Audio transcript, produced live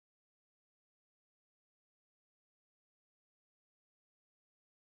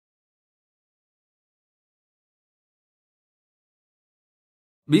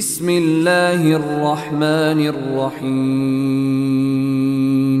بسم الله الرحمن الرحيم.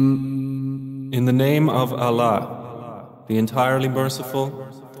 In the name of Allah, the entirely merciful,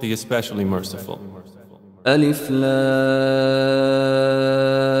 the especially merciful. ألف لام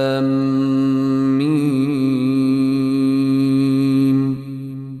ميم.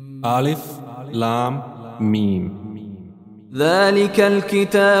 Alif, Lam, Mim. ذلك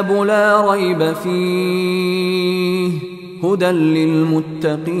الكتاب لا ريب فيه هدى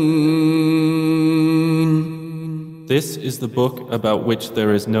للمتقين. This is the book about which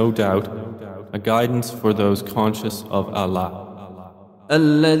there is no doubt, a guidance for those conscious of Allah.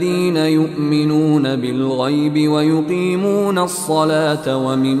 الذين يؤمنون بالغيب ويقيمون الصلاة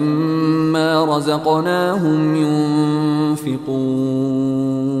ومما رزقناهم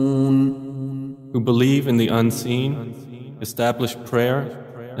ينفقون. Who believe in the unseen, establish prayer,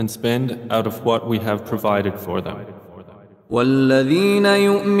 and spend out of what we have provided for them. والذين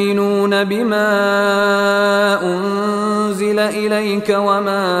يؤمنون بما أنزل إليك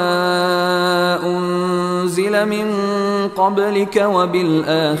وما أنزل من قبلك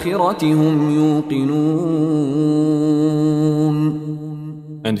وبالآخرة هم يوقنون.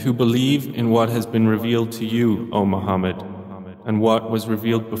 And who believe in what has been revealed to you, O Muhammad, and what was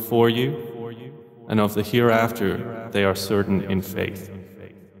revealed before you, and of the hereafter they are certain in faith.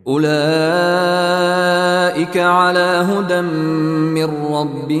 أولئك على هدى من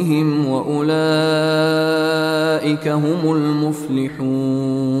ربهم وأولئك هم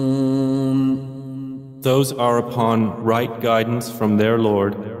المفلحون. Those are upon right guidance from their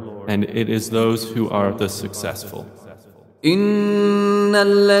Lord, and it is those who are the successful. إن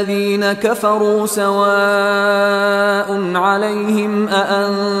الذين كفروا سواء عليهم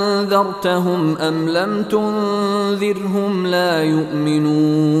أأنذرتهم أم لم تنذرهم لا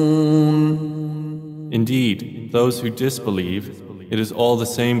يؤمنون. Indeed, those who disbelieve, it is all the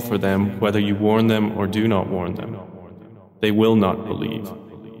same for them whether you warn them or do not warn them. They will not believe.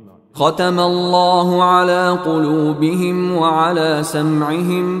 ختم الله على قلوبهم وعلى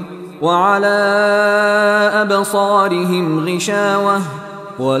سمعهم وعلى أبصارهم غشاوة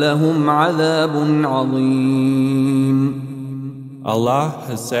ولهم عذاب عظيم. Allah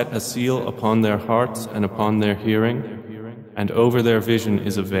has set a seal upon their hearts and upon their hearing, and over their vision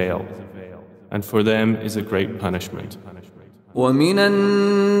is a veil, and for them is a great punishment. ومن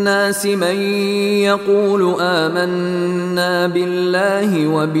الناس من يقول آمنا بالله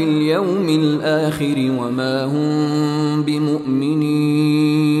وباليوم الآخر وما هم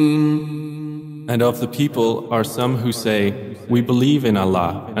بمؤمنين. And of the people are some who say, we believe in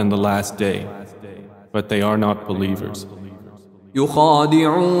Allah and the last day, but they are not believers.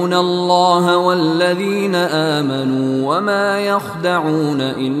 يخادعون الله والذين آمنوا وما يخدعون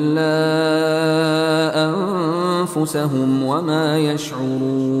إلا أنفسهم وما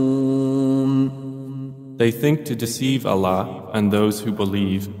يشعرون. They think to deceive Allah and those who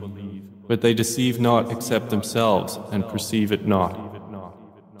believe, but they deceive not except themselves and perceive it not.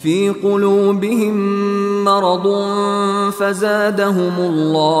 في قلوبهم مرض فزادهم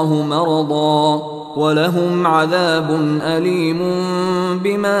الله مرضا ولهم عذاب أليم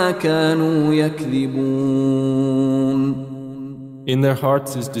بما كانوا يكذبون. In their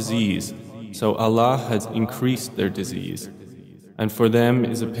hearts is disease, so Allah has increased their disease, and for them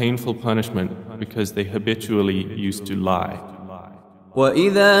is a painful punishment because they habitually used to lie.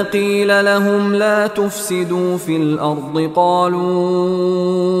 وإذا قيل لهم لا تفسدوا في الأرض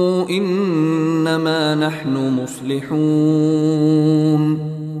قالوا إنما نحن مصلحون.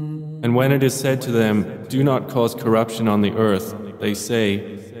 And when it is said to them, do not cause corruption on the earth, they say,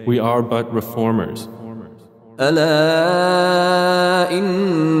 we are but reformers. ألا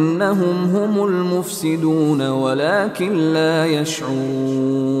إنهم هم المفسدون ولكن لا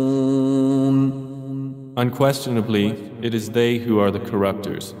يشعرون. Unquestionably, it is they who are the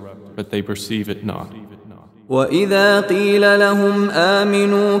corrupters, but they perceive it not. وإذا قيل لهم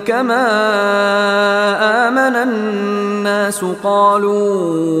آمنوا كما آمن الناس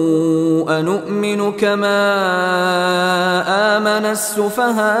قالوا أنؤمن كما آمن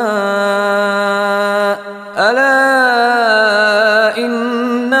السفهاء ألا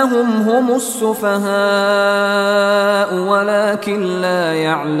إنهم هم السفهاء ولكن لا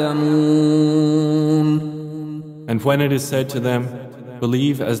يعلمون. And when it is said to them,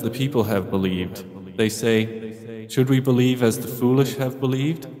 believe as the people have believed, they say, should we believe as the foolish have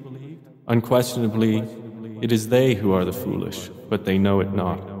believed? Unquestionably, it is they who are the foolish, but they know it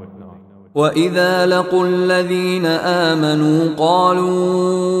not. وَإِذَا لَقُوا الَّذِينَ آمَنُوا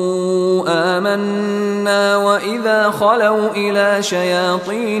قَالُوا آمَنَّا وَإِذَا خَلَوْا إِلَى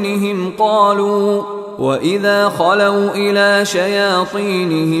شَيَاطِينِهِمْ وإذا خلوا إلى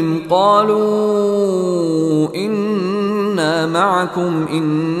شياطينهم قالوا إنا معكم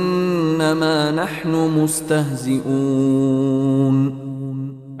إنما نحن مستهزئون.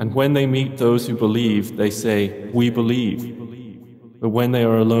 And when they meet those who believe, they say, "We believe." But when they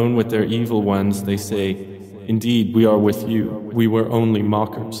are alone with their evil ones, they say, "Indeed, we are with you. We were only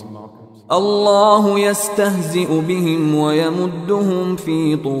mockers." الله يستهزئ بهم ويمدهم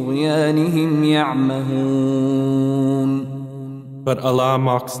في طغيانهم يعمهون. But Allah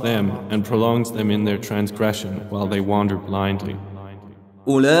mocks them and prolongs them in their transgression while they wander blindly.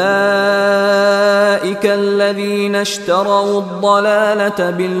 أولئك الذين اشتروا الضلالة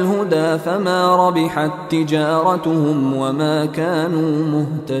بالهدى فما ربحت تجارتهم وما كانوا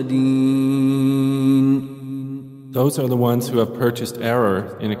مهتدين. Those are the ones who have purchased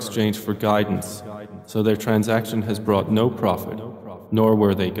error in exchange for guidance, so their transaction has brought no profit, nor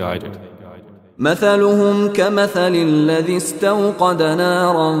were they guided. مثلهم كمثل الذي استوقد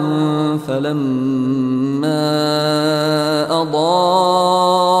نارا فلما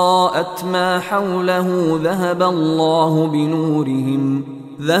أضاءت ما حوله ذهب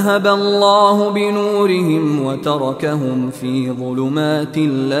الله بنورهم وتركهم في ظلمات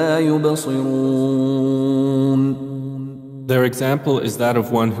لا يبصرون. Their example is that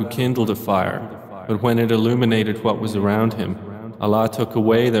of one who kindled a fire, but when it illuminated what was around him, Allah took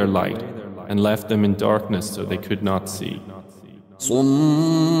away their light and left them in darkness so they could not see.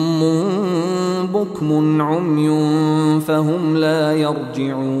 صم بكم عمي فهم لا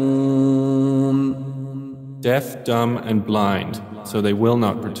يرجعون. Deaf, dumb, and blind, so they will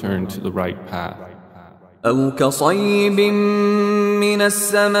not return to the right path. أو كصيب من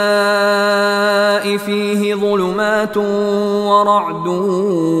السماء فيه ظلمات ورعد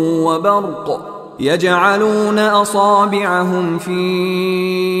وبرق يجعلون أصابعهم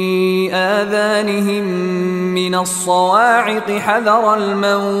في آذانهم من الصواعق حذر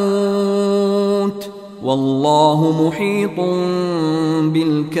الموت والله محيط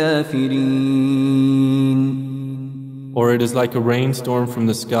بالكافرين. Or it is like a rainstorm from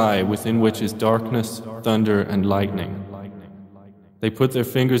the sky within which is darkness, thunder, and lightning. They put their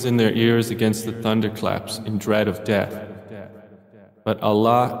fingers in their ears against the thunderclaps in dread of death. But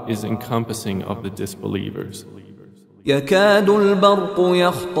Allah is encompassing of the disbelievers. يكاد البرق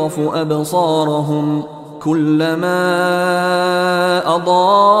يخطف أبصارهم كلما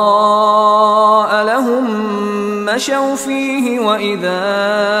أضاء لهم مشوا فيه وإذا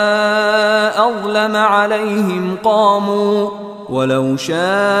أظلم عليهم قاموا ولو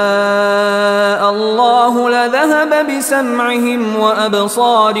شاء الله لذهب بسمعهم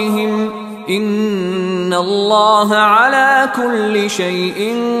وأبصارهم إن الله على كل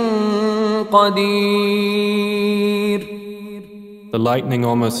شيء قدير. The lightning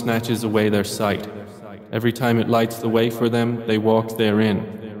almost snatches away their sight. Every time it lights the way for them, they walk therein.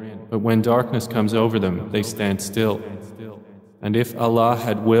 But when darkness comes over them, they stand still. And if Allah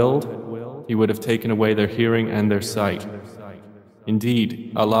had willed, He would have taken away their hearing and their sight.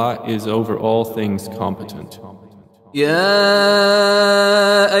 Indeed, Allah is over all things competent.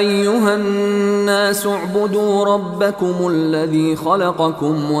 يا أيها الناس اعبدوا ربكم الذي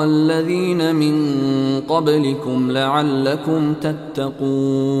خلقكم والذين من قبلكم لعلكم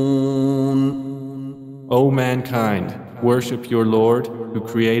تتقون. O mankind, worship your Lord who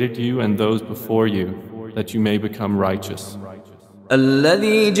created you and those before you, that you may become righteous.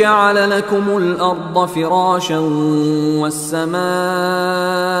 الذي جعل لكم الأرض فراشا والسماء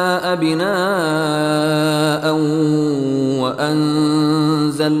بناء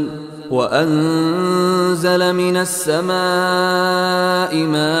وأنزل من السماء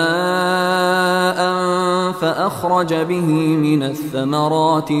ماء فأخرج به من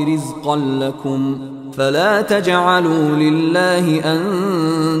الثمرات رزقا لكم فلا تجعلوا لله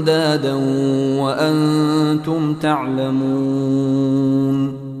أندادا وأنتم تعلمون.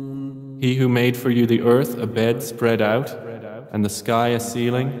 He who made for you the earth a bed spread out, and the sky a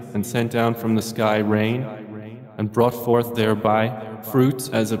ceiling, and sent down from the sky rain, and brought forth thereby fruits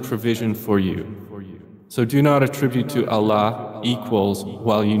as a provision for you. So do not attribute to Allah equals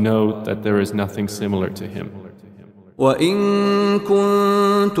while you know that there is nothing similar to Him. وَإِن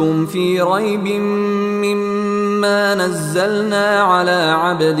كُنتُمْ فِي رَيْبٍ مِّمَّا نَزَّلْنَا عَلَى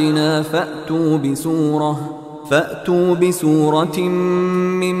عَبْدِنَا فَأْتُوا بِسُورَةٍ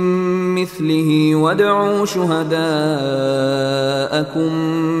مِّن مِّثْلِهِ وَادْعُوا شُهَدَاءَكُم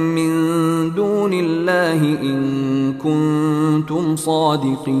مِّن دُونِ اللَّهِ إِن كُنتُمْ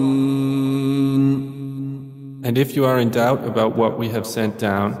صَادِقِينَ. And if you are in doubt about what we have sent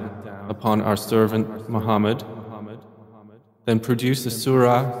down upon our servant Muhammad, Then produce a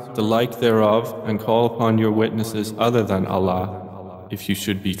surah, the like thereof, and call upon your witnesses other than Allah, if you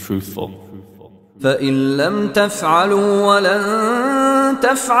should be truthful. فإن لم تفعلوا ولن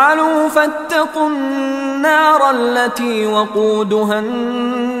تفعلوا فاتقوا النار التي وقودها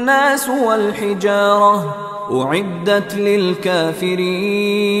الناس والحجارة أعدت للكافرين.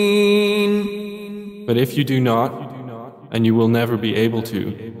 But if you do not, and you will never be able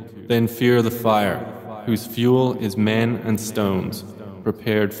to, then fear the fire, whose fuel is men and stones,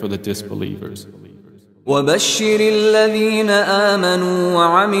 prepared for the disbelievers. وبشر الذين آمنوا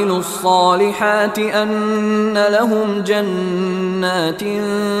وعملوا الصالحات أن لهم جنات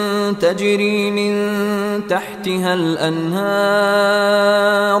تجري من تحتها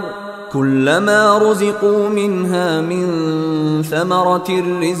الأنهار كلما رزقوا منها من ثمرة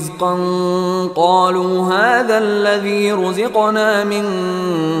رزقا قالوا هذا الذي رزقنا من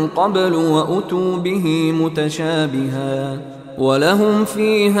قبل وأتوا به متشابها ولهم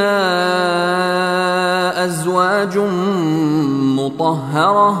فيها أزواج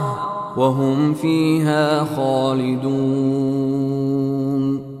مطهرة وهم فيها خالدون.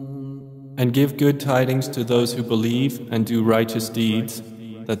 And give good tidings to those who believe and do righteous deeds,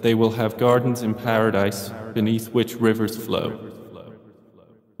 that they will have gardens in paradise beneath which rivers flow.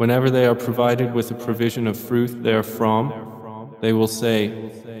 Whenever they are provided with a provision of fruit therefrom, they will say,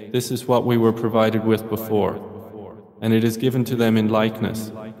 "This is what we were provided with before." And it is given to them in likeness,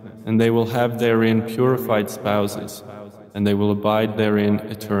 and they will have therein purified spouses, and they will abide therein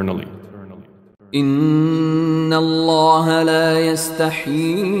eternally. إن الله لا يستحيي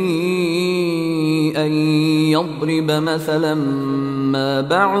أن يضرب مثلا ما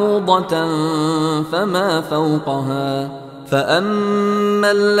بعوضة فما فوقها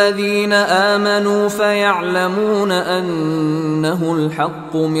فأما الذين آمنوا فيعلمون أنه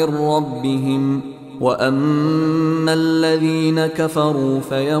الحق من ربهم وأما الذين كفروا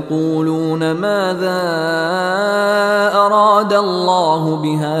فيقولون ماذا أراد الله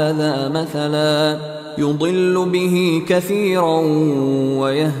بهذا مثلا يضل به كثيرا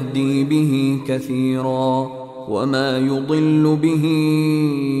ويهدي به كثيرا وما يضل به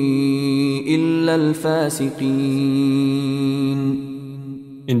إلا الفاسقين.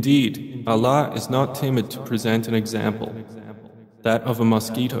 Indeed, Allah is not timid to present an example, that of a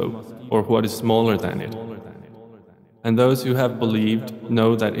mosquito, or what is smaller than it. And those who have believed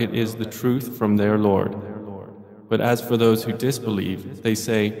know that it is the truth from their Lord. But as for those who disbelieve, they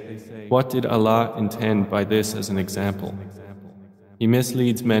say, "What did Allah intend by this as an example?" He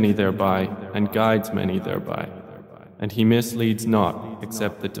misleads many thereby, and guides many thereby. And He misleads not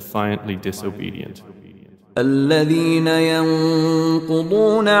except the defiantly disobedient. الذين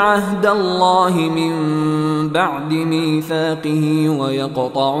ينقضون عهد الله من بعد ميثاقه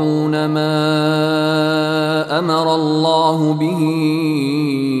ويقطعون ما أمر الله به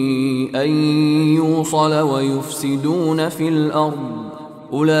أن يوصل ويفسدون في الأرض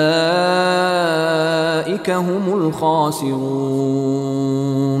أولئك هم الخاسرون.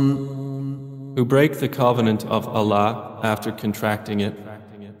 Who break the covenant of Allah after contracting it,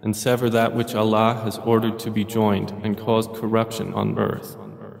 and sever that which Allah has ordered to be joined and cause corruption on earth.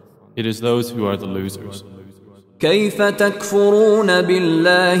 It is those who are the losers. كيف تكفرون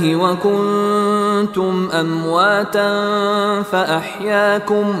بالله وكنتم أمواتا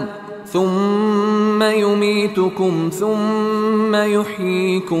فأحياكم ثم يميتكم ثم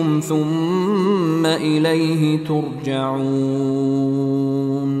يحييكم ثم إليه ترجعون.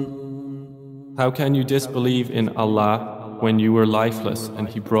 How can you disbelieve in Allah when you were lifeless and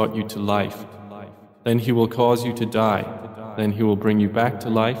He brought you to life? Then He will cause you to die, then He will bring you back to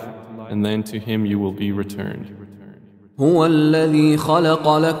life, and then to Him you will be returned. هو الذي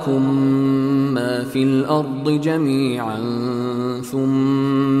خلق لكم ما في الأرض جميعا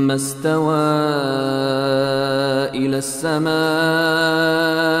ثم استوى إلى السماء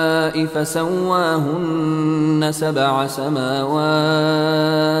فسواهن 7 سماوات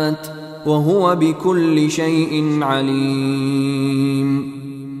وهو بكل شيء عليم.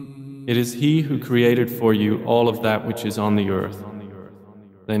 It is He who created for you all of that which is on the earth.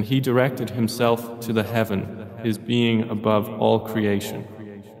 Then He directed Himself to the heaven, His being above all creation,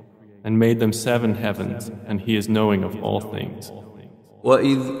 and made them 7 heavens, and He is knowing of all things.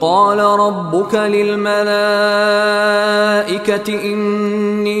 وَإِذْ قَالَ رَبُّكَ لِلْمَلَائِكَةِ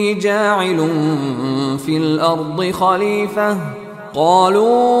إِنِّي جَاعِلٌ فِي الْأَرْضِ خَلِيفَةً قالوا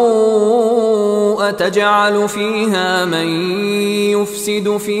أتجعل فيها من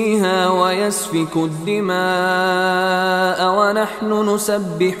يفسد فيها ويسفك الدماء ونحن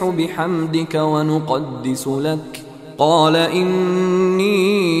نسبح بحمدك ونقدس لك قال إني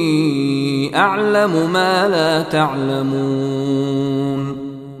أعلم ما لا تعلمون.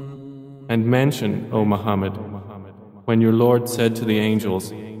 And mention, O Muhammad, when your Lord said to the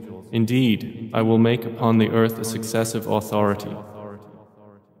angels, "Indeed, I will make upon the earth a successive authority."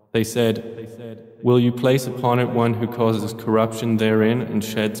 They said, "Will you place upon it one who causes corruption therein and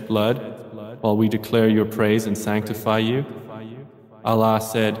sheds blood, while we declare your praise and sanctify you?" Allah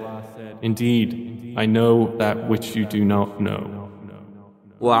said, "Indeed, I know that which you do not know."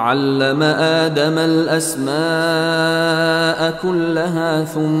 وعلم آدم الأسماء كلها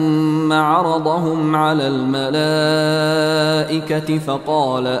ثم عرضهم على الملائكة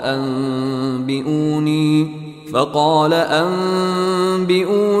فقال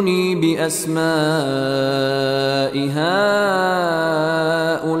أنبئوني بأسماء هؤلاء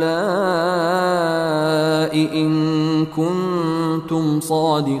إن كنتم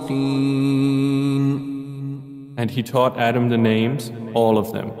صادقين. And he taught Adam the names, all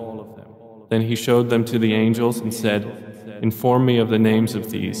of them. Then he showed them to the angels and said, "Inform me of the names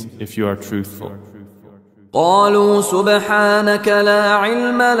of these, if you are truthful." قالوا سبحانك لا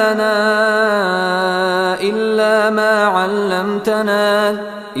علم لنا إلا ما علمتنا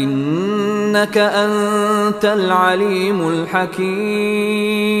إنك أنت العليم الحكيم.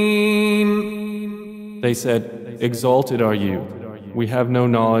 They said, "Exalted are you. We have no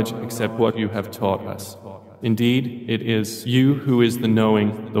knowledge except what you have taught us. Indeed, it is you who is the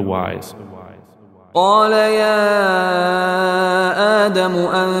knowing, the wise." قال يا آدم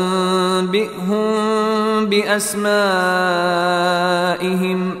أنبئهم بأسمائهم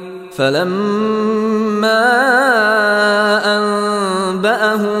فلما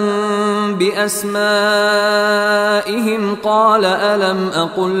أنبأهم بأسمائهم قال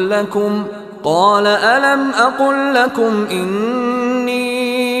ألم أقل لكم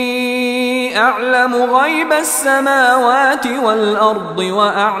إني أعلم غيب السماوات والأرض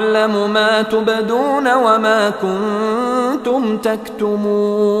وأعلم ما تبدون وما كنتم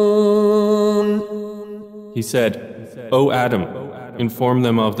تكتمون. He said, "O Adam, inform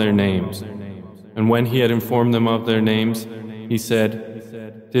them of their names." And when he had informed them of their names, he said,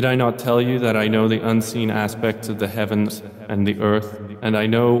 "Did I not tell you that I know the unseen aspects of the heavens and the earth, and I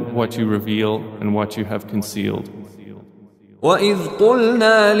know what you reveal and what you have concealed?" وَإِذْ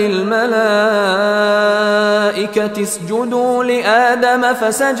قُلْنَا لِلْمَلَائِكَةِ اسْجُدُوا لِآدَمَ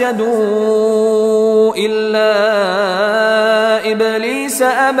فَسَجَدُوا إِلَّا إِبْلِيسَ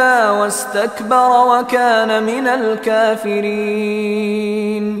أَبَى وَاسْتَكْبَرَ وَكَانَ مِنَ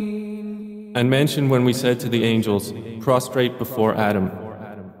الْكَافِرِينَ. And mention when we said to the angels, "Prostrate before Adam."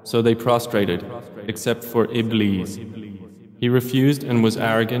 So they prostrated, except for Iblis. He refused and was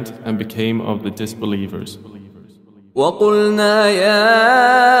arrogant and became of the disbelievers. وَقُلْنَا يَا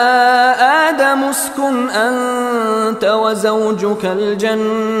آدَمُ اسْكُنْ أَنْتَ وَزَوْجُكَ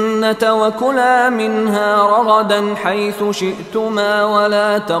الْجَنَّةَ وَكُلَا مِنْهَا رَغَدًا حَيْثُ شِئْتُمَا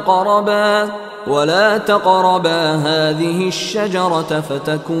ولا تقربا هذه الشجرة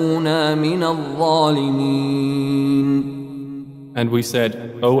فتكونا من الظالمين. And we said,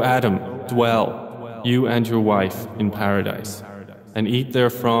 "O Adam, dwell, you and your wife, in paradise, and eat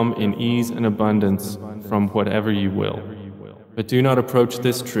therefrom in ease and abundance from whatever you will. But do not approach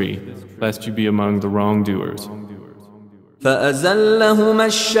this tree, lest you be among the wrongdoers." فأزلهما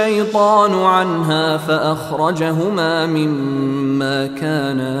الشيطان عنها فأخرجهما مما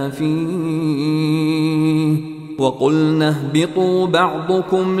كانا فيه وقلنا اهبطوا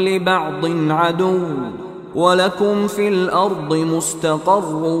بعضكم لبعض عدو ولكم في الأرض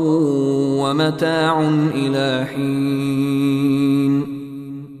مستقر ومتاع إلى حين.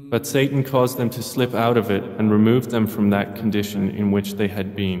 But Satan caused them to slip out of it and removed them from that condition in which they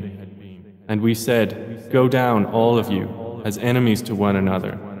had been. And we said, "Go down, all of you, as enemies to one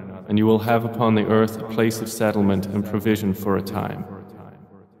another, and you will have upon the earth a place of settlement and provision for a time."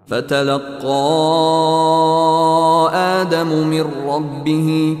 فتلقى آدم من ربه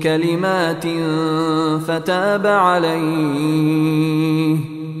كلمات فتاب عليه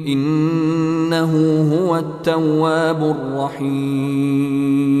إنه هو التواب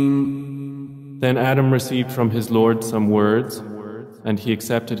الرحيم. Then Adam received from his Lord some words, and he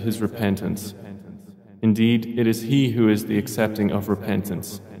accepted his repentance. Indeed, it is he who is the accepting of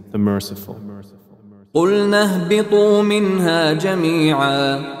repentance, the merciful. قُلْنَا اهْبِطُوا مِنْهَا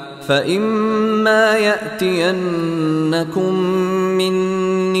جَمِيعًا فَإِمَّا يَأْتِيَنَّكُمْ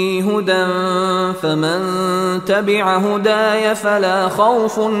مِنِّي هُدًى فَمَنْ تَبِعَ هُدَايَ فَلَا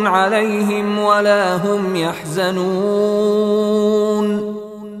خَوْفٌ عَلَيْهِمْ وَلَا هُمْ يَحْزَنُونَ.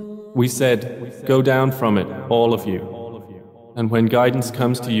 We said, "Go down from it, all of you. And when guidance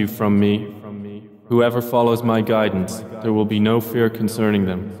comes to you from me, whoever follows my guidance, there will be no fear concerning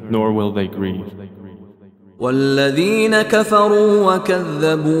them, nor will they grieve. والذين كفروا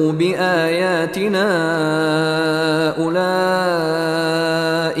وكذبوا بآياتنا أولئك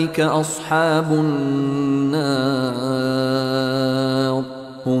أصحاب النار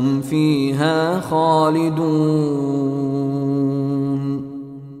هم فيها خالدون.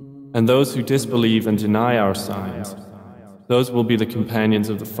 And those who disbelieve and deny our signs, those will be the companions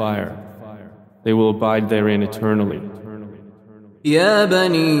of the fire. They will abide therein eternally. يا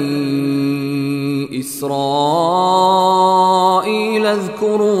بني إسرائيل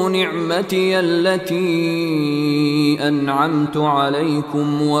اذكروا نعمتي التي أنعمت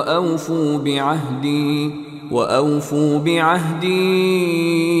عليكم وأوفوا بعهدي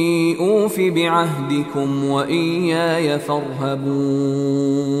أوف بعهدكم وإياي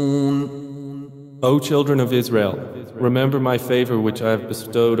فارهبون. O children of Israel, remember my favor which I have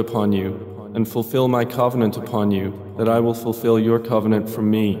bestowed upon you, and fulfill my covenant upon you, that I will fulfill your covenant from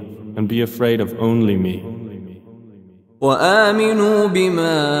me, and be afraid of only me. وآمنوا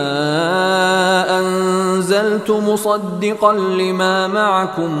بما أنزلت مصدقا لما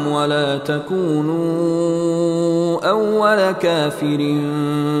معكم ولا تكونوا أول كافر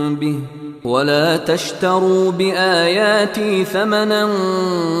به ولا تشتروا بآياتي ثمنا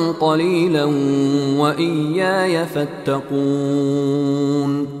قليلا وإياي فاتقون.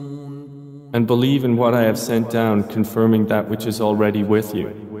 And believe in what I have sent down, confirming that which is already with you,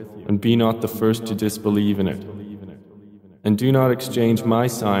 and be not the first to disbelieve in it. And do not exchange my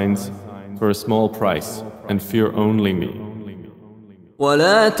signs for a small price, and fear only me.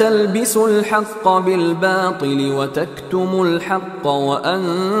 ولا تلبسوا الحق بالباطل وتكتموا الحق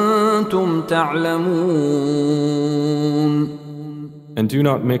وأنتم تعلمون. And do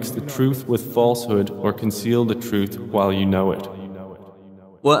not mix the truth with falsehood or conceal the truth while you know it.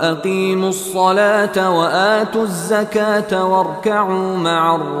 وأقيموا الصلاة وآتوا الزكاة واركعوا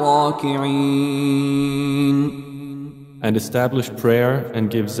مع الراكعين. And establish prayer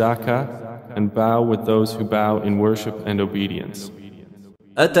and give zakah and bow with those who bow in worship and obedience.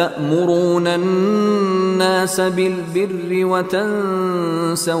 أتأمرون الناس بالبر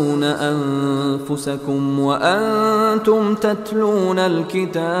وتنسون أنفسكم وأنتم تتلون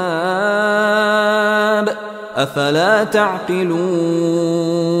الكتاب أفلا تعقلون.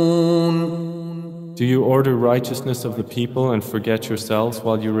 Do you order righteousness of the people and forget yourselves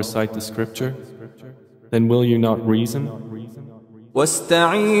while you recite the scripture? Then will you not reason?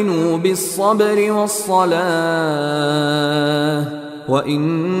 واستعينوا بالصبر والصلاة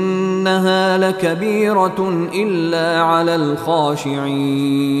وإنها لكبيرة إلا على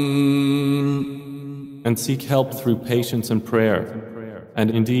الخاشعين. And seek help through patience and prayer. And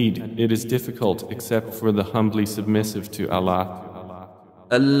indeed, it is difficult except for the humbly submissive to Allah.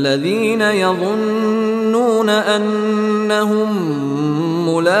 الذين يظنون أنهم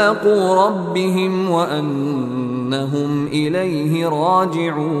ملاقو ربهم وأنهم إليه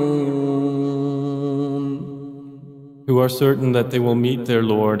راجعون. Who are certain that they will meet their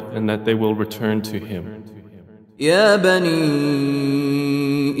Lord and that they will return to Him. يا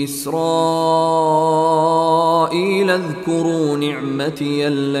بني إسرائيل اذكروا نعمتي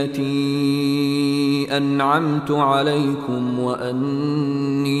التي أنعمت عليكم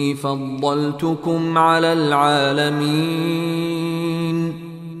وأني فضلتكم على العالمين.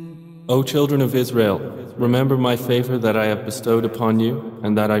 O children of Israel, remember my favor that I have bestowed upon you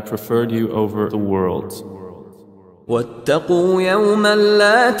and that I preferred you over the worlds. واتقوا يوما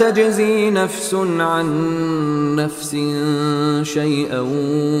لا تجزي نفس عن نفس شيئا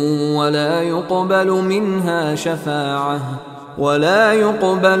ولا يقبل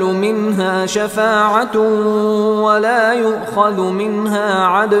منها شفاعة ولا يؤخذ منها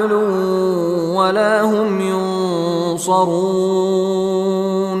عدل ولا هم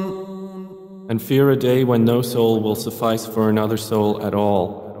ينصرون. And fear a day when no soul will suffice for another soul at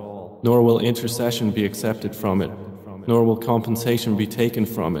all, nor will intercession be accepted from it, nor will compensation be taken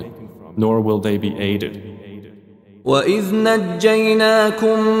from it, nor will they be aided. وَإِذْ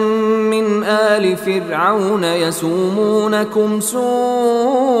نَجَّيْنَاكُمْ مِنْ آلِ فِرْعَوْنَ يَسُومُونَكُمْ سُوءَ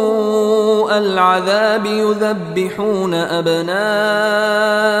الْعَذَابِ يُذَبِّحُونَ أَبْنَاءَكُمْ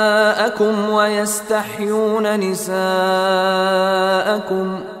وَيَسْتَحْيُونَ نِسَاءَكُمْ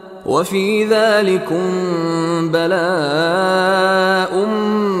وَفِي ذَلِكُمْ بَلَاءٌ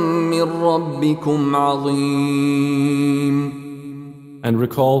مِّن رَّبِّكُمْ عَظِيمٌ. And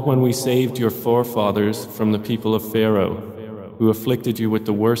recall when we saved your forefathers from the people of Pharaoh, who afflicted you with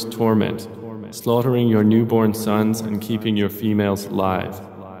the worst torment, slaughtering your newborn sons and keeping your females alive.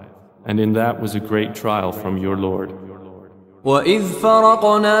 And in that was a great trial from your Lord. وإذ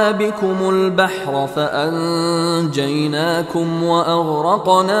فرقنا بكم البحر فأنجيناكم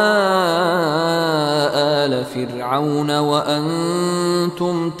وأغرقنا آل فرعون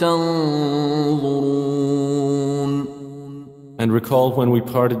وأنتم تنظرون. And recall when we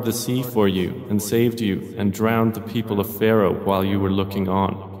parted the sea for you and saved you and drowned the people of Pharaoh while you were looking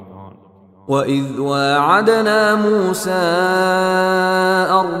on. وإذ واعدنا موسى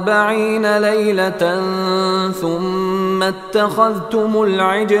 40 ليلة ثم اتخذتم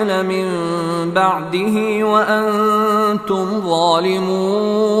العجل من بعده وأنتم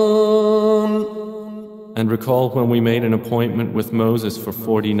ظالمون. And recall when we made an appointment with Moses for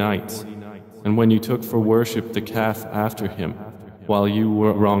 40 nights, and when you took for worship the calf after him, while you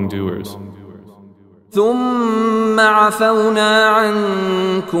were wrongdoers. ثم عفونا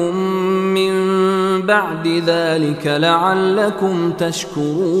عنكم من بعد ذلك لعلكم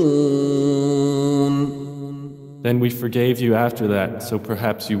تشكرون. Then we forgave you after that, so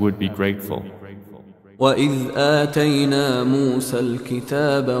perhaps you would be grateful. وإذ آتينا موسى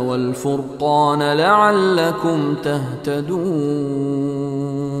الكتاب والفرقان لعلكم تهتدون.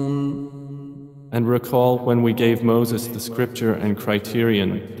 And recall when we gave Moses the scripture and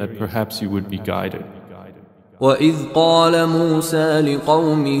criterion that perhaps you would be guided. وإذ قال موسى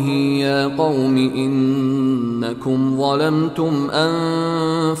لقومه يا قوم إنكم ظلمتم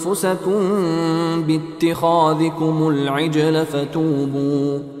أنفسكم باتخاذكم العجل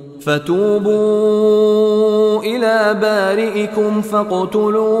فتوبوا إلى بارئكم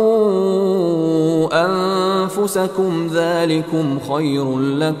فاقتلوا أنفسكم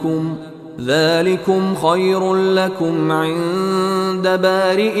ذلكم خير لكم عند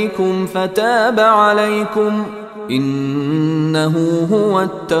بارئكم فتاب عليكم إنه هو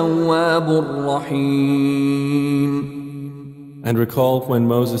التواب الرحيم. And recall when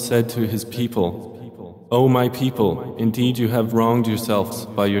Moses said to his people, O my people, indeed you have wronged yourselves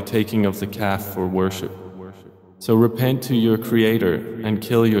by your taking of the calf for worship. So repent to your Creator and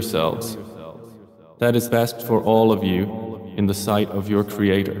kill yourselves. That is best for all of you in the sight of your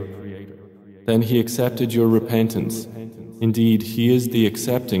Creator. Then He accepted your repentance. Indeed, He is the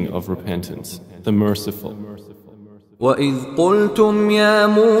accepting of repentance, the merciful. وَإِذْ قُلْتُمْ يَا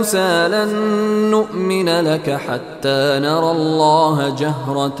مُوسَى لَن نُّؤْمِنَ لَكَ حَتَّى نَرَى اللَّهَ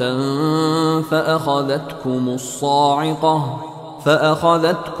جَهْرَةً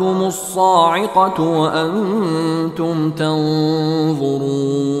فَأَخَذَتْكُمُ الصَّاعِقَةُ وَأَنْتُمْ تَنظُرُونَ.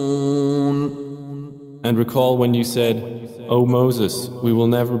 And recall when you said, O Moses, we will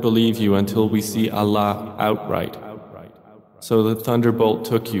never believe you until we see Allah outright. So the thunderbolt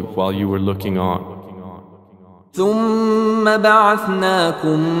took you while you were looking on. ثم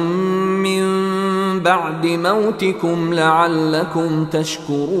بعثناكم من بعد موتكم لعلكم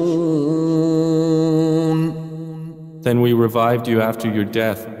تشكرون. Then we revived you after your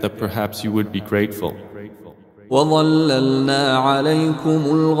death that perhaps you would be grateful. وظللنا عليكم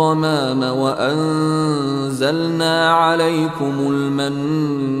الغمام وأنزلنا عليكم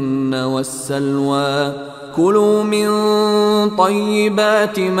المن والسلوى كلوا من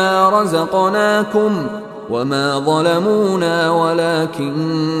طيبات ما رزقناكم وما ظلمونا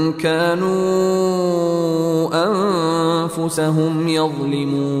ولكن كانوا أنفسهم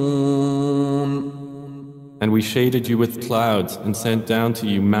يظلمون. And we shaded you with clouds and sent down to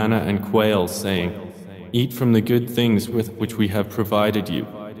you manna and quails, saying, Eat from the good things with which we have provided you.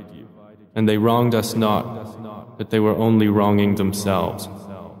 And they wronged us not, but they were only wronging themselves.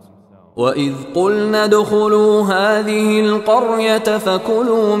 وَإِذْ قُلْنَا ادْخُلُوا هَٰذِهِ الْقَرْيَةَ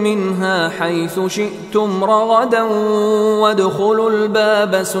فَكُلُوا مِنْهَا حَيْثُ شِئْتُمْ رَغَدًا وَادْخُلُوا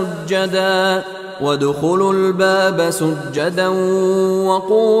الْبَابَ سُجَّدًا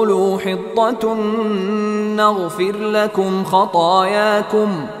وَقُولُوا حِطَّةٌ نَغْفِرْ لَكُمْ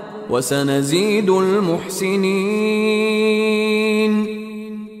خَطَايَاكُمْ وَسَنَزِيدُ الْمُحْسِنِينَ.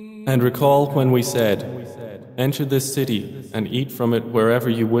 And recall when we said, Enter this city and eat from it wherever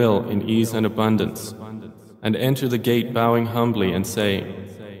you will in ease and abundance, and enter the gate bowing humbly and saying,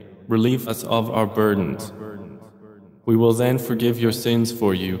 Relieve us of our burdens. We will then forgive your sins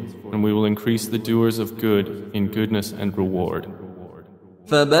for you, and we will increase the doers of good in goodness and reward.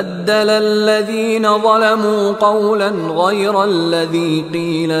 فبدل الذين ظلموا قولا غير الذي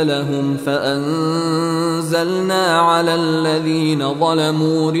قيل لهم فأنزلنا على الذين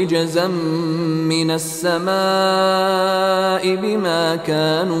ظلموا رجزا من السماء بما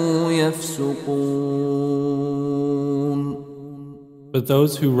كانوا يفسقون. But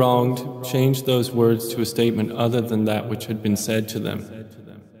those who wronged changed those words to a statement other than that which had been said to them.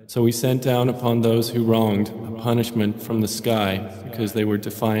 So we sent down upon those who wronged a punishment from the sky because they were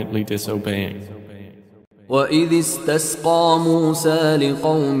defiantly disobeying. وإذ استسقى موسى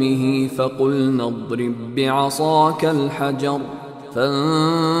لقومه فقلنا اضرب بعصاك الحجر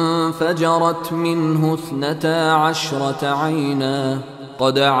فانفجرت منه 12 عينا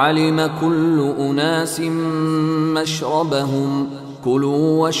قد علم كل أناس مشربهم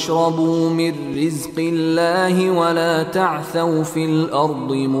كلوا واشربوا من رزق الله ولا تعثوا في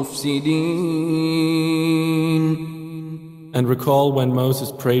الأرض مفسدين. And recall when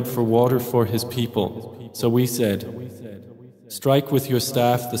Moses prayed for water for his people. So we said, strike with your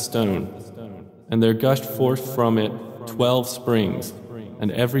staff the stone. And there gushed forth from it 12 springs,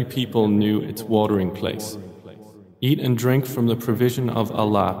 and every people knew its watering place. Eat and drink from the provision of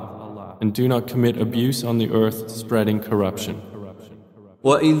Allah, and do not commit abuse on the earth, spreading corruption.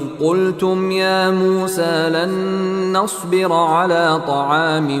 وَإِذْ قُلْتُمْ يَا مُوسَى لَن نَّصْبِرَ عَلَى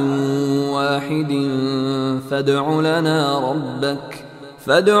طَعَامٍ وَاحِدٍ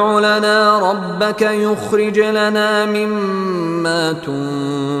فادع لنا ربك يخرج لنا مما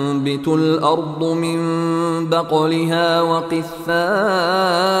تنبت الأرض من بقلها وقثائها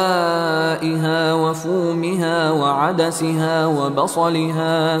وفومها وعدسها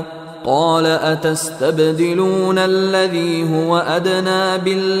وبصلها قال أتستبدلون الذي هو أدنى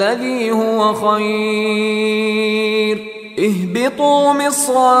بالذي هو خير اهبطوا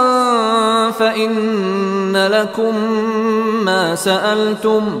مصرا فإن لكم ما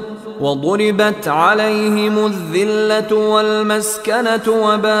سألتم وضربت عليهم الذلة والمسكنة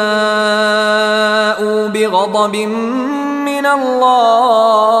وباءوا بغضب من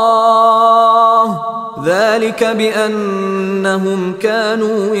الله ذلك بأنهم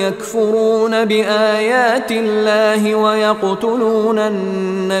كانوا يكفرون بآيات الله ويقتلون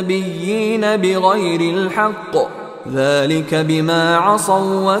النبيين بغير الحق ذلك بما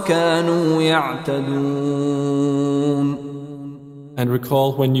عصوا وكانوا يعتدون. And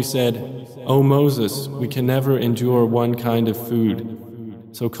recall when you said, O Moses, we can never endure one kind of food.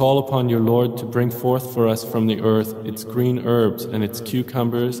 So call upon your Lord to bring forth for us from the earth its green herbs and its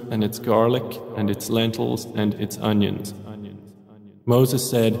cucumbers and its garlic and its lentils and its onions. Moses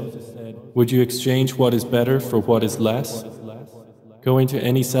said, would you exchange what is better for what is less? Go into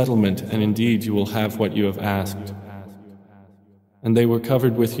any settlement and indeed you will have what you have asked. And they were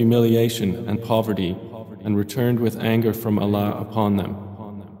covered with humiliation and poverty and returned with anger from Allah upon them.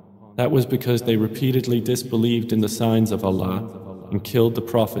 That was because they repeatedly disbelieved in the signs of Allah and killed the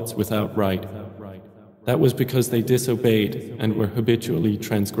prophets without right. That was because they disobeyed and were habitually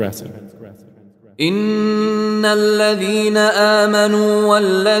transgressing. إن الذين آمنوا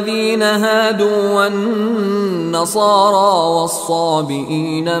والذين هادوا والنصارى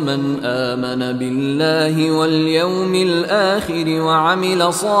والصابئين من آمن بالله واليوم الآخر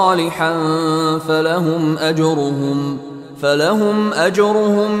وعمل صالحا فلهم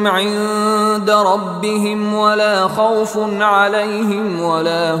أجرهم عند ربهم ولا خوف عليهم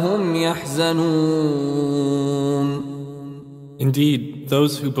ولا هم يحزنون. Indeed,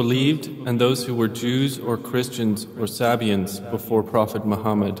 those who believed and those who were Jews or Christians or Sabians before Prophet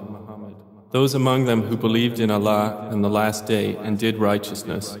Muhammad, those among them who believed in Allah and the Last Day and did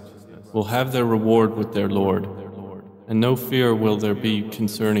righteousness, will have their reward with their Lord, and no fear will there be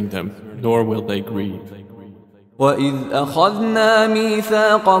concerning them, nor will they grieve. وَإِذْ أَخَذْنَا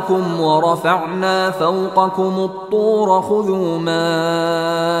مِيثَاقَكُمْ وَرَفَعْنَا فَوْقَكُمُ الطُّورَ خُذُوا مَا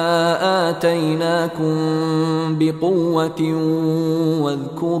آتَيْنَاكُمْ بِقُوَّةٍ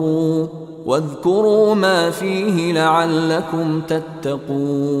واذكروا ما فيه لعلكم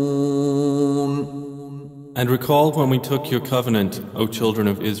تتقون. And recall when we took your covenant, O children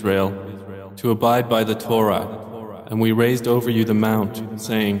of Israel, to abide by the Torah, and we raised over you the mount,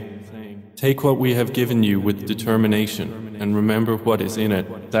 saying, take what we have given you with determination, and remember what is in it,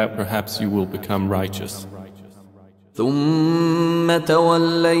 that perhaps you will become righteous. ثم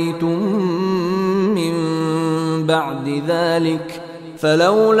توليتم من بعد ذلك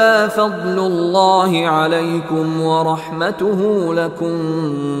فلولا فضل الله عليكم ورحمته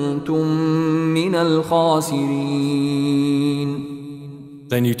لكنتم من الخاسرين.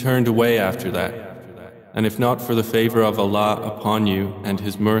 Then you turned away after that, and if not for the favor of Allah upon you and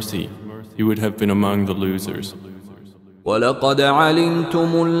His mercy, you would have been among the losers. وَلَقَدْ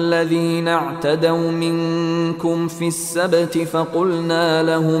عَلِمْتُمُ الَّذِينَ اعْتَدَوْا مِنْكُمْ فِي السَّبْتِ فَقُلْنَا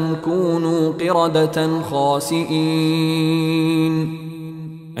لَهُمْ كُونُوا قِرَدَةً خَاسِئِينَ.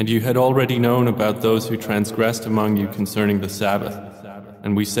 And you had already known about those who transgressed among you concerning the Sabbath,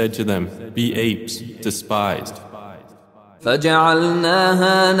 and we said to them, be apes, despised.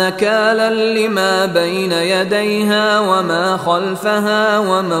 فجعلناها نكالا لما بين يديها وما خلفها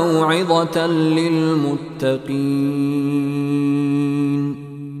وموعظة للمتقين.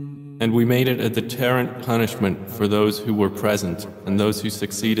 And we made it a deterrent punishment for those who were present and those who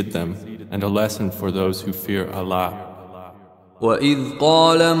succeeded them, and a lesson for those who fear Allah. وَإِذْ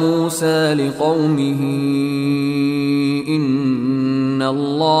قَالَ مُوسَى لِقَوْمِهِ إِنَّ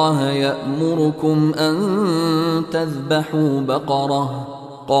اللَّهَ يَأْمُرُكُمْ أَن تَذْبَحُوا بَقَرَةً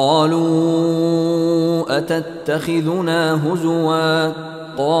قَالُوا أَتَتَّخِذُنَا هُزُوًا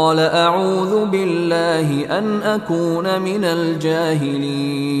قَالَ أَعُوذُ بِاللَّهِ أَنْ أَكُونَ مِنَ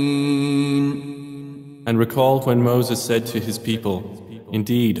الْجَاهِلِينَ. And recall when Moses said to his people,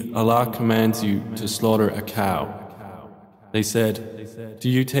 "Indeed, Allah commands you to slaughter a cow." They said, "Do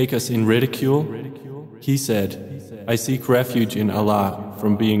you take us in ridicule?" He said, "I seek refuge in Allah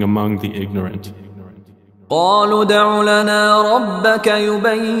from being among the ignorant." قالوا ادع لنا ربك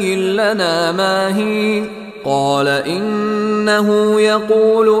يبين لنا ما هي قال إنه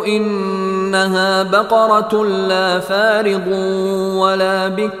يقول إنها بقرة لا فارض ولا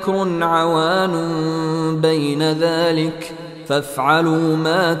بكر عوان بين ذلك فافعلوا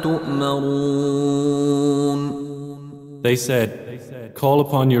ما تؤمرون. They said, "Call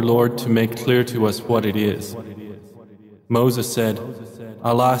upon your Lord to make clear to us what it is." Moses said,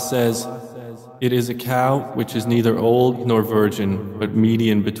 "Allah says, it is a cow which is neither old nor virgin, but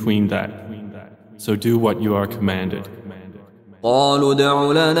median between that. So do what you are commanded." قالوا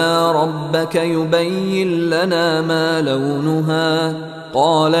ادع لنا ربك يبين لنا ما لونها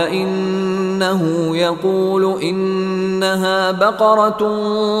قال إنه يقول إنها بقرة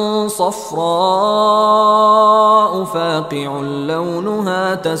صفراء فاقع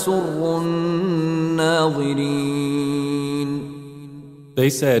لونها تسر الناظرين. They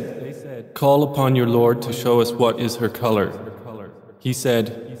said, "Call upon your Lord to show us what is her color."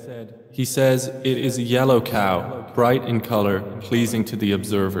 He says, it is a yellow cow, bright in color, pleasing to the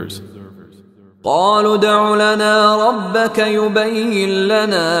observers. قالوا ادع لنا ربك يبين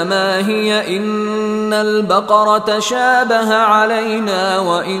لنا ما هي إن البقرة شابه علينا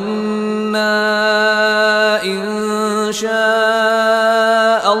وإنا إن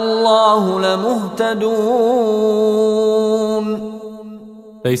شاء الله لمهتدون.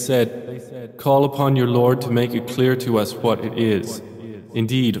 They said, "Call upon your Lord to make it clear to us what it is.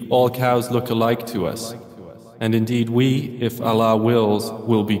 Indeed, all cows look alike to us. And indeed we, if Allah wills,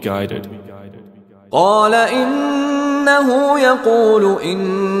 will be guided." قال إنه يقول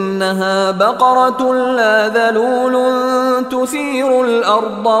إنها بقرة لا ذلول تثير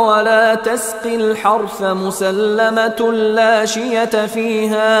الأرض ولا تسقي الحرث مسلمة لا شية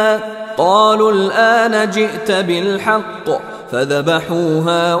فيها قالوا الآن جئت بالحق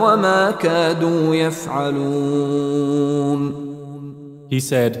فذبحوها وما كادوا يفعلون. He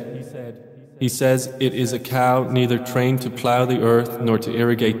says, it is a cow neither trained to plow the earth nor to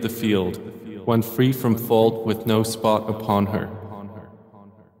irrigate the field, one free from fault with no spot upon her.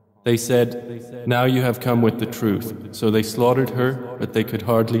 They said, "Now you have come with the truth." So they slaughtered her, but they could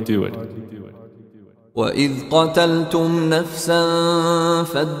hardly do it. وَإِذْ قَتَلْتُمْ نَفْسًا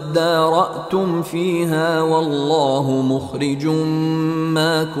فَادَّارَأْتُمْ فِيهَا وَاللَّهُ مُخْرِجٌ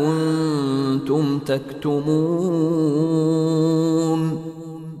مَا كُنْتُمْ تَكْتُمُونَ.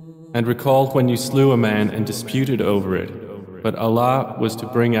 And recall when you slew a man and disputed over it, but Allah was to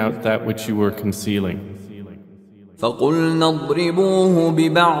bring out that which you were concealing. فَقُلْنَا اضْرِبُوهُ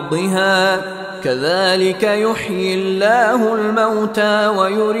بِبَعْضِهَا كَذَلِكَ يُحْيِي اللَّهُ الْمَوْتَى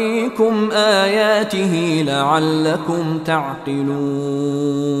وَيُرِيكُمْ آيَاتِهِ لَعَلَّكُمْ تَعْقِلُونَ.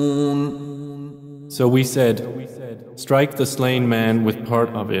 So we said, "Strike the slain man with part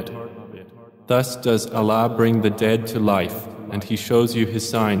of it. Thus does Allah bring the dead to life, and He shows you His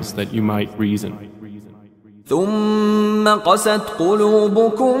signs that you might reason." ثُمَّ قَسَتْ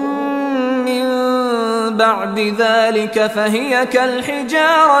قُلُوبُكُمْ مِنْ بَعْدِ ذَلِكَ فَهِيَ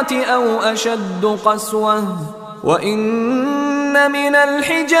كَالْحِجَارَةِ أَوْ أَشَدُّ قَسْوَةً وَإِنَّ مِنَ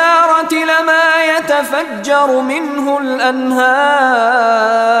الْحِجَارَةِ لَمَا يَتَفَجَّرُ مِنْهُ الْأَنْهَارُ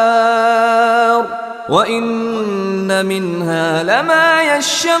وَإِنَّ مِنْهَا لَمَا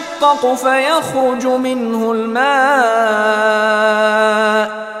يَشَّقَّقُ فَيَخْرُجُ مِنْهُ الْمَاءُ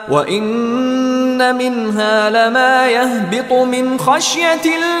وَإِنَّ مِنْهَا لَمَا يَهْبِطُ مِنْ خَشْيَةِ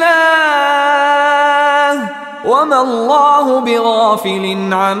اللَّهِ وَمَا اللَّهُ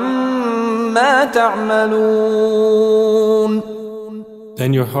بِغَافِلٍ عَمَّا تَعْمَلُونَ.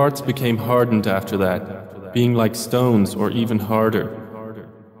 Then your hearts became hardened after that, being like stones or even harder.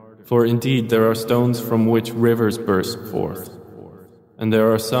 For indeed there are stones from which rivers burst forth, and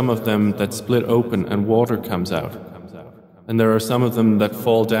there are some of them that split open and water comes out, and there are some of them that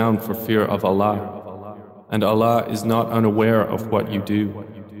fall down for fear of Allah, and Allah is not unaware of what you do.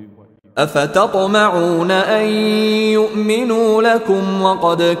 أفتطمعون أن يؤمنوا لكم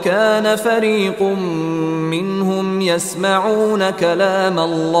وقد كان فريق منهم يسمعون كلام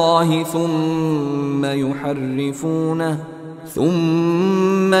الله ثم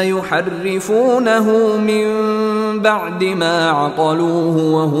يحرفونه من بعد ما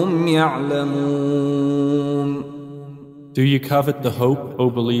عقلوه وهم يعلمون. Do you covet the hope, O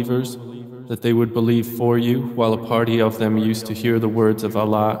believers, that they would believe for you, while a party of them used to hear the words of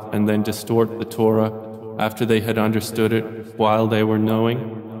Allah and then distort the Torah after they had understood it while they were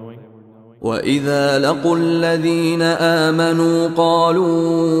knowing? وَإِذَا لَقُوا الَّذِينَ آمَنُوا قَالُوا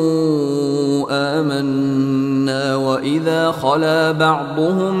آمَنَّا وَإِذَا خَلَا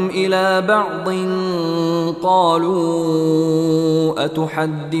بَعْضُهُمْ إِلَى بَعْضٍ قَالُوا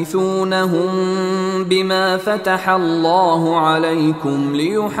أَتُحَدِّثُونَهُم بِمَا فَتَحَ اللَّهُ عَلَيْكُمْ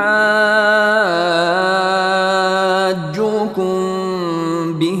لِيُحَاجُّوكُم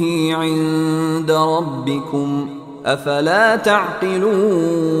بِهِ عِندَ رَبِّكُمْ أَفَلَا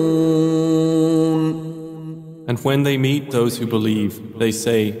تَعْقِلُونَ. And when they meet those who believe, they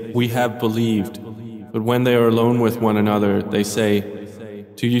say, "We have believed." But when they are alone with one another, they say,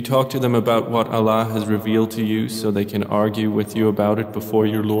 "Do you talk to them about what Allah has revealed to you so they can argue with you about it before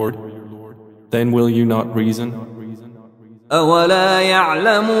your Lord? Then will you not reason?" أَوَلَا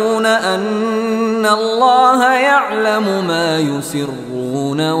يَعْلَمُونَ أَنَّ اللَّهَ يَعْلَمُ مَا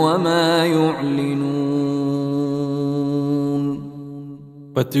يُسِرُّونَ وَمَا يُعْلِنُونَ.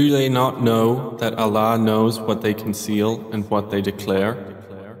 But do they not know that Allah knows what they conceal and what they declare?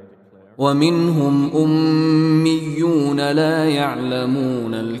 وَمِنْهُمْ أُمِّيُّونَ لَا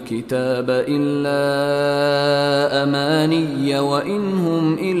يَعْلَمُونَ الْكِتَابَ إِلَّا أَمَانِيَّ وَإِنْ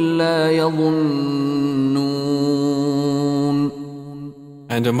هُمْ إِلَّا يَظُنُّونَ.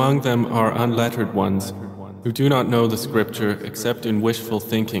 And among them are unlettered ones who do not know the scripture except in wishful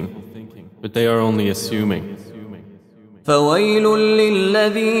thinking, but they are only assuming. فَوَيْلٌ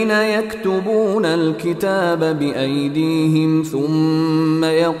لِّلَّذِينَ يَكْتُبُونَ الْكِتَابَ بِأَيْدِيهِمْ ثُمَّ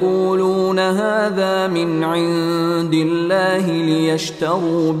يَقُولُونَ هَذَا مِنْ عِندِ اللَّهِ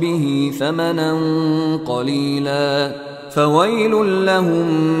لِيَشْتَرُوا بِهِ ثَمَنًا قَلِيلًا فَوَيْلٌ لَّهُم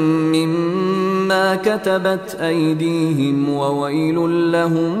مِّمَّا كَتَبَتْ أَيْدِيهِمْ وَوَيْلٌ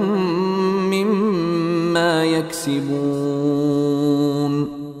لَّهُم مِّمَّا يَكْسِبُونَ.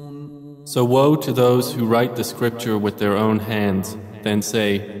 So woe to those who write the scripture with their own hands, then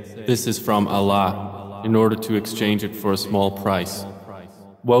say, "This is from Allah," in order to exchange it for a small price.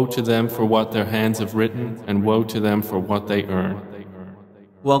 Woe to them for what their hands have written, and woe to them for what they earn.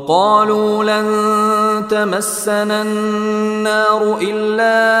 وَقَالُوا لَن تَمَسَّنَا النَّارُ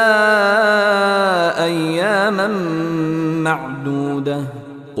إِلَّا أَيَّامًا مَّعْدُودَةً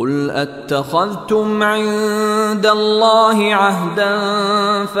قُلْ أَتَّخَذْتُمْ عِندَ اللَّهِ عَهْدًا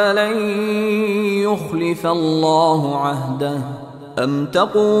فَلَن يُخْلِفَ اللَّهُ عَهْدَهُ أَمْ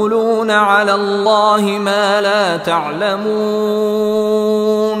تَقُولُونَ عَلَى اللَّهِ مَا لَا تَعْلَمُونَ.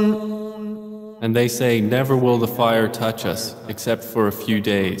 And they say, "Never will the fire touch us, except for a few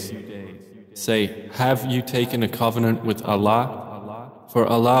days." Say, "Have you taken a covenant with Allah? For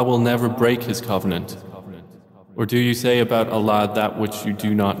Allah will never break His covenant. Or do you say about Allah that which you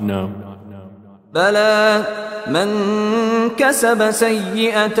do not know?" بَلَى مَنْ كَسَبَ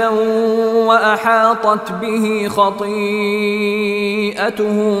سَيِّئَةً وَأَحَاطَتْ بِهِ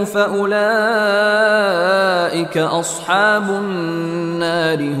خَطِيئَتُهُ فَأُولَئِكَ أَصْحَابُ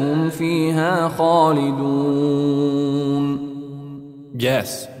النَّارِ هُمْ فِيهَا خَالِدُونَ.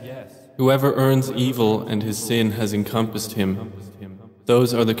 Yes, whoever earns evil and his sin has encompassed him,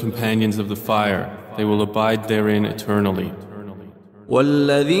 those are the companions of the fire. They will abide therein eternally.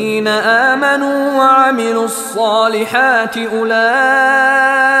 وَالَّذِينَ آمَنُوا وَعَمِلُوا الصَّالِحَاتِ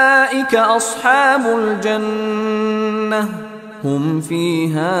أُولَئِكَ أَصْحَابُ الْجَنَّةِ هُمْ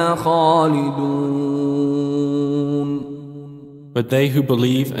فِيهَا خَالِدُونَ. But they who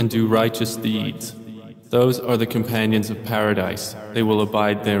believe and do righteous deeds, those are the companions of paradise. They will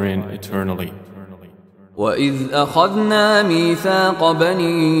abide therein eternally. وَإِذْ أَخَذْنَا مِيثَاقَ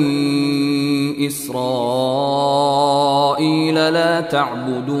بَنِي إِسْرَائِيلَ لَا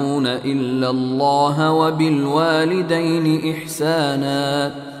تَعْبُدُونَ إِلَّا اللَّهَ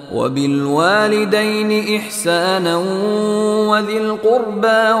وَبِالْوَالِدَيْنِ إِحْسَانًا وَذِي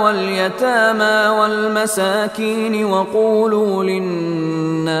الْقُرْبَى وَالْيَتَامَى وَالْمَسَاكِينِ وَقُولُوا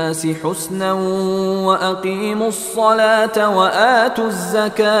لِلنَّاسِ حُسْنًا وَأَقِيمُوا الصَّلَاةَ وَآتُوا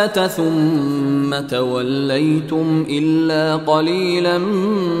الزَّكَاةَ ثُمَّ تَوَلَّيْتُمْ إِلَّا قَلِيلًا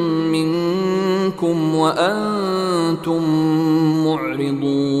مِّنكُمْ وَأَنتُمْ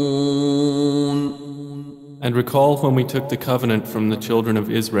مُعْرِضُونَ. And recall when we took the covenant from the children of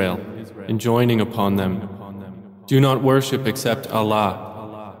Israel, enjoining upon them, "Do not worship except Allah,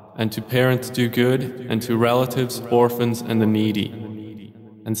 and to parents do good, and to relatives, orphans, and the needy,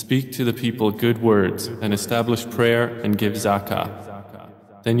 and speak to the people good words, and establish prayer and give zakah."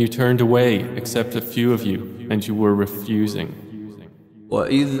 Then you turned away, except a few of you, and you were refusing.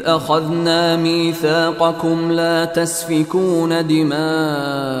 وَإِذْ أَخَذْنَا مِيثَاقَكُمْ لَا تَسْفِكُونَ دِمَاءَكُمْ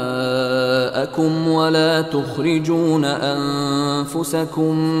وَلَا تُخْرِجُونَ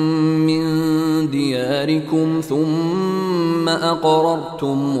أَنفُسَكُمْ مِنْ دِيَارِكُمْ ثُمَّ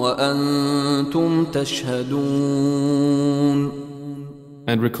أَقْرَرْتُمْ وَأَنْتُمْ تَشْهَدُونَ.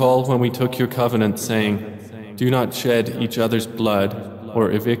 And recall when we took your covenant, saying, "Do not shed each other's blood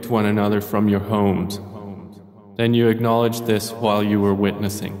or evict one another from your homes." Then you acknowledged this while you were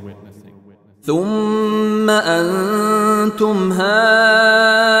witnessing. ثم أنتم هؤلاء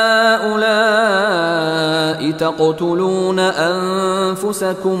تقتلون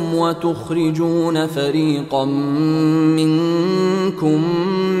أنفسكم وتخرجون فريقا منكم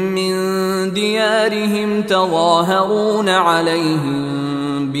من ديارهم تظاهرون عليهم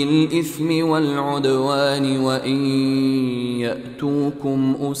بالإثم والعدوان وإن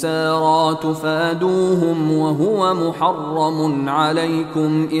يأتوكم أسارى تفادوهم وهو محرم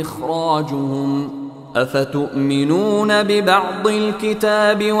عليكم إخراجهم أفتؤمنون ببعض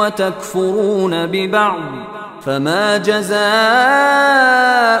الكتاب وتكفرون ببعض فما جزاء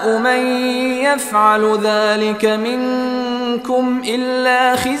من يفعل ذلك منكم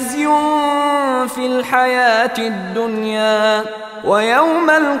إلا خزي في الحياة الدنيا ويوم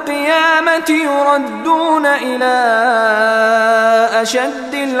القيامة يردون إلى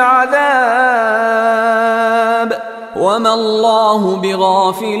أشد العذاب وما الله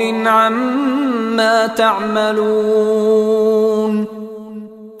بغافل عما تعملون.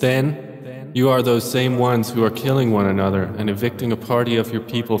 Then you are those same ones who are killing one another and evicting a party of your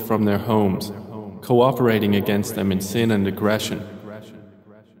people from their homes, cooperating against them in sin and aggression.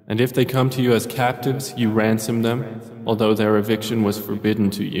 And if they come to you as captives, you ransom them, although their eviction was forbidden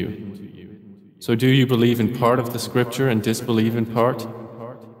to you. So do you believe in part of the scripture and disbelieve in part?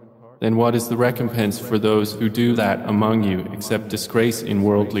 Then what is the recompense for those who do that among you except disgrace in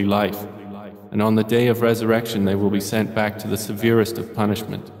worldly life? And on the day of resurrection they will be sent back to the severest of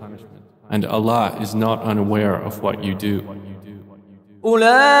punishment. And Allah is not unaware of what you do.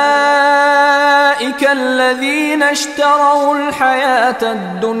 أولئك الذين اشتروا الحياة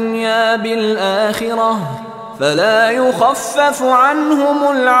الدنيا بالآخرة فلا يخفف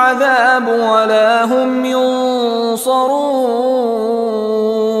عنهم العذاب ولا هم ينصرون.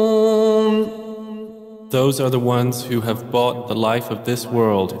 Those are the ones who have bought the life of this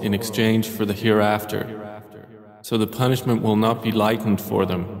world in exchange for the hereafter. So the punishment will not be lightened for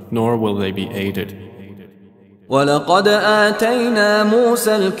them, nor will they be aided. ولقد آتينا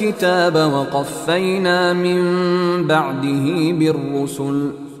موسى الكتاب وقفينا من بعده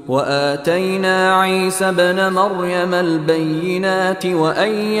بالرسل وآتينا عيسى ابن مريم البينات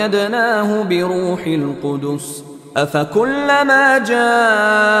وأيدناه بروح القدس أفكلما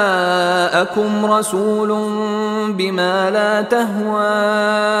جاءكم رسول بما لا تهوى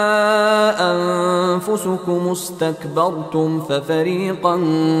أنفسكم استكبرتم ففريقا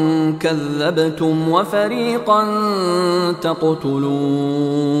كذبتم وفريقا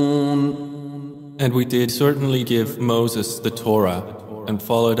تقتلون. And we did certainly give Moses the Torah and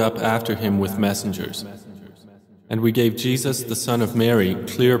followed up after him with messengers. And we gave Jesus, the son of Mary,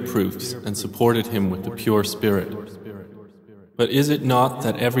 clear proofs and supported him with the pure spirit. But is it not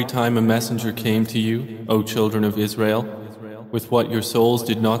that every time a messenger came to you, O children of Israel, with what your souls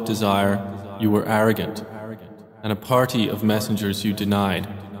did not desire, you were arrogant, and a party of messengers you denied,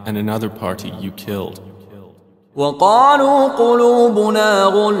 and another party you killed. وقالوا قلوبنا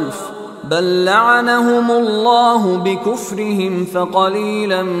غلف بل لعنهم الله بكفرهم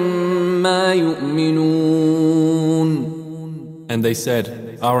فقليلا ما يؤمنون. And they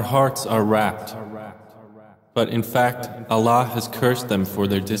said, "Our hearts are wrapped." But in fact, Allah has cursed them for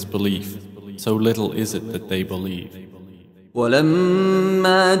their disbelief. So little is it that they believe.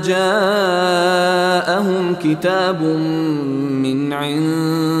 ولما جاءهم كتاب من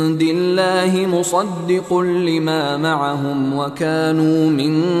عند الله مصدق لما معهم وكانوا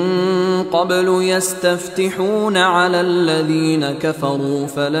من قبل يستفتحون على الذين كفروا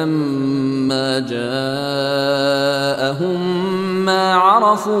فلما جاءهم ما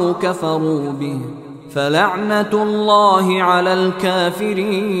عرفوا كفروا به فلعنة الله على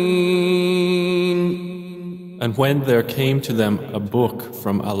الكافرين. And when there came to them a book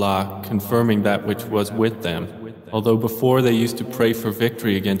from Allah confirming that which was with them, although before they used to pray for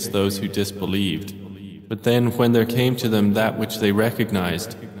victory against those who disbelieved, but then when there came to them that which they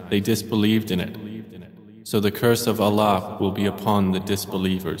recognized, they disbelieved in it. So the curse of Allah will be upon the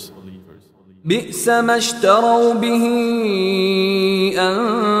disbelievers. بئس ما اشتروا به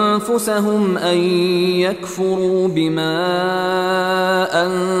أنفسهم أن يكفروا بما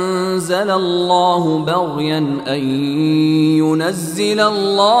أنزل الله بغيا أن ينزل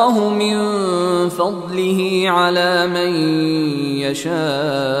الله من فضله على من يشاء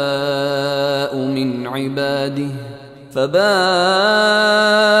من عباده فباءوا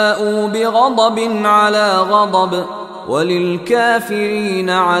بغضب على غضب وللكافرين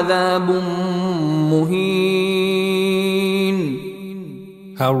عذاب مهين.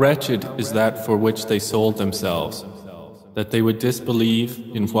 How wretched is that for which they sold themselves, that they would disbelieve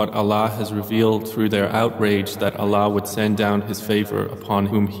in what Allah has revealed through their outrage that Allah would send down His favor upon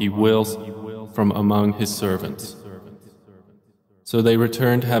whom He wills from among His servants. So they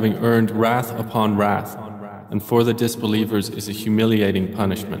returned having earned wrath upon wrath, and for the disbelievers is a humiliating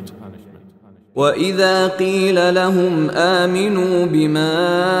punishment. وَإِذَا قِيلَ لَهُمْ آمِنُوا بِمَا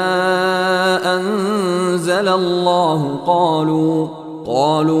أَنزَلَ اللَّهُ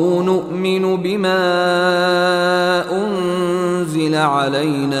قالوا نؤمن بما أنزل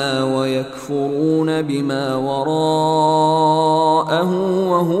علينا ويكفرون بما وراءه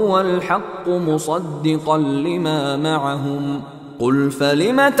وهو الحق مصدقا لما معهم قل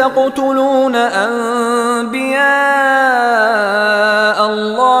فلم تقتلون أنبياء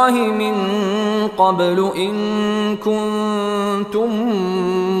الله من قبل إن كنتم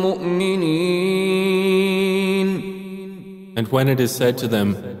مؤمنين. And when it is said to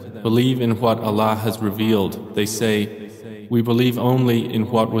them, believe in what Allah has revealed, they say, we believe only in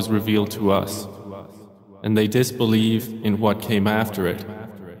what was revealed to us. And they disbelieve in what came after it,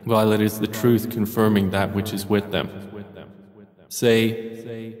 while it is the truth confirming that which is with them. Say,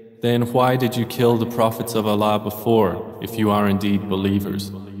 then why did you kill the prophets of Allah before, if you are indeed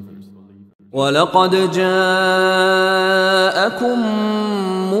believers? وَلَقَدْ جَاءَكُم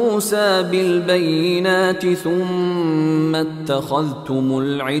مُوسَى بِالْبَيِّنَاتِ ثُمَّ اتَّخَذْتُمُ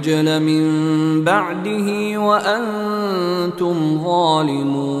الْعِجْلَ مِن بَعْدِهِ وَأَنْتُمْ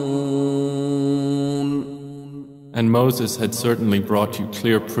ظَالِمُونَ. And Moses had certainly brought you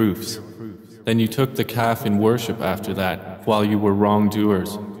clear proofs. Then you took the calf in worship after that, while you were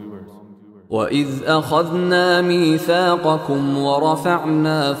wrongdoers. وَإِذْ أَخَذْنَا مِيثَاقَكُمْ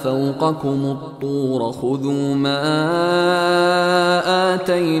وَرَفَعْنَا فَوْقَكُمُ الطُّورَ خُذُوا مَا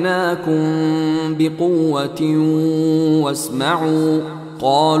آتَيْنَاكُمْ بِقُوَّةٍ وَاسْمَعُوا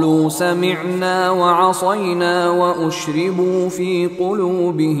قَالُوا سَمِعْنَا وَعَصَيْنَا وَأُشْرِبُوا فِي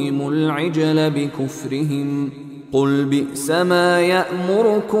قُلُوبِهِمُ الْعِجْلَ بِكُفْرِهِمْ قُلْ بِئْسَ مَا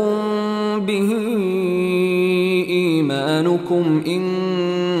يَأْمُرُكُمْ بِهِ إِيمَانُكُمْ إِن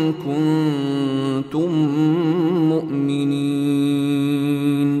كُنتُم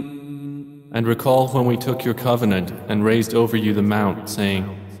مُّؤْمِنِينَ. And recall when we took your covenant and raised over you the mount, saying,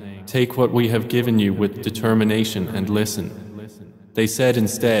 take what we have given you with determination and listen. They said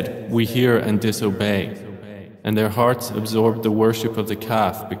instead, we hear and disobey, and their hearts absorbed the worship of the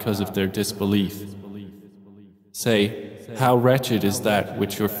calf because of their disbelief. Say, how wretched is that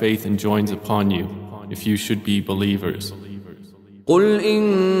which your faith enjoins upon you, if you should be believers. قل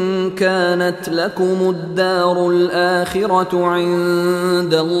إن كانت لكم الدار الآخرة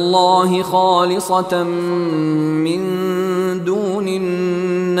عند الله خالصة من دون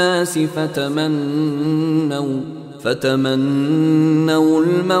الناس فتمنوا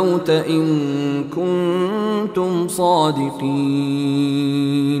الموت إن كنتم صادقين.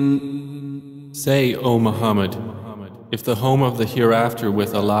 Say, O Muhammad, if the home of the hereafter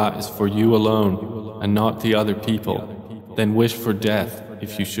with Allah is for you alone and not the other people, then wish for death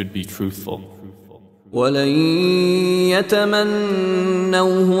if you should be truthful. وَلَن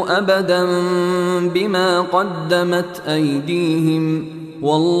يَتَمَنَّوْهُ أَبَدًا بِمَا قَدَّمَتْ أَيْدِيهِمْ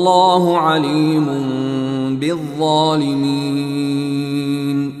وَاللَّهُ عَلِيمٌ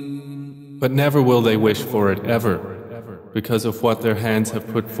بِالظَّالِمِينَ. But never will they wish for it ever, because of what their hands have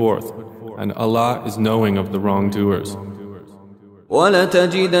put forth, and Allah is knowing of the wrongdoers.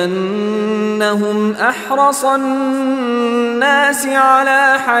 وَلَتَجِدَنَّهُمْ أَحْرَصَ النَّاسِ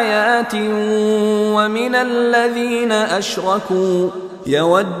عَلَى حَيَاةٍ وَمِنَ الَّذِينَ أَشْرَكُوا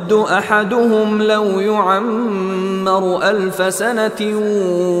يَوَدُّ أَحَدُهُمْ لَوْ يُعَمَّرُ 1000 سَنَةٍ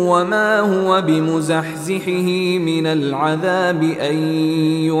وَمَا هُوَ بِمُزَحْزِحِهِ مِنَ الْعَذَابِ أَن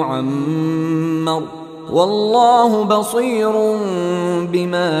يُعَمَّرَ وَاللَّهُ بَصِيرٌ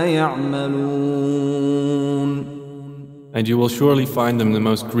بِمَا يَعْمَلُونَ. And you will surely find them the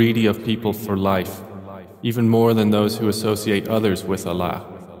most greedy of people for life, even more than those who associate others with Allah.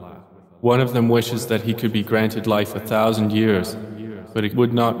 One of them wishes that he could be granted life 1000 years, but it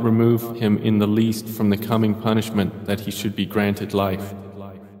would not remove him in the least from the coming punishment that he should be granted life.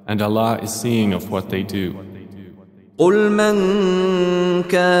 And Allah is seeing of what they do. قل من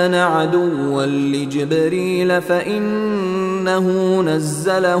كان عدوا لجبريل فإنه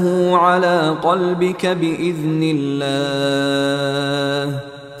نزله على قلبك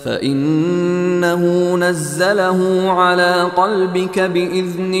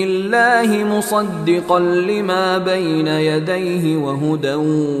بإذن الله مصدقا لما بين يديه وهدى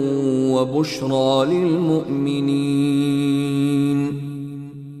وبشرى للمؤمنين.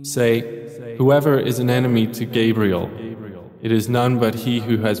 Say, whoever is an enemy to Gabriel, it is none but he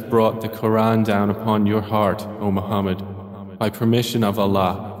who has brought the Quran down upon your heart, O Muhammad, by permission of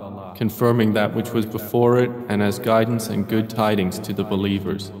Allah, confirming that which was before it and as guidance and good tidings to the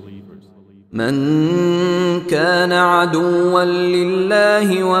believers. من كان عدوا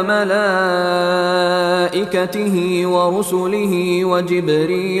لله وملائكته ورسله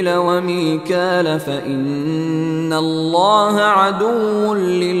وجبريل وميكال فإن الله عدو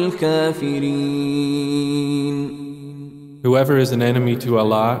للكافرين. Whoever is an enemy to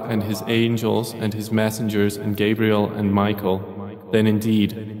Allah and His angels and His messengers and Gabriel and Michael, then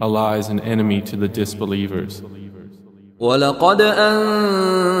indeed Allah is an enemy to the disbelievers. وَلَقَدْ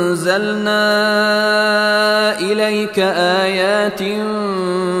أَنزَلْنَا إِلَيْكَ آيَاتٍ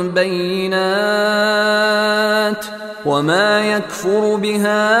بَيِّنَاتٍ وَمَا يَكْفُرُ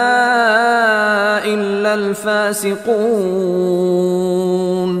بِهَا إِلَّا الْفَاسِقُونَ.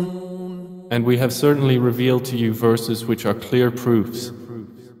 And we have certainly revealed to you verses which are clear proofs,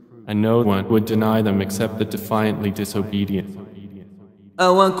 and no one would deny them except the defiantly disobedient.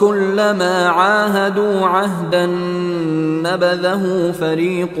 أَوَكُلَّمَا عَاهَدُوا عَهْدًا نَبَذَهُ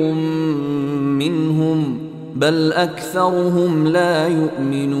فَرِيقٌ مِّنْهُمْ بَلْ أَكْثَرُهُمْ لَا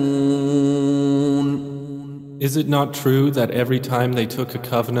يُؤْمِنُونَ. Is it not true that every time they took a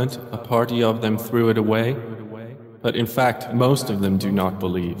covenant, a party of them threw it away? But in fact, most of them do not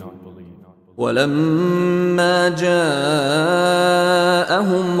believe. ولما جاءهم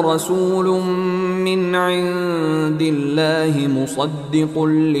رسول من عند الله مصدق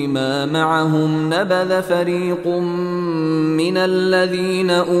لما معهم نبذ فريق من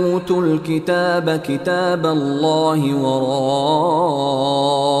الذين أوتوا الكتاب كتاب الله وراء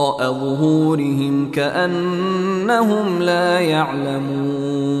ظهورهم كأنهم لا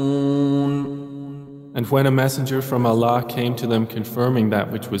يعلمون. And when a messenger from Allah came to them confirming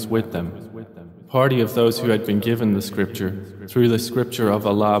that which was with them, a party of those who had been given the scripture threw the scripture of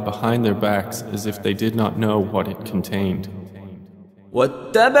Allah behind their backs as if they did not know what it contained.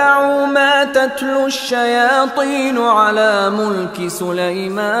 واتبعوا ما تتلو الشياطين على ملك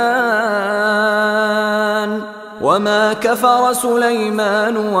سليمان وما كفر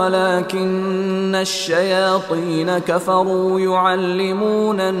سليمان ولكن الشياطين كفروا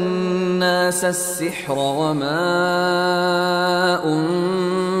يعلمون الناس السحر وما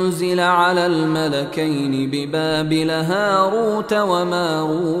أنزل على الملكين ببابل هاروت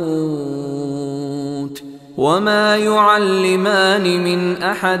وماروت وما يعلمان من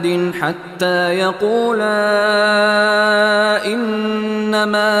أحد حتى يقولا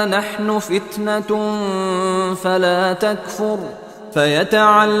إنما نحن فتنة فلا تكفر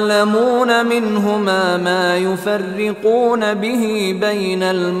فيتعلمون منهما ما يفرقون به بين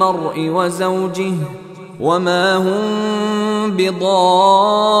المرء وزوجه وما هم بضارين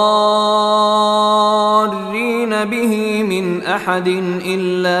به من أحد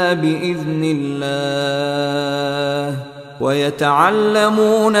إلا بإذن الله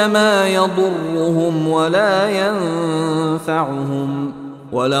ويتعلمون ما يضرهم ولا ينفعهم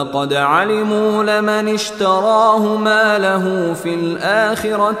ولقد علموا لمن اشتراه ما له في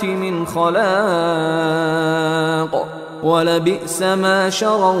الآخرة من خلاق ولبئس ما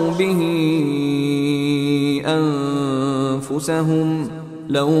شروا به أنفسهم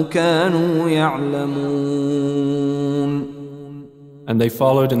لو كانوا يعلمون. And they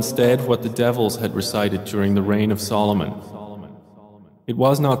followed instead what the devils had recited during the reign of Solomon. It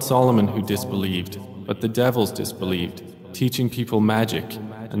was not Solomon who disbelieved, but the devils disbelieved, teaching people magic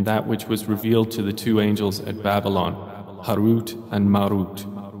and that which was revealed to the two angels at Babylon, Harut and Marut.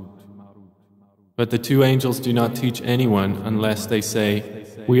 But the two angels do not teach anyone unless they say,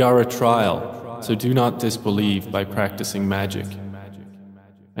 "We are a trial, so do not disbelieve by practicing magic."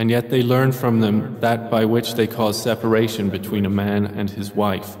 And yet they learn from them that by which they cause separation between a man and his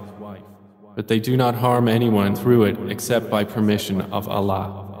wife. But they do not harm anyone through it except by permission of Allah.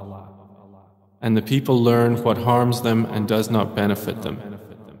 And the people learn what harms them and does not benefit them.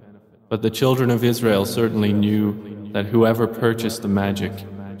 But the children of Israel certainly knew that whoever purchased the magic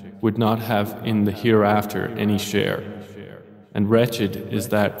would not have in the hereafter any share. and wretched is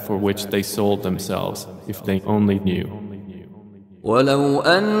that for which they sold themselves, if they only knew. ولو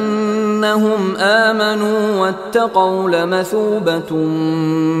أنهم آمنوا واتقوا لمثوبة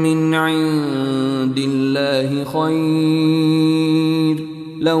من عند الله خير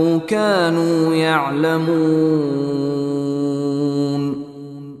لو كانوا يعلمون.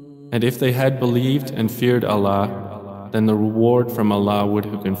 And if they had believed and feared Allah, then the reward from Allah would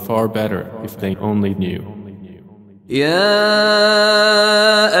have been far better if they only knew. يا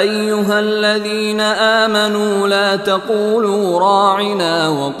أيها الذين آمنوا لا تقولوا راعنا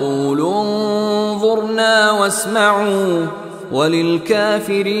وقولوا انظرنا واسمعوا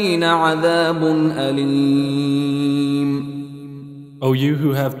وللكافرين عذاب أليم. O you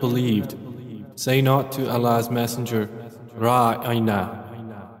who have believed, say not to Allah's Messenger, Ra'ayna,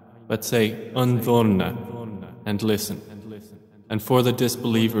 but say, Unzurna, and listen. And for the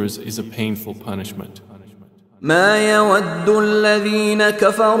disbelievers is a painful punishment. ما يود الذين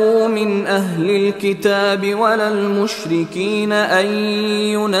كفروا من أهل الكتاب ولا المشركين أن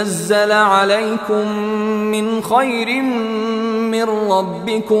ينزل عليكم من خير من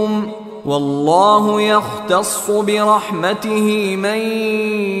ربكم والله يختص برحمته من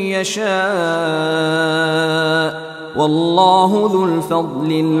يشاء والله ذو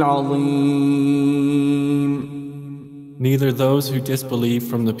الفضل العظيم. Neither those who disbelieve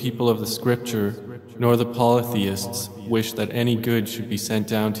from the people of the scripture nor the polytheists wish that any good should be sent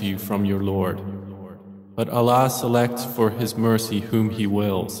down to you from your Lord. But Allah selects for His mercy whom He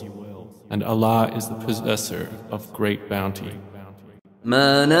wills, and Allah is the possessor of great bounty.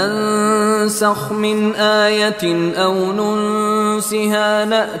 ما ننسخ من آية أو ننسها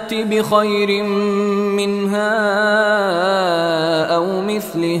نأت بخير منها أو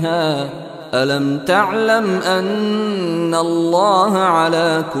مثلها ألم تعلم أن الله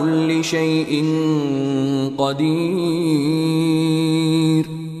على كل شيء قدير.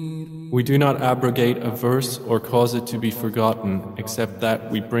 We do not abrogate a verse or cause it to be forgotten except that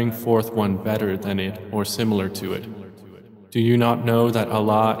we bring forth one better than it or similar to it. Do you not know that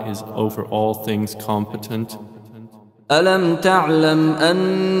Allah is over all things competent? ألم تعلم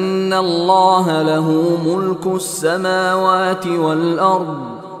أن الله له ملك السماوات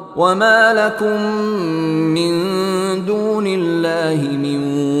والأرض وما لكم من دون الله من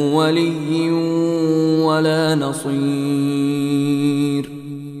ولي ولا نصير.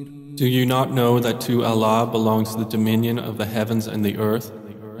 Do you not know that to Allah belongs the dominion of the heavens and the earth,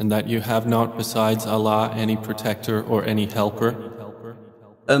 and that you have not besides Allah any protector or any helper?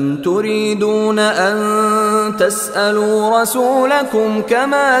 أم تريدون أن تسألوا رسولكم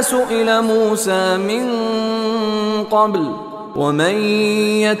كما سئل موسى من قبل ومن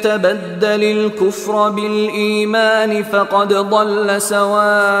يتبدل الكفر بالإيمان فقد ضل سواء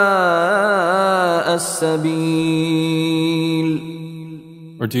السبيل.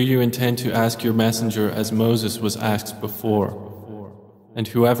 Or do you intend to ask your messenger as Moses was asked before? And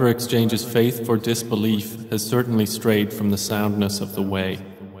whoever exchanges faith for disbelief has certainly strayed from the soundness of the way.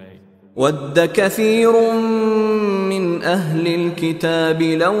 ود كثير من أهل الكتاب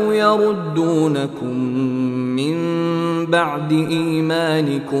لو يردونكم من بعد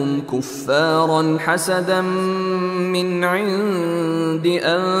إيمانكم كفارا حسدا من عند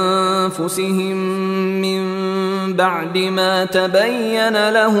أنفسهم من بعد ما تبين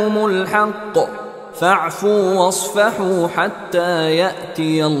لهم الحق فاعفوا واصفحوا حتى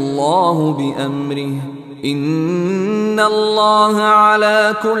يأتي الله بأمره إن الله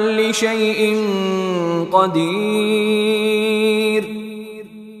على كل شيء قدير.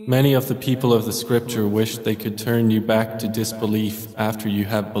 Many of the people of the scripture wish they could turn you back to disbelief after you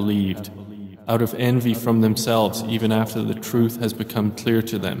have believed, out of envy from themselves even after the truth has become clear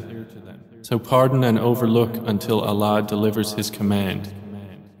to them. So pardon and overlook until Allah delivers His command.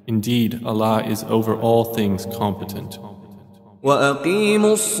 Indeed, Allah is over all things competent.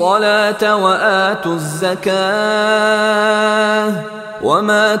 وأقيموا الصلاة وآتوا الزكاة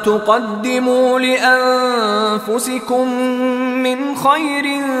وما تقدموا لأنفسكم من خير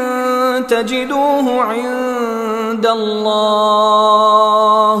تجدوه عند الله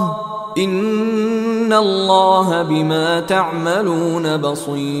إن الله بما تعملون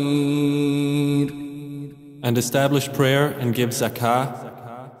بصير. And establish prayer and give zakah,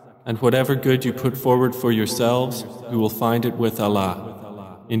 and whatever good you put forward for yourselves, you will find it with Allah.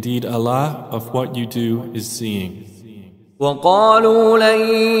 Indeed, Allah of what you do is seeing. وقالوا لن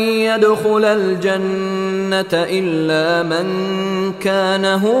يدخل الجنة إلا من كان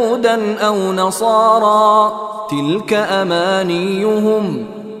هودا أو نصارى تلك أمانيهم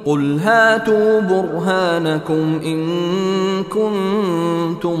قل هاتوا برهانكم إن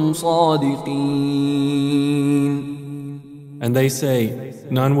كنتم صادقين. And they say,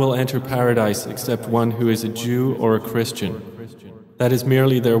 none will enter paradise except one who is a Jew or a Christian. That is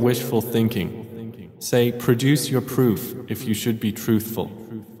merely their wishful thinking. Say, produce your proof if you should be truthful.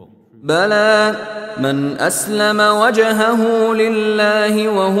 بلى من أسلم وجهه لله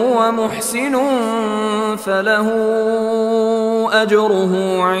وهو محسن فله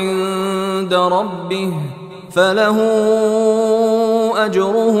أجره عند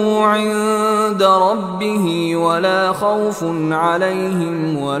ربه ولا خوف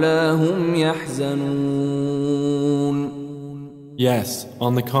عليهم ولا هم يحزنون. Yes,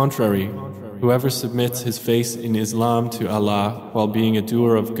 on the contrary, whoever submits his face in Islam to Allah while being a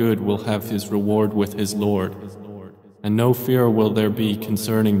doer of good will have his reward with his Lord, and no fear will there be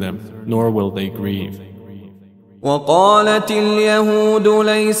concerning them, nor will they grieve. وقالت اليهود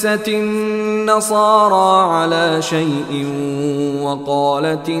ليست النصارى على شيء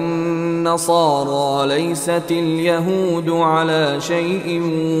وقالت النصارى ليست اليهود على شيء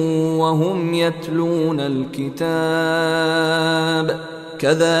وهم يتلون الكتاب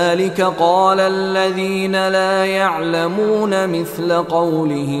كذلك قال الذين لا يعلمون مثل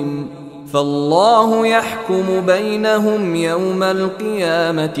قولهم فالله يحكم بينهم يوم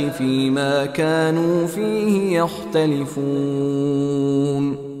القيامة فيما كانوا فيه يختلفون.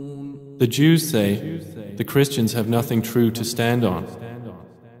 The Jews say, the Christians have nothing true to stand on.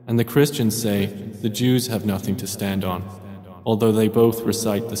 And the Christians say, the Jews have nothing to stand on, although they both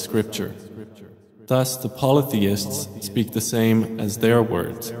recite the scripture. Thus the polytheists speak the same as their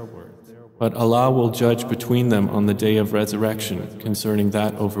words. But Allah will judge between them on the day of resurrection concerning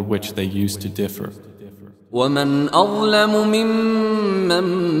that over which they used to differ. ومن أظلم ممن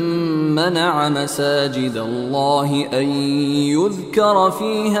منع مساجد الله أن يذكر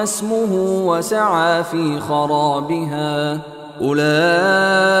فيها اسمه وسعى في خرابها أولئك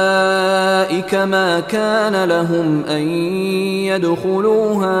ما كان لهم أن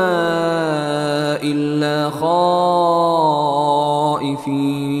يدخلوها إلا خائفين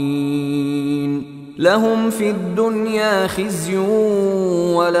لهم في الدنيا خزي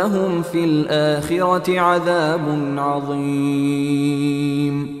ولهم في الآخرة عذاب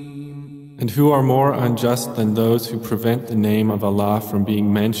عظيم. And who are more unjust than those who prevent the name of Allah from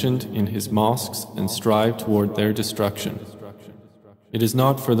being mentioned in His mosques and strive toward their destruction? It is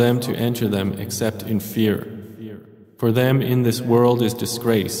not for them to enter them except in fear. For them in this world is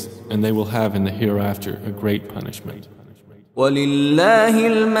disgrace, and they will have in the hereafter a great punishment. وَلِلَّهِ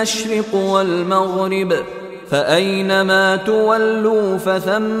الْمَشْرِقُ وَالْمَغْرِبُ فَأَيْنَمَا تُوَلُّوا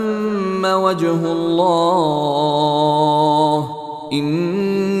فَثَمَّ وَجْهُ اللَّهِ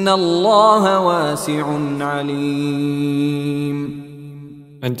إِنَّ اللَّهَ وَاسِعٌ عَلِيمٌ.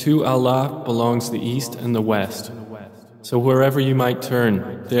 And to Allah belongs the east and the west. So wherever you might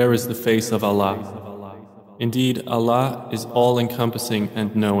turn, there is the face of Allah. Indeed, Allah is all-encompassing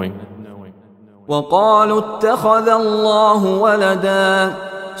and knowing. وقالوا اتخذ الله ولدا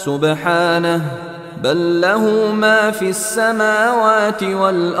سبحانه بل له ما في السماوات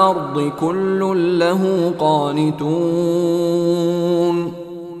والأرض كل له قانتون.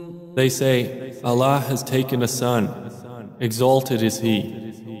 They say, Allah has taken a son, exalted is He.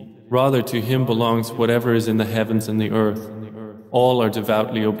 Rather to Him belongs whatever is in the heavens and the earth. All are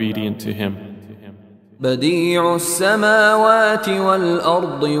devoutly obedient to Him. بديع السماوات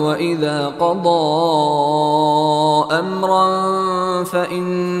والأرض وإذا قضى أمرا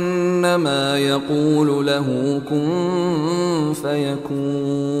فإنما يقول له كن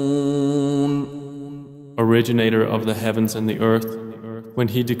فيكون. Originator of the heavens and the earth, when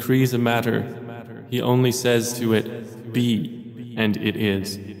He decrees a matter, He only says to it, be, and it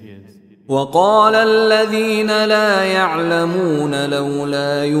is. وقال الذين لا يعلمون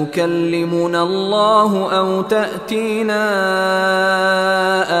لولا يكلمنا الله أو تأتينا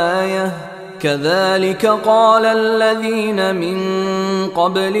آية كذلك قال الذين من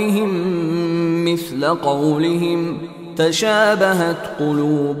قبلهم مثل قولهم تشابهت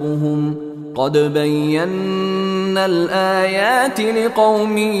قلوبهم قد بينا الآيات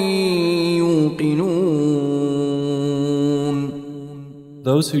لقوم يوقنون.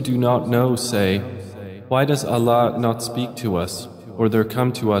 Those who do not know say, why does Allah not speak to us, or there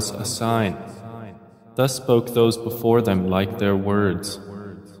come to us a sign? Thus spoke those before them like their words.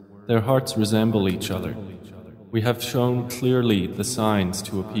 Their hearts resemble each other. We have shown clearly the signs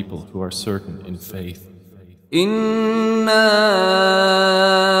to a people who are certain in faith. إنا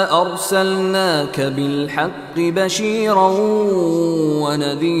أرسلناك بالحق بشيرا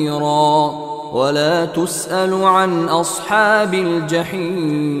ونذيرا ولا تسأل عن أصحاب الجحيم.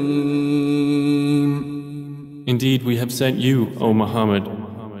 Indeed, we have sent you, O Muhammad,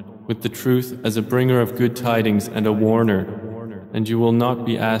 with the truth as a bringer of good tidings and a warner, and you will not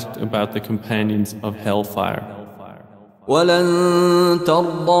be asked about the companions of hellfire. ولن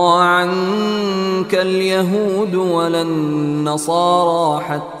ترضى عنك اليهود ولا النصارى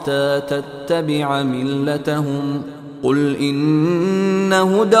حتى تتبع ملتهم قل إن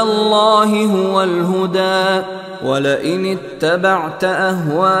هدى الله هو الهدى ولئن اتبعت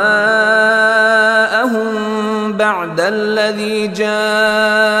أهواءهم بعد الذي جاءك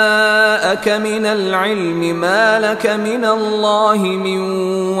من العلم ما لك من الله من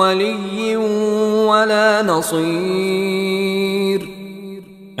ولي ولا نصير.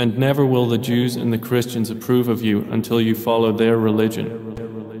 And never will the Jews and the Christians approve of you until you follow their religion.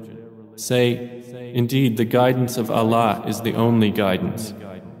 Say, indeed, the guidance of Allah is the only guidance.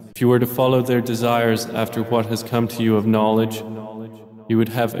 If you were to follow their desires after what has come to you of knowledge, you would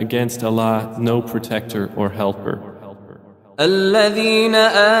have against Allah no protector or helper. الذين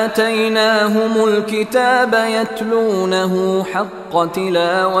آتيناهم الكتاب يتلونه حق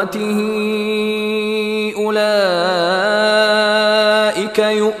تلاوته أولئك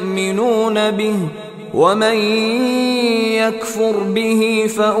يؤمنون به ومن يكفر به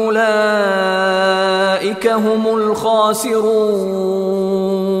فأولئك هم الخاسرون.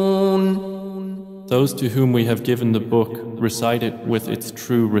 Those to whom we have given the book recite it with its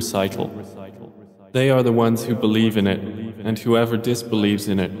true recital. They are the ones who believe in it, and whoever disbelieves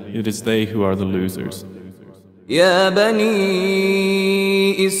in it, it is they who are the losers. يا بني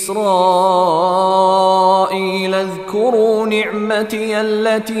إسرائيل اذكروا نعمتي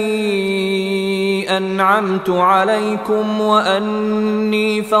التي أنعمت عليكم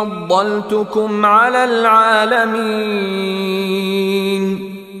وأني فضلتكم على العالمين.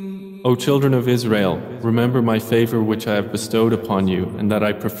 O children of Israel, remember my favor which I have bestowed upon you, and that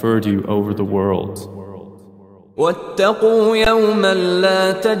I preferred you over the worlds. واتقوا يوما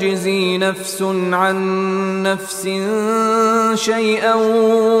لا تجزي نفس عن نفس شيئا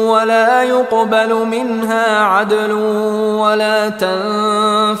ولا يقبل منها عدل ولا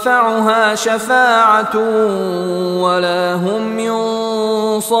تنفعها شفاعة ولا هم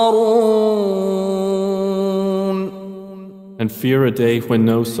ينصرون. And fear a day when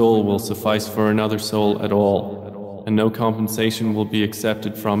no soul will suffice for another soul at all, and no compensation will be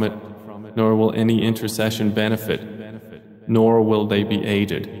accepted from it, nor will any intercession benefit, nor will they be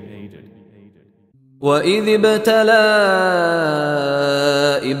aided. وَإِذِ ابْتَلَى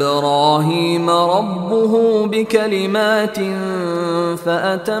إِبْرَاهِيمَ رَبُّهُ بِكَلِمَاتٍ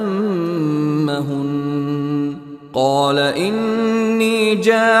فَأَتَمَّهُنَّ قَالَ إِنِّي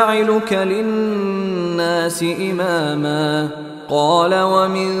جَاعِلُكَ لِلنَّاسِ إِمَامًا قَالَ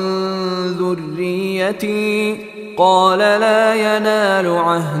وَمِن ذُرِّيَّتِي قال لا ينال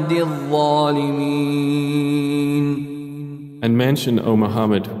عهد الظالمين. And mention, O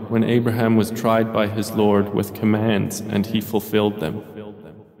Muhammad, when Abraham was tried by his Lord with commands and he fulfilled them.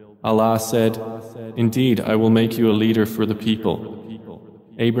 Allah said, indeed, I will make you a leader for the people.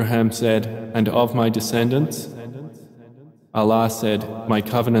 Abraham said, and of my descendants? Allah said, my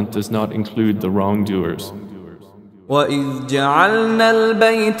covenant does not include the wrongdoers. وَإِذْ جَعَلْنَا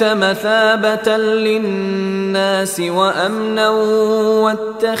الْبَيْتَ مَثَابَةً لِلنَّاسِ وَأَمْنًا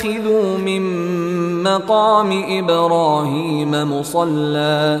وَاتَّخِذُوا مِن مَّقَامِ إِبْرَاهِيمَ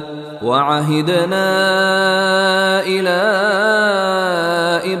مُصَلًّى وَعَهِدْنَا إِلَىٰ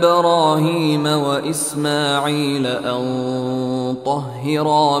إِبْرَاهِيمَ وَإِسْمَاعِيلَ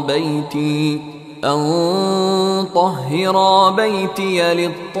أَن طهرا بيتي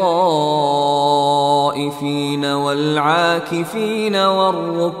للطائفين والعاكفين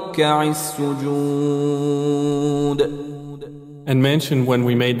والركع السجود. And mention when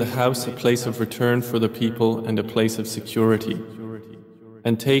we made the house a place of return for the people and a place of security.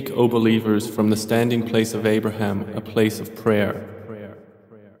 And take, O believers, from the standing place of Abraham a place of prayer.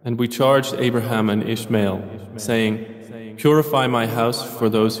 And we charged Abraham and Ishmael, saying, purify my house for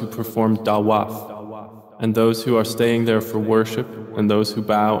those who perform tawaf, and those who are staying there for worship, and those who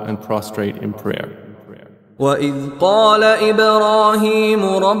bow and prostrate in prayer. وَإِذْ قَالَ إِبْرَاهِيمُ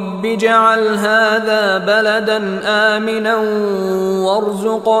رَبِّ اجْعَلْ هَذَا بَلَدًا آمِنًا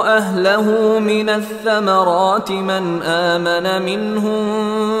وَارْزُقْ أَهْلَهُ مِنَ الثَّمَرَاتِ مَنْ آمَنَ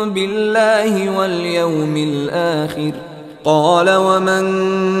مِنْهُم بِاللَّهِ وَالْيَوْمِ الْآخِرِ قال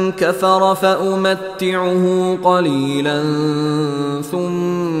ومن كفر فأمتعه قليلا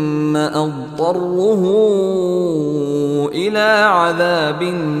ثم أضطره إلى عذاب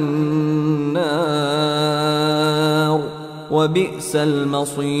النار وبئس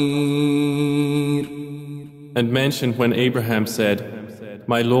المصير. And mention when Abraham said,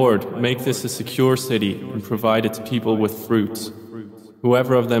 my Lord, make this a secure city and provide its people with fruits,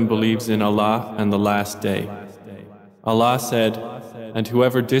 whoever of them believes in Allah and the last day. Allah said, and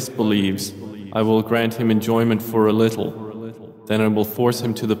whoever disbelieves, I will grant him enjoyment for a little, then I will force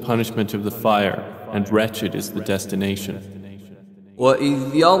him to the punishment of the fire, and wretched is the destination.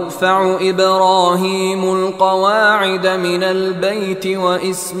 وَإِذْ يَرْفَعُ إِبْرَاهِيمُ الْقَوَاعِدَ مِنَ الْبَيْتِ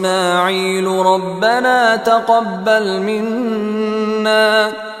وَإِسْمَاعِيلُ رَبَّنَا تَقَبَّلْ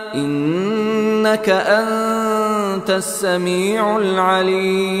مِنَّا إِنَّكَ أَنْتَ السَّمِيعُ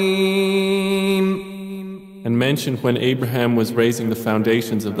الْعَلِيمُ. And mention when Abraham was raising the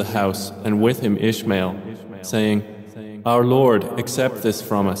foundations of the house, and with him Ishmael, saying, Our Lord, accept this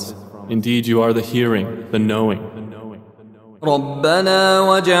from us. Indeed, you are the hearing, the knowing. رَبَّنَا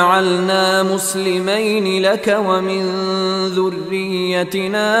وَجَعَلْنَا مُسْلِمَيْنِ لَكَ وَمِنْ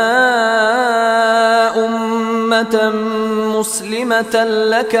ذُرِّيَّتِنَا أُمَّةً مُسْلِمَةً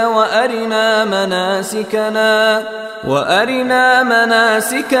لَكَ وَأَرِنَا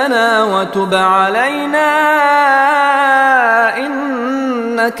مَنَاسِكَنَا وَتُبْ عَلَيْنَا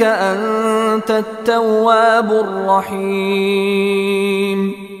إِنَّكَ أَنْتَ التَّوَّابُ الرَّحِيمُ.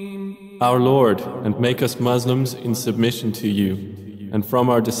 Our Lord, and make us Muslims in submission to you, and from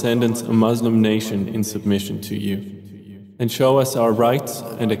our descendants a Muslim nation in submission to you. And show us our rights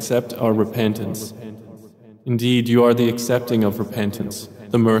and accept our repentance. Indeed, you are the accepting of repentance,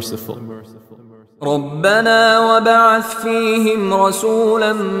 the merciful. رَبَّنَا وَابْعَثْ فِيهِمْ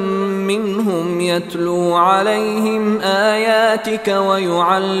رَسُولًا مِّنْهُمْ يَتْلُو عَلَيْهِمْ آيَاتِكَ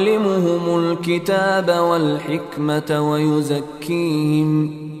وَيُعَلِّمُهُمُ الْكِتَابَ وَالْحِكْمَةَ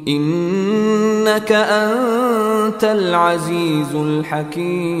وَيُزَكِّيهِمْ إِنَّكَ أَنْتَ الْعَزِيزُ الْحَكِيمُ.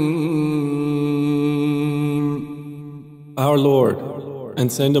 Our Lord,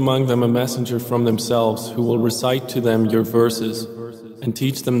 and send among them a messenger from themselves who will recite to them your verses and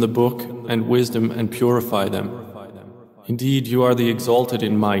teach them the book and wisdom and purify them. Indeed, you are the exalted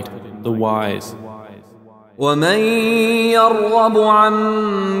in might, the wise. وَمَنْ يَرْغَبُ عَنْ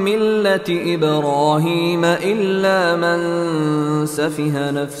مِلَّةِ إِبْرَاهِيمَ إِلَّا مَنْ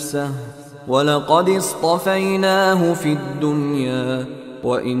سَفِهَ نَفْسَهُ وَلَقَدِ اصْطَفَيْنَاهُ فِي الدُّنْيَا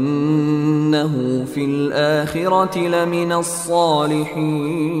وَإِنَّهُ فِي الْآخِرَةِ لَمِنَ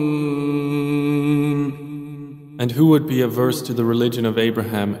الصَّالِحِينَ. And who would be averse to the religion of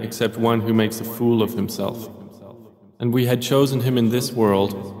Abraham except one who makes a fool of himself? And we had chosen him in this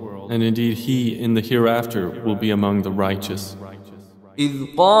world, and indeed he in the hereafter will be among the righteous.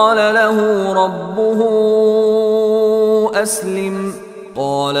 إِذْ قَالَ لَهُ رَبُّهُ أَسْلِمْ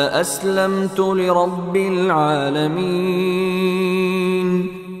قَالَ أَسْلَمْتُ لِرَبِّ الْعَالَمِينَ.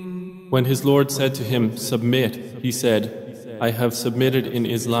 When his Lord said to him, Submit, he said, I have submitted in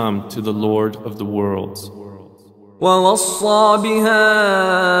Islam to the Lord of the worlds. وَوَصَّى بِهَا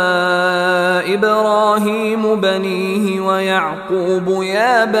إِبْرَاهِيمُ بَنِيهِ وَيَعْقُوبُ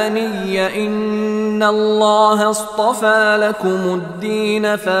يَا بَنِيَّ إِنَّ اللَّهَ اصْطَفَى لَكُمُ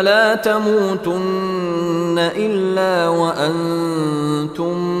الدِّينَ فَلَا تَمُوتُنَّ إِلَّا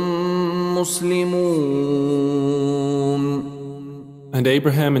وَأَنْتُمْ مُسْلِمُونَ. And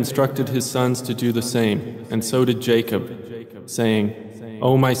Abraham instructed his sons to do the same, and so did Jacob, saying,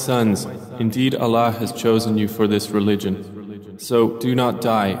 O my sons, indeed Allah has chosen you for this religion, so do not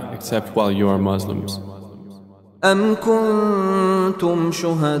die except while you are Muslims. أَمْ كُنْتُمْ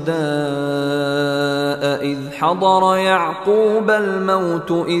شُهَدَاءَ إِذْ حَضَرَ يَعْقُوبَ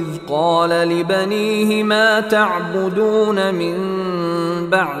الْمَوْتُ إِذْ قَالَ لِبَنِيهِ مَا تَعْبُدُونَ مِنْ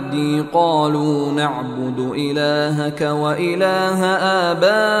بَعْدِي قَالُوا نَعْبُدُ إِلَهَكَ وَإِلَهَ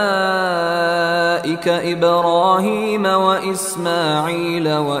آبَائِكَ إِبْرَاهِيمَ وَإِسْمَاعِيلَ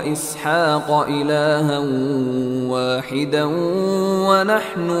وَإِسْحَاقَ إِلَهًا وَاحِدًا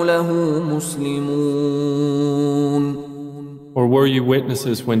وَنَحْنُ لَهُ مُسْلِمُونَ. Or were you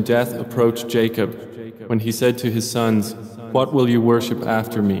witnesses when death approached Jacob, when he said to his sons, What will you worship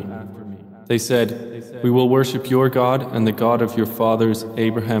after me? They said, We will worship your God and the God of your fathers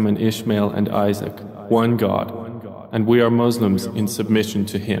Abraham and Ishmael and Isaac, one God, and we are Muslims in submission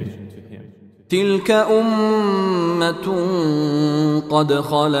to him. تلك أمة قد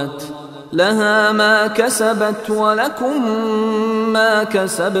خلت لها ما كسبت ولكم ما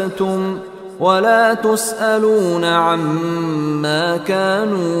كسبتم ولا تسألون عما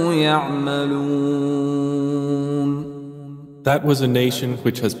كانوا يعملون. That was a nation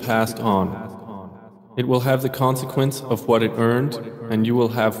which has passed on. It will have the consequence of what it earned, and you will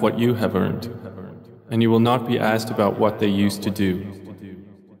have what you have earned. And you will not be asked about what they used to do.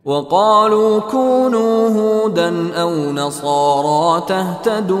 وقالوا كونوا هودا أو نصارى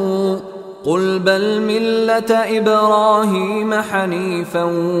تهتدوا قل بل ملة إبراهيم حنيفا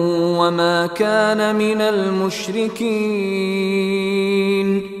وما كان من المشركين.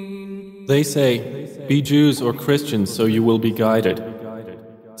 They say, "Be Jews or Christians, so you will be guided."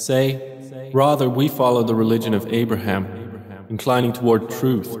 Say, "Rather, we follow the religion of Abraham, inclining toward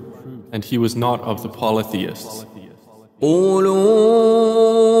truth, and he was not of the polytheists." قولوا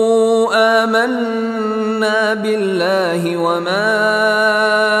آمنا بالله وما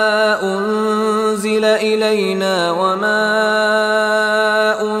أنزل إلينا وما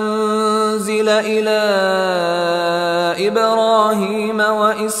أنزل إلى إبراهيم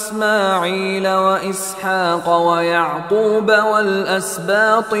وإسماعيل وإسحاق ويعقوب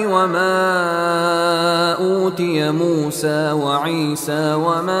والأسباط وما أوتي موسى وعيسى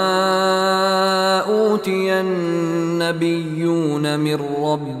وما أوتي النبيون من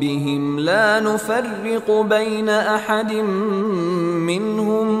ربهم لا نفرق بين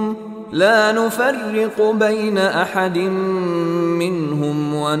أحد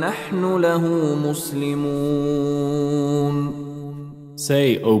منهم ونحن له مسلمون.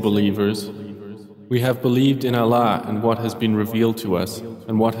 Say, O believers, we have believed in Allah and what has been revealed to us,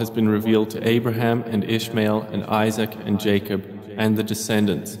 and what has been revealed to Abraham and Ishmael and Isaac and Jacob and the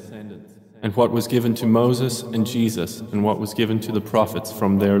descendants, and what was given to Moses and Jesus, and what was given to the prophets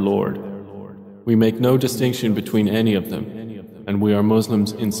from their Lord. We make no distinction between any of them, and we are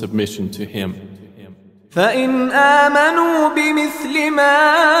Muslims in submission to Him. فَإِنْ آمَنُوا بِمِثْلِ مَا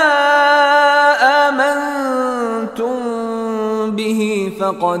آمَنْتُمْ بِهِ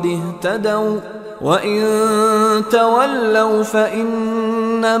فَقَدِ اهْتَدَوْا وَإِنْ تَوَلَّوْا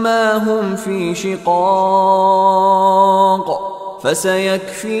فَإِنَّمَا هُمْ فِي شِقَاقٍ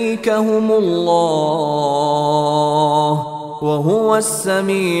فَسَيَكْفِيكَهُمُ اللَّهُ وَهُوَ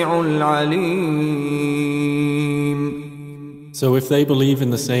السَّمِيعُ الْعَلِيمُ. So if they believe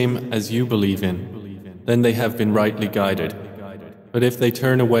in the same as you believe in, then they have been rightly guided. But if they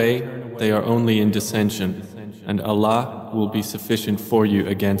turn away, they are only in dissension, and Allah will be sufficient for you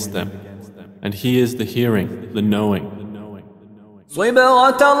against them. And He is the hearing, the knowing.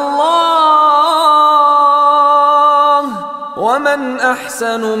 صِبْغَةَ اللَّهِ وَمَنْ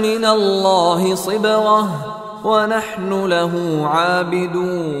أَحْسَنُ مِنَ اللَّهِ صِبْغَةً وَنَحْنُ لَهُ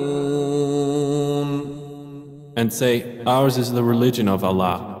عَابِدُونَ. And say, ours is the religion of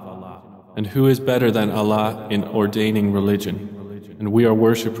Allah. And who is better than Allah in ordaining religion? And we are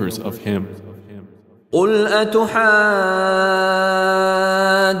worshippers of Him. قُلْ أَتُحَاجُّونَنَا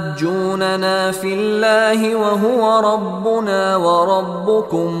فِي اللَّهِ وَهُوَ رَبُّنَا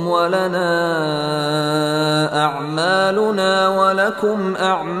وَرَبُّكُمْ وَلَنَا أَعْمَالُنَا وَلَكُمْ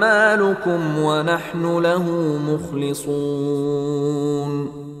أَعْمَالُكُمْ وَنَحْنُ لَهُ مُخْلِصُونَ.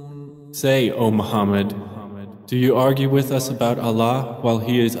 Say, O Muhammad, do you argue with us about Allah while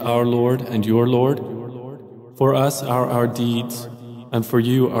He is our Lord and your Lord? For us are our deeds, and for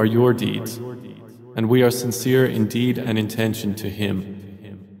you are your deeds, and we are sincere in deed and intention to Him.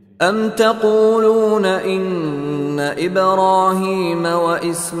 أَمْ تَقُولُونَ إِنَّ إِبْرَاهِيمَ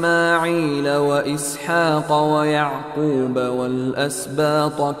وَإِسْمَاعِيلَ وَإِسْحَاقَ وَيَعْقُوبَ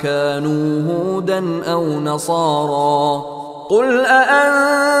وَالْأَسْبَاطَ كَانُوا هُودًا أَوْ نَصَارَى قُلْ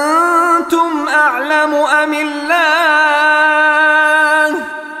أَأَنْتُمْ أَعْلَمُ أَمِ اللَّهُ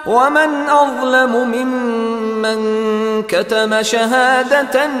وَمَنْ أَظْلَمُ مِمَّنْ كَتَمَ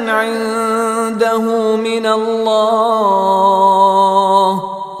شَهَادَةً عِنْدَهُ مِنَ اللَّهِ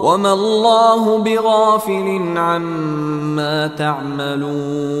وَمَا اللَّهُ بِغَافِلٍ عَمَّا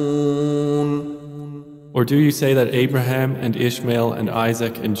تَعْمَلُونَ. Or do you say that Abraham and Ishmael and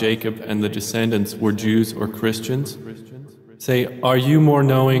Isaac and Jacob and the descendants were Jews or Christians? Say, are you more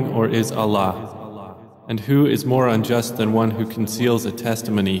knowing or is Allah? And who is more unjust than one who conceals a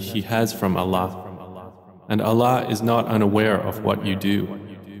testimony he has from Allah? And Allah is not unaware of what you do.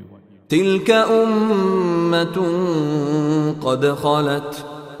 تِلْكَ أُمَّةٌ قَدْ خَلَتْ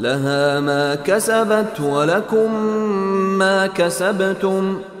لَهَا مَا كَسَبَتْ وَلَكُمْ مَا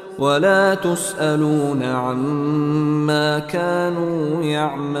كَسَبْتُمْ وَلَا تُسْأَلُونَ عَمَّا كَانُوا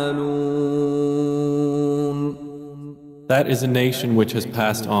يَعْمَلُونَ. That is a nation which has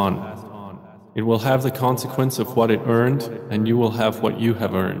passed on. It will have the consequence of what it earned, and you will have what you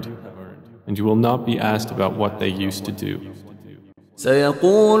have earned. And you will not be asked about what they used to do.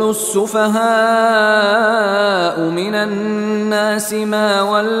 سيقول السفهاء من الناس ما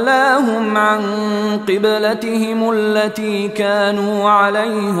ولاهم عن قبلتهم التي كانوا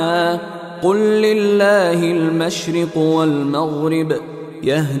عليها قل لله المشرق والمغرب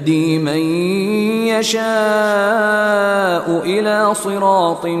يهدي من يشاء إلى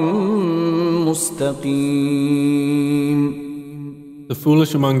صراط مستقيم. The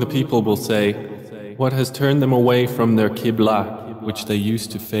foolish among the people will say, what has turned them away from their Qibla, which they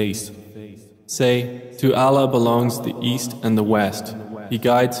used to face? Say, to Allah belongs the east and the west. He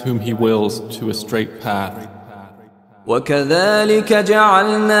guides whom He wills to a straight path. وكذلك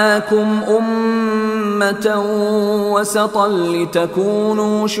جعلناكم أمة وسطا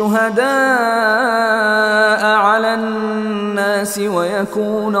لتكونوا شهداء على الناس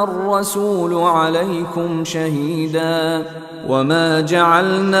ويكون الرسول عليكم شهيدا وما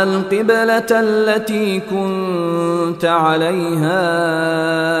جعلنا القبلة التي كنت عليها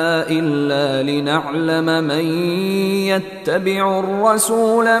إلا لنعلم من يتبع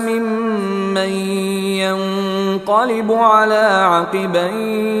الرسول ممن ينقلب على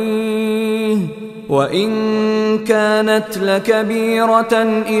عقبيه وإن كانت لكبيرة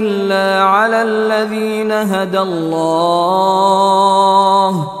إلا على الذين هدى الله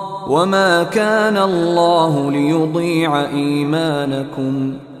وما كان الله ليضيع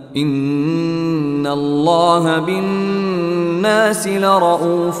إيمانكم إن الله بالناس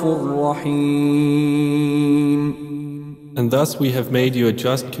لرؤوف رحيم. And thus we have made you a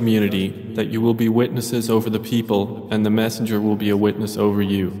just community, that you will be witnesses over the people, and the messenger will be a witness over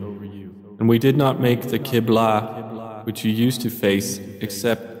you. And we did not make the Qibla, which you used to face,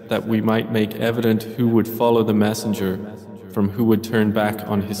 except that we might make evident who would follow the messenger from who would turn back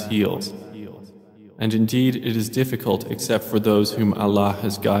on his heels. And indeed it is difficult except for those whom Allah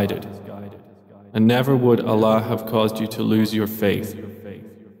has guided. And never would Allah have caused you to lose your faith.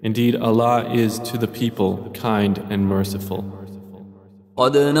 Indeed, Allah is to the people kind and merciful.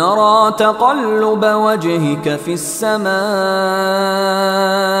 قد نرى تقلب وجهك في السماء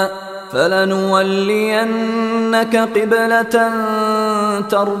فلنولينك قبلة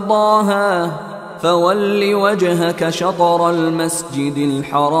ترضاها فول وجهك شطر المسجد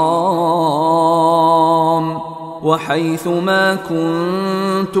الحرام وحيث ما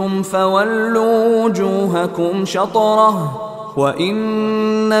كنتم فولوا وجوهكم شطره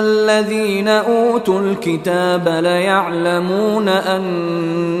وإن الذين أوتوا الكتاب ليعلمون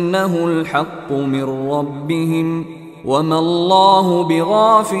أنه الحق من ربهم وما الله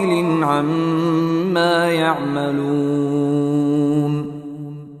بغافل عما يعملون.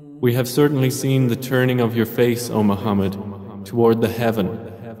 We have certainly seen the turning of your face, O Muhammad, toward the heaven,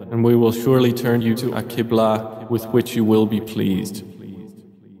 and we will surely turn you to a Qibla with which you will be pleased.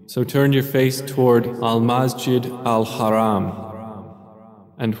 So turn your face toward Al-Masjid Al-Haram,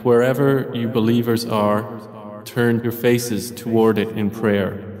 and wherever you believers are, turn your faces toward it in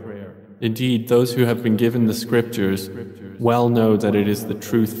prayer. Indeed, those who have been given the scriptures well know that it is the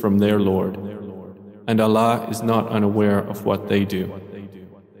truth from their Lord, and Allah is not unaware of what they do.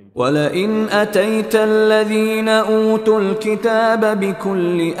 وَلَئِنْ أَتَيْتَ الَّذِينَ أُوتُوا الْكِتَابَ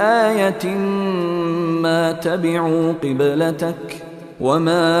بِكُلِّ آيَةٍ مَا تَبِعُوا قِبْلَتَكَ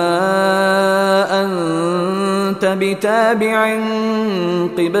وما أنت بتابع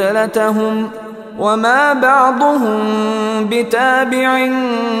قبلتهم وما بعضهم بتابع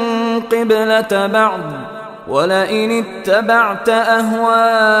قبلة بعض ولئن اتبعت أهواءهم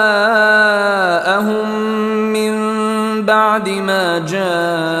من بعد ما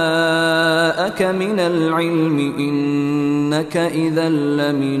جاءك من العلم إنك إذا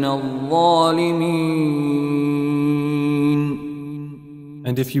لمن الظالمين.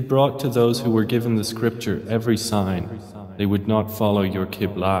 And if you brought to those who were given the scripture every sign, they would not follow your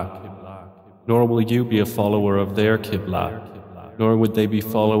Qibla, nor will you be a follower of their Qibla, nor would they be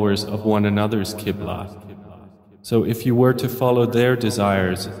followers of one another's Qibla. So if you were to follow their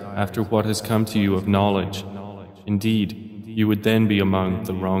desires after what has come to you of knowledge, indeed, you would then be among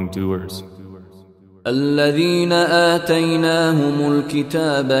the wrongdoers. الذين آتيناهم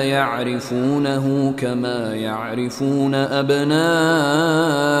الكتاب يعرفونه كما يعرفون أبناءهم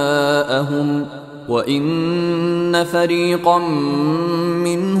وإن فريقا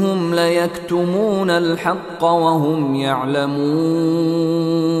منهم ليكتمون الحق وهم يعلمون.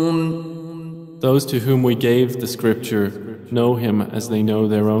 Those to whom we gave the scripture know him as they know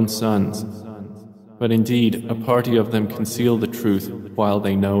their own sons. But indeed, a party of them conceal the truth while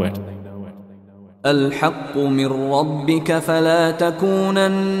they know it. الحق من ربك فلا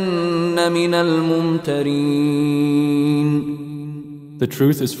تكونن من الممترين. The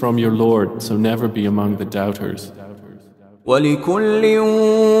truth is from your Lord, so never be among the doubters. ولكل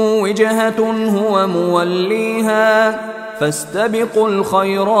وجهة هو موليها فاستبقوا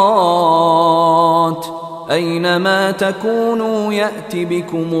الخيرات أينما تكونوا يأتي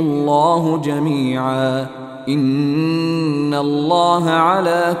بكم الله جميعا إن الله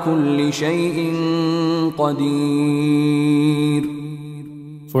على كل شيء قدير.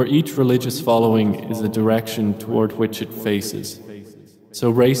 For each religious following is a direction toward which it faces. So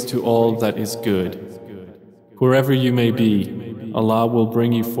race to all that is good. Wherever you may be, Allah will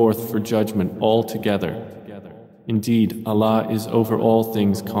bring you forth for judgment all together. Indeed, Allah is over all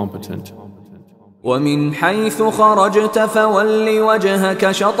things competent. ومن حيث خرجت فول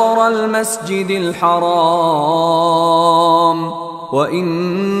وجهك شطر المسجد الحرام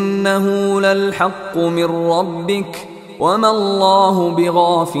وإنه للحق من ربك وما الله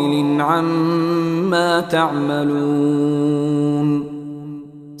بغافل عما تعملون.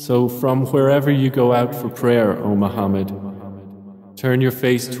 So from wherever you go out for prayer, O Muhammad, turn your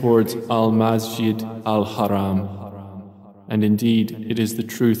face towards Al-Masjid Al-Haram, and indeed it is the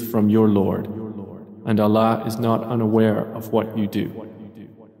truth from your Lord, and Allah is not unaware of what you do.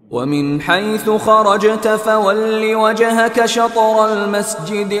 ومن حيث خرجت فول وجهك شطر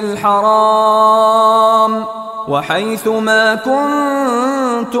المسجد الحرام وحيث ما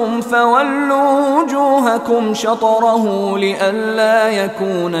كنتم فولوا وجوهكم شطره لئلا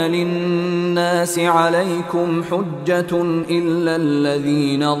يكون للناس عليكم حجة إلا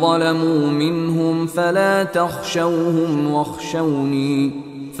الذين ظلموا منهم فلا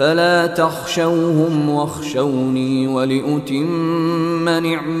تخشوهم واخشوني ولأتم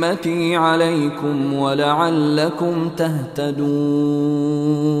نعمتي عليكم ولعلكم تهتدون.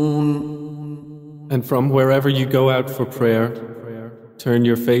 And from wherever you go out for prayer, turn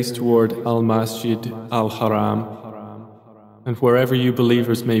your face toward Al-Masjid Al-Haram, and wherever you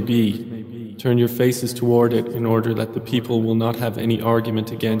believers may be, turn your faces toward it in order that the people will not have any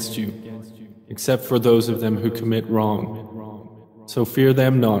argument against you, except for those of them who commit wrong. So fear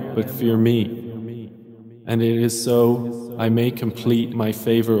them not, but fear me. And it is so I may complete my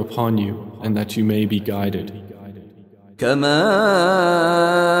favor upon you, and that you may be guided. كما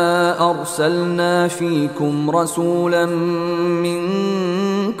أرسلنا فيكم رسولا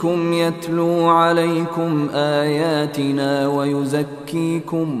منكم يتلو عليكم آياتنا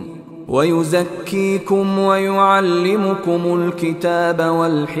ويزكيكم ويعلمكم الكتاب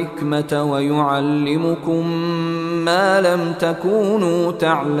والحكمة ويعلمكم ما لم تكونوا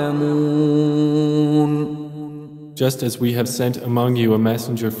تعلمون. Just as we have sent among you a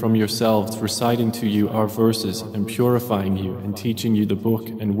messenger from yourselves, reciting to you our verses and purifying you and teaching you the book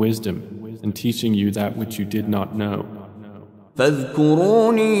and wisdom and teaching you that which you did not know.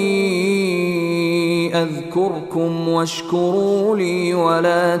 فاذكروني أذكركم واشكروا لي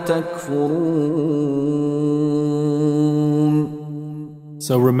ولا تكفرون.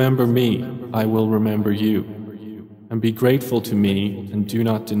 So remember me, I will remember you, and be grateful to me and do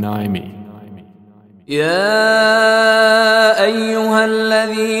not deny me. يا أيها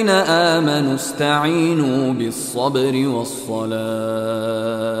الذين آمنوا استعينوا بالصبر والصلاة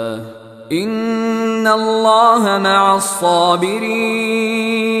إن الله مع الصابرين.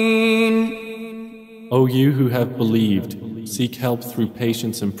 O you who have believed, seek help through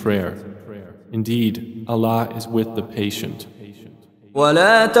patience and prayer. Indeed, Allah is with the patient.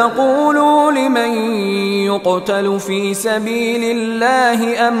 ولا تقولوا لمن يقتل في سبيل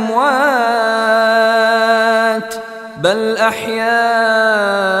الله أموات بل أحياء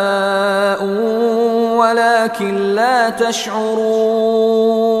ولكن لا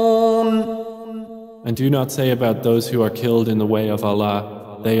تشعرون. And do not say about those who are killed in the way of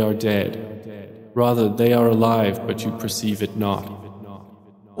Allah, they are dead. Rather, they are alive, but you perceive it not.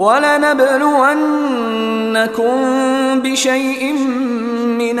 وَلَنَبْلُوَنَّكُمْ بِشَيْءٍ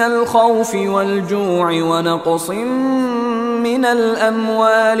مِّنَ الْخَوْفِ وَالْجُوعِ وَنَقْصٍ مِّنَ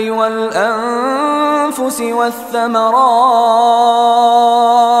الْأَمْوَالِ وَالْأَنفُسِ وَالثَّمَرَاتِ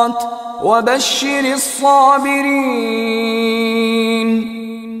وَبَشِّرِ الصَّابِرِينَ.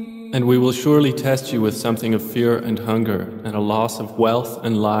 And we will surely test you with something of fear and hunger and a loss of wealth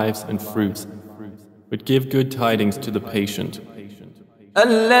and lives and fruits. But give good tidings to the patient.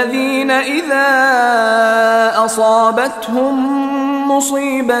 الذين إذا أصابتهم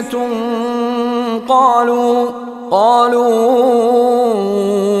مصيبة قالوا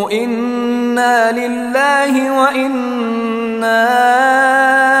إنا لله وإنا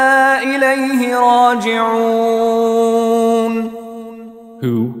إليه راجعون.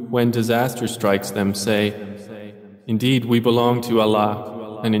 Who, when disaster strikes them, say, indeed we belong to Allah,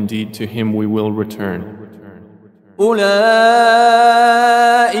 and indeed to Him we will return. أولئك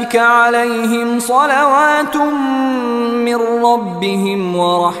عليهم صلوات من ربهم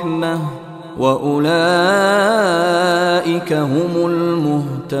ورحمة وأولئك هم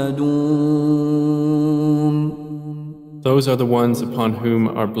المهتدون. Those are the ones upon whom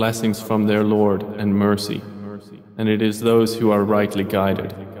are blessings from their Lord and mercy, and it is those who are rightly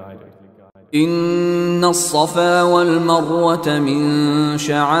guided. إن الصفا والمروة من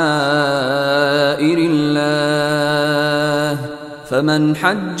شعائر الله فمن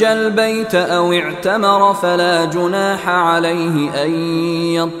حج البيت أو اعتمر فلا جناح عليه أن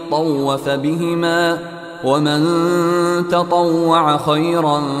يطوف بهما ومن تطوع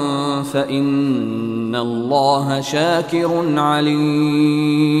خيرا فإن الله شاكر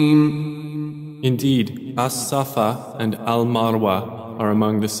عليم. Indeed, As-Safa and Al-Marwa are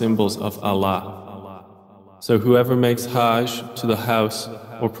among the symbols of Allah. So whoever makes Hajj to the house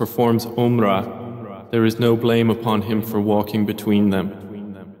or performs Umrah, there is no blame upon him for walking between them.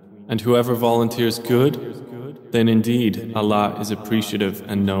 And whoever volunteers good, then indeed Allah is appreciative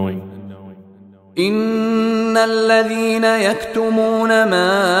and knowing. إن الذين يكتمون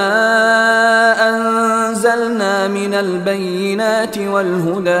ما أنزلنا من البينات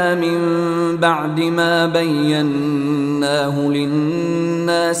والهدى من بعد ما بيناه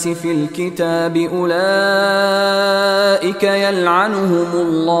للناس في الكتاب أولئك يلعنهم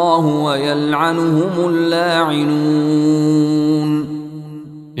الله ويلعنهم اللاعنون.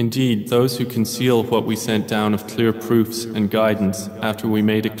 Indeed, those who conceal what we sent down of clear proofs and guidance after we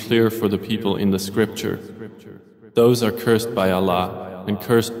made it clear for the people in the scripture, those are cursed by Allah and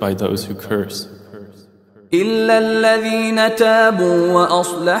cursed by those who curse. إلا الذين تابوا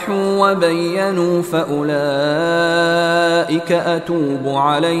وأصلحوا وبينوا فأولئك أتوب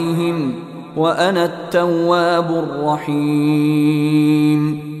عليهم وأنا التواب الرحيم.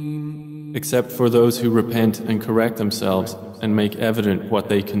 Except for those who repent and correct themselves and make evident what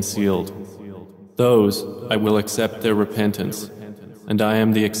they concealed. Those I will accept their repentance, and I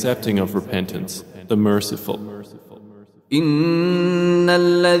am the accepting of repentance, the merciful. إن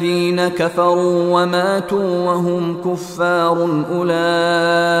الذين كفروا وماتوا وهم كفار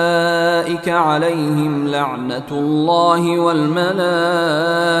أولئك عليهم لعنة الله والملائكة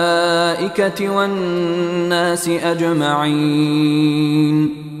والناس أجمعين.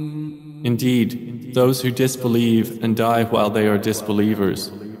 Indeed, those who disbelieve and die while they are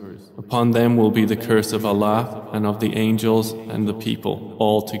disbelievers, upon them will be the curse of Allah and of the angels and the people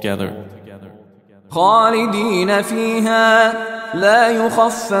all together. خالدين فيها لا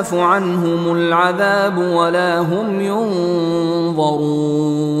يخفف عنهم العذاب ولا هم ينظرون.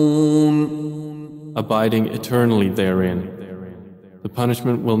 Abiding eternally therein, the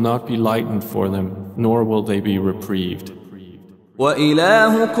punishment will not be lightened for them, nor will they be reprieved.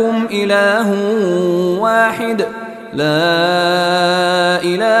 وإلهكم إله واحد لا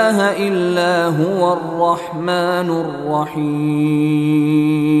إله إلا هو الرحمن الرحيم.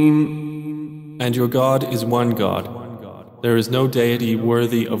 And your God is one God. There is no deity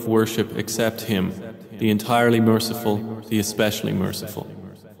worthy of worship except Him, the entirely merciful, the especially merciful.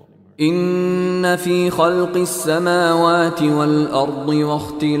 إن في خلق السماوات والأرض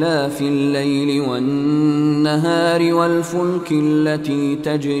واختلاف الليل والنهار والفلك التي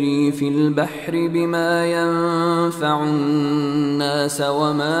تجري في البحر بما ينفع الناس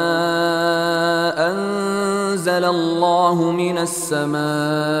وما أنزل الله من السماء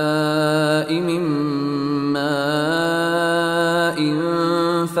من ماء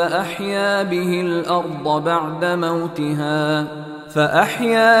فأحيا به الأرض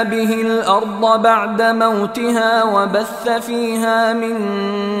بعد موتها وبث فيها من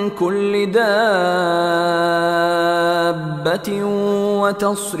كل دابة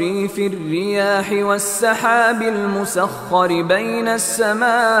وتصريف الرياح والسحاب المسخر بين السماء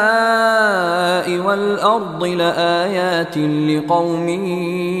والأرض لآيات لقوم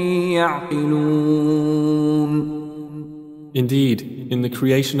يعقلون. Indeed, in the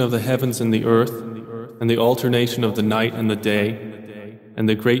creation of the heavens and the earth, and the alternation of the night and the day, and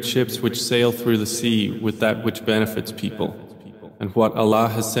the great ships which sail through the sea with that which benefits people, and what Allah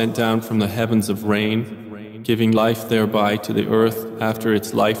has sent down from the heavens of rain, giving life thereby to the earth after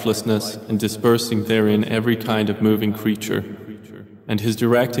its lifelessness and dispersing therein every kind of moving creature, and His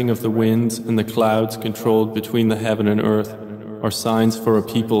directing of the winds and the clouds controlled between the heaven and earth are signs for a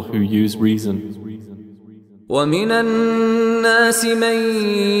people who use reason. ومن الناس من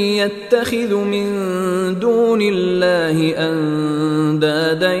يتخذ من دون الله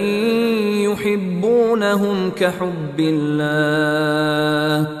أندادا يحبونهم كحب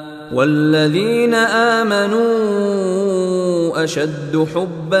الله والذين آمنوا أشد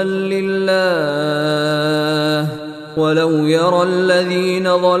حبا لله ولو يرى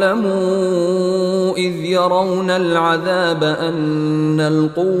الذين ظلموا إذ يرون العذاب أن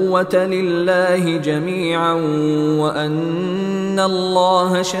القوة لله جميعا وأن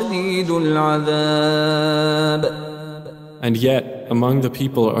الله شديد العذاب. And yet, among the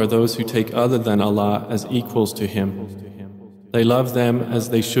people are those who take other than Allah as equals to Him. They love them as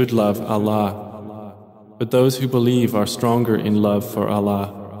they should love Allah. But those who believe are stronger in love for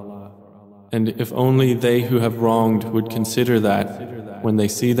Allah. And if only they who have wronged would consider that, when they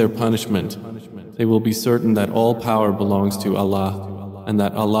see their punishment, they will be certain that all power belongs to Allah, and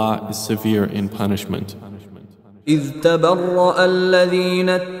that Allah is severe in punishment. إذ تبرأ الذين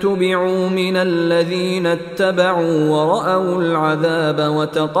اتبعوا من الذين اتبعوا ورأوا العذاب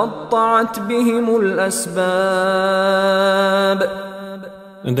وتقطعت بهم الأسباب.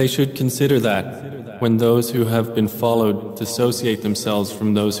 And they should consider that when those who have been followed dissociate themselves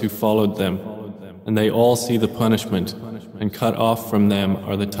from those who followed them, and they all see the punishment, and cut off from them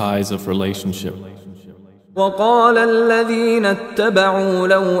are the ties of relationship. وقال الذين اتبعوا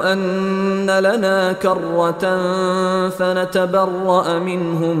لو أن لنا كرة فنتبرأ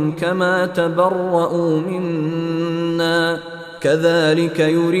منهم كما تبرأوا منا كذلك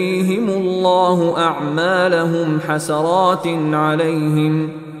يريهم الله أعمالهم حسرات عليهم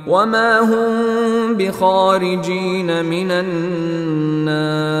وما هم بخارجين من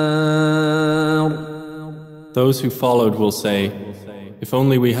النار. Those who followed will say, if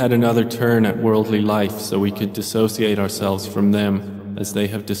only we had another turn at worldly life so we could dissociate ourselves from them as they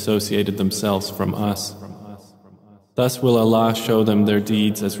have dissociated themselves from us. Thus will Allah show them their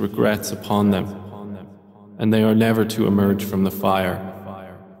deeds as regrets upon them, and they are never to emerge from the fire.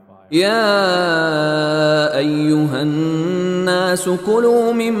 يا أيها الناس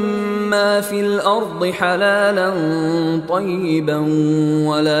كلوا مما في الأرض حلالا طيبا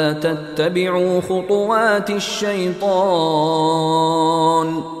ولا تتبعوا خطوات الشيطان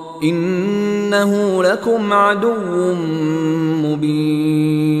إنه لكم عدو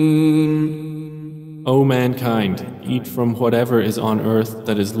مبين. O mankind, eat from whatever is on earth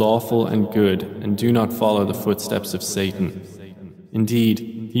that is lawful and good, and do not follow the footsteps of Satan. Indeed,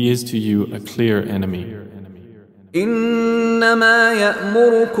 he is to you a clear enemy. إنما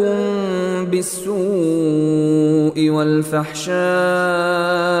يأمركم بالسوء والفحشاء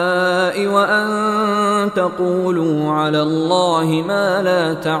وأن تقولوا على الله ما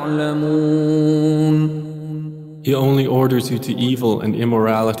لا تعلمون. He only orders you to evil and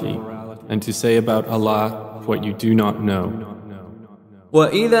immorality, and to say about Allah what you do not know.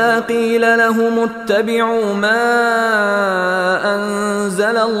 وإذا قيل لهم اتبعوا ما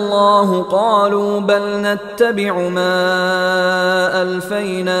أنزل الله قالوا بل نتبع ما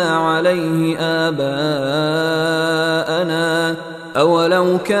ألفينا عليه آباءنا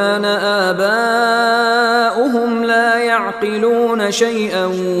أولو كان آباؤهم لا يعقلون شيئا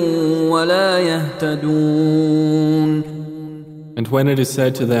ولا يهتدون. And when it is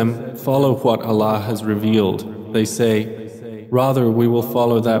said to them, follow what Allah has revealed, they say, rather, we will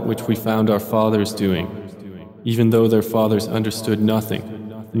follow that which we found our fathers doing, even though their fathers understood nothing,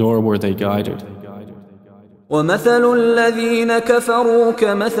 nor were they guided. وَمَثَلُ الَّذِينَ كَفَرُوا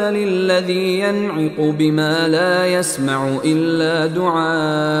كَمَثَلِ الَّذِي يَنْعِقُ بِمَا لَا يَسْمَعُ إِلَّا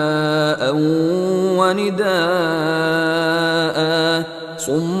دُعَاءً وَنِدَاءً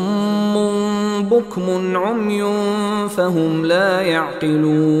صُمٌّ بُكْمٌ عُمْيٌ فَهُمْ لَا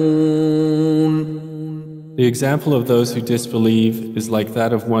يَعْقِلُونَ. The example of those who disbelieve is like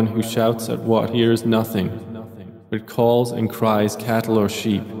that of one who shouts at what hears nothing, but calls and cries cattle or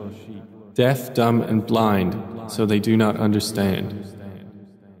sheep, deaf, dumb, and blind, so they do not understand.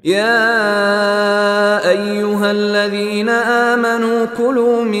 يا أيها الذين آمنوا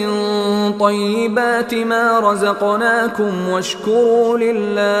كلوا من طيبات ما رزقناكم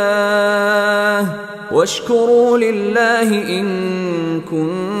واشكروا لله إن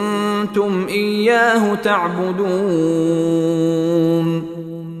كنتم إياه تعبدون.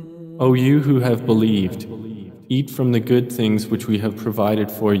 O you who have believed, eat from the good things which we have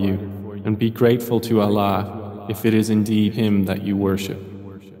provided for you, and be grateful to Allah if it is indeed Him that you worship.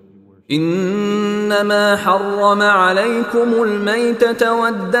 إنما حرم عليكم الميتة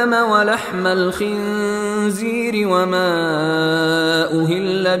والدم ولحم الخنزير وما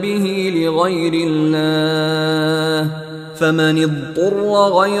أهل به لغير الله فمن اضطر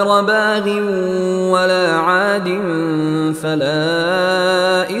غير باغ ولا عاد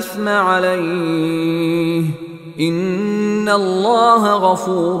فلا إثم عليه إن الله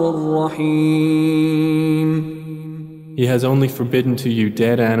غفور رحيم. He has only forbidden to you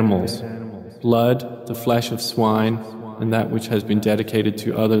dead animals, blood, the flesh of swine, and that which has been dedicated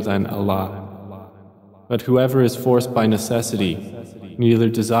to other than Allah. But whoever is forced by necessity, neither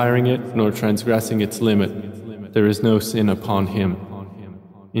desiring it nor transgressing its limit, there is no sin upon him.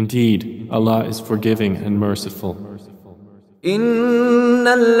 Indeed, Allah is forgiving and merciful. إن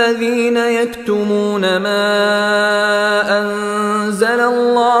الذين يكتمون ما أنزل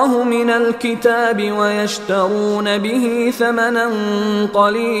الله من الكتاب ويشترون به ثمنا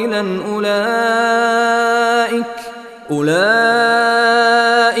قليلا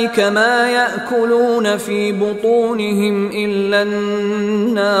أولئك ما يأكلون في بطونهم إلا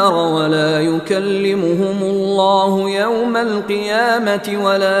النار ولا يكلمهم الله يوم القيامة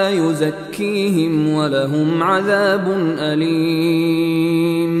ولا يزكيهم ولهم عذاب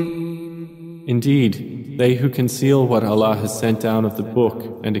أليم. Indeed, they who conceal what Allah has sent down of the book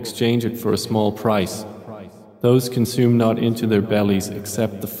and exchange it for a small price, those consume not into their bellies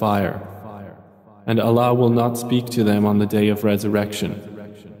except the fire. And Allah will not speak to them on the day of resurrection,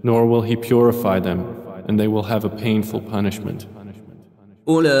 nor will He purify them, and they will have a painful punishment.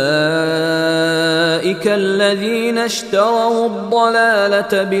 أولئك الذين اشتروا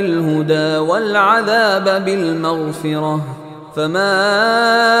الضلالة بالهدى والعذاب بالمغفرة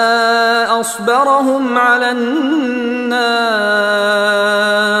فما أصبرهم على النار.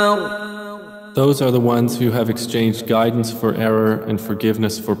 Those are the ones who have exchanged guidance for error and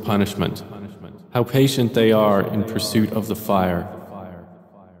forgiveness for punishment. How patient they are in pursuit of the fire.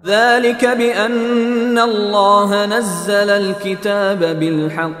 ذلك بأن الله نزل الكتاب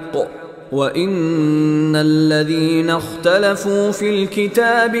بالحق وإن الذين اختلفوا في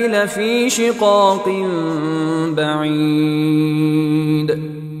الكتاب لفي شقاق بعيد.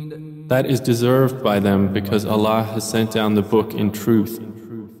 That is deserved by them because Allah has sent down the book in truth.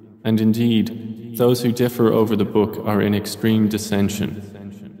 And indeed, those who differ over the book are in extreme dissension.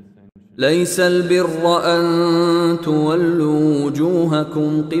 ليس البر أن تولوا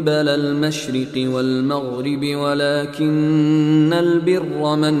وجوهكم قبل المشرق والمغرب ولكن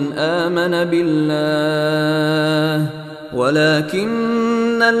البر من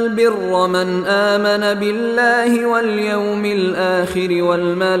آمن بالله واليوم الآخر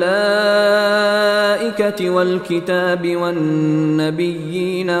والملائكة والكتاب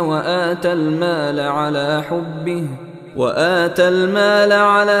والنبيين وآتى المال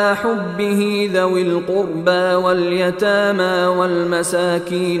على حبه ذوي القربى واليتامى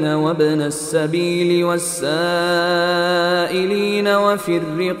والمساكين وابن السبيل والسائلين وفي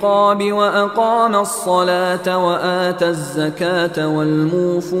الرقاب وأقام الصلاة وآتى الزكاة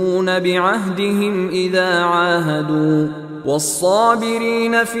والموفون بعهدهم إذا عاهدوا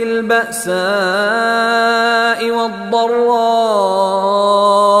والصابرين في البأساء والضراء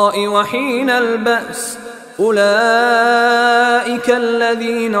وحين البأس أولئك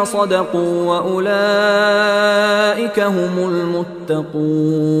الذين صدقوا وأولئك هم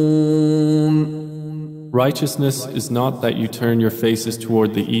المتقون. Righteousness is not that you turn your faces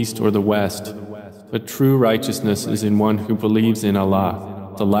toward the east or the west, but true righteousness is in one who believes in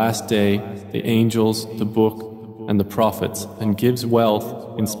Allah, the last day, the angels, the book, and the prophets, and gives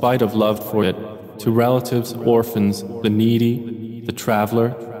wealth in spite of love for it to relatives, orphans, the needy, the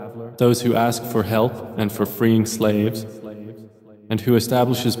traveler, those who ask for help and for freeing slaves, and who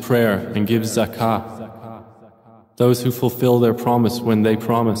establishes prayer and gives zakah, those who fulfill their promise when they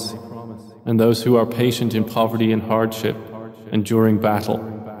promise, and those who are patient in poverty and hardship and during battle.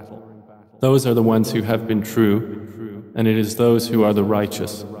 Those are the ones who have been true, and it is those who are the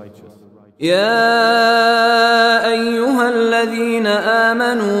righteous. يا أيها الذين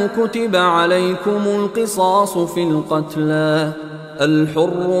آمنوا كتب عليكم القصاص في القتلى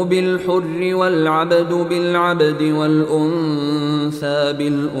الحر بالحر والعبد بالعبد والأنثى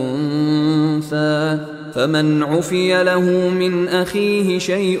بالأنثى فمن عفي له من أخيه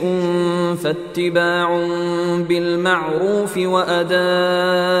شيء فاتباع بالمعروف وأداء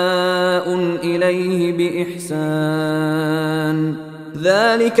إليه بإحسان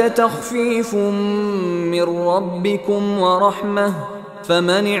ذلك تخفيف من ربكم ورحمة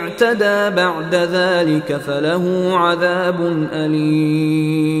فمن اعتدى بعد ذلك فله عذاب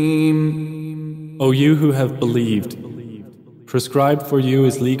أليم. O you who have believed, prescribed for you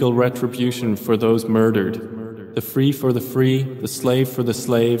is legal retribution for those murdered, the free for the free, the slave for the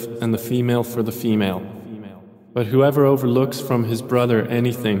slave, and the female for the female. But whoever overlooks from his brother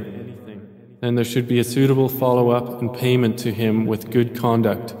anything, then there should be a suitable follow-up and payment to him with good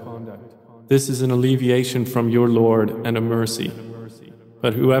conduct. This is an alleviation from your Lord and a mercy.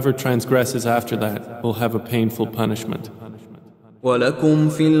 But whoever transgresses after that will have a painful punishment. وَلَكُمْ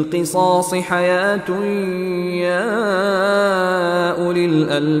فِي الْقِصَاصِ حَيَاةٌ يَا أُولِي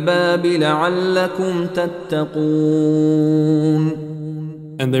الْأَلْبَابِ لَعَلَّكُمْ تَتَّقُونَ.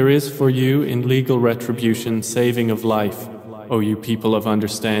 And there is for you in legal retribution saving of life, O you people of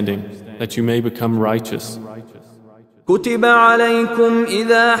understanding, that you may become righteous. كتب عليكم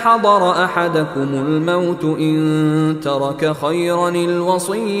إذا حضر أحدكم الموت إن ترك خيرا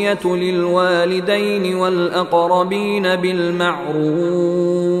الوصية للوالدين والأقربين بالمعروف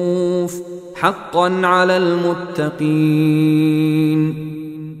حقا على المتقين.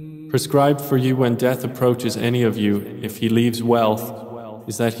 Prescribed for you when death approaches any of you, if he leaves wealth,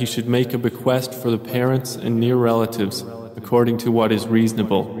 is that he should make a bequest for the parents and near relatives according to what is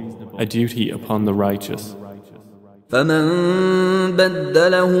reasonable, a duty upon the righteous. فمن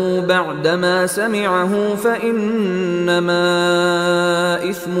بدله بعدما سمعه فإنما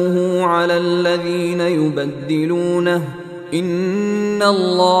إثمه على الذين يبدلونه إن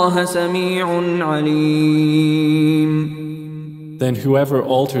الله سميع عليم. Then whoever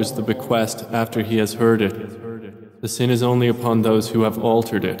alters the bequest after he has heard it, the sin is only upon those who have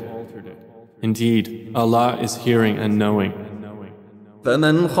altered it. Indeed, Allah is hearing and knowing.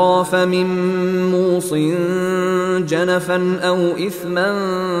 فمن خاف من موص جنفا أو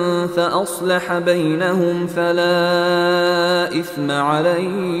إثما فأصلح بينهم فلا إثم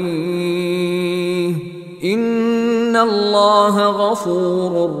عليه إن الله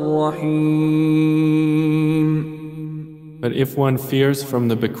غفور رحيم. But if one fears from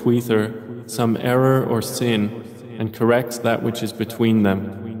the bequeather some error or sin and corrects that which is between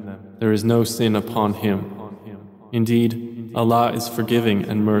them, there is no sin upon him. Indeed, Allah is forgiving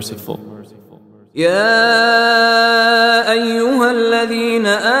and merciful. يا أيها الذين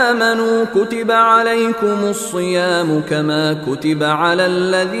آمنوا كتب عليكم الصيام كما كتب على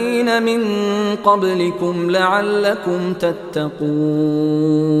الذين من قبلكم لعلكم تتقون.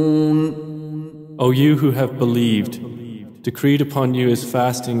 O you who have believed, decreed upon you is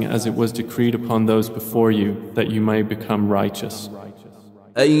fasting as it was decreed upon those before you, that you may become righteous.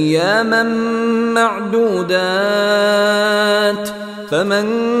 أياما معدودات فمن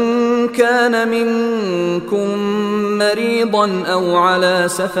كان منكم مريضا أو على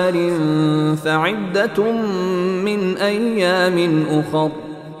سفر فعدة من أيام أخر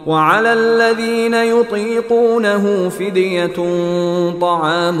وعلى الذين يطيقونه فدية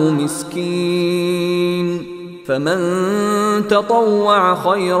طعام مسكين فمن تطوع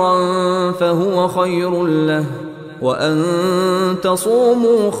خيرا فهو خير له وأن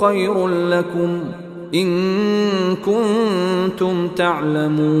تصوموا خير لكم إن كنتم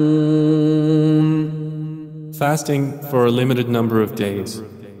تعلمون. Fasting for a limited number of days.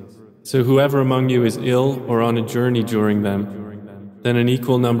 So whoever among you is ill or on a journey during them, then an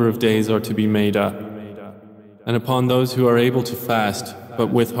equal number of days are to be made up. And upon those who are able to fast,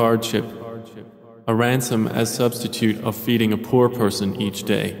 but with hardship, a ransom as substitute of feeding a poor person each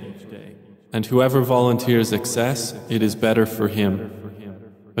day. And whoever volunteers excess, it is better for him.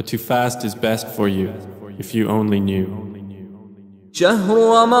 But to fast is best for you, if you only knew.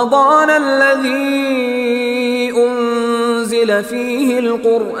 شهر رمضان الذي أنزل فيه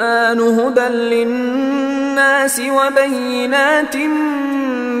القرآن هدى للناس وبينات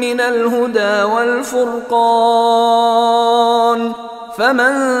من الهدى والفرقان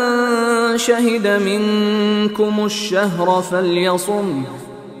فمن شهد منكم الشهر فليصم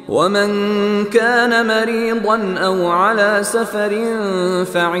ومن كان مريضا أو على سفر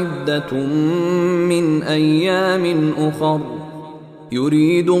فعدة من أيام أخر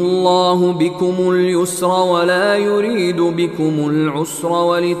يريد الله بكم اليسر ولا يريد بكم العسر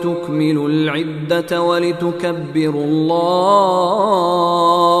ولتكملوا العدة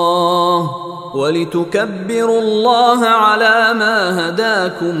ولتكبروا الله على ما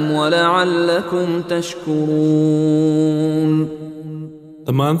هداكم ولعلكم تشكرون.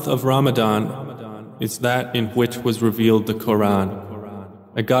 The month of Ramadan is that in which was revealed the Quran,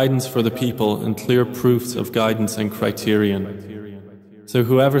 a guidance for the people and clear proofs of guidance and criterion. So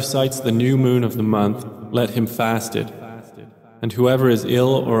whoever sights the new moon of the month, let him fast it. And whoever is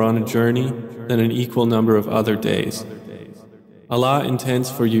ill or on a journey, then an equal number of other days. Allah intends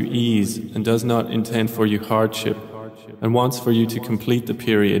for you ease and does not intend for you hardship, and wants for you to complete the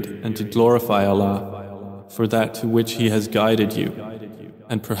period and to glorify Allah for that to which He has guided you,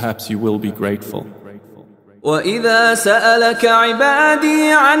 and perhaps you will be grateful. وَإِذَا سَأَلَكَ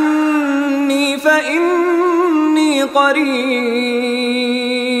عِبَادِي عَنِّي فَإِنِّي قَرِيبٌ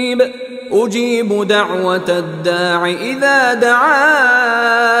أُجِيبُ دَعْوَةَ الدَّاعِ إِذَا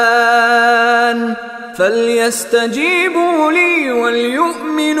دَعَانِ فَلْيَسْتَجِيبُوا لِي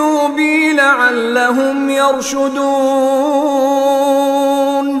وَلْيُؤْمِنُوا بِي لَعَلَّهُمْ يَرْشُدُونَ.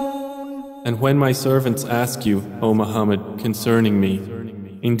 And when my servants ask you, O Muhammad, concerning me,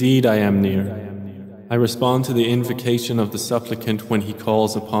 indeed I am near. I respond to the invocation of the supplicant when he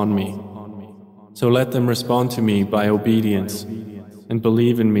calls upon me. So let them respond to me by obedience and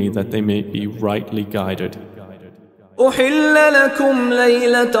believe in me that they may be rightly guided. أحل لكم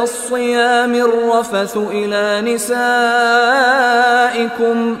ليلة الصيام الرفث إلى نسائكم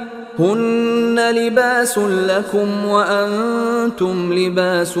هن لباس لكم وأنتم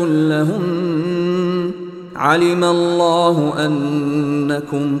لباس لهن علم الله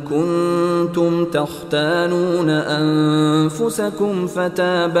أنكم كنتم تختانون أنفسكم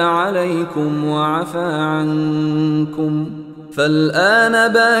فتاب عليكم وعفى عنكم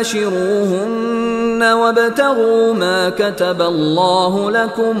فالآن باشروهن وابتغوا ما كتب الله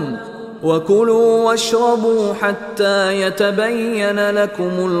لكم وكلوا واشربوا حتى يتبين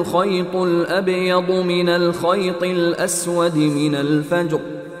لكم الخيط الأبيض من الخيط الأسود من الفجر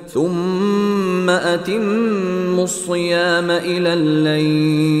ثم أتموا الصيام إلى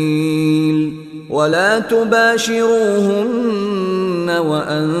الليل ولا تباشروهن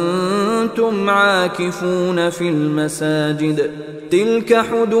وأنتم عاكفون في المساجد تلك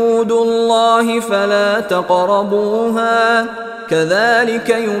حدود الله فلا تقربوها كذلك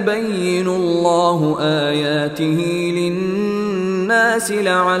يبين الله آياته للناس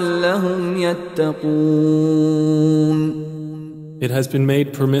لعلهم يتقون. It has been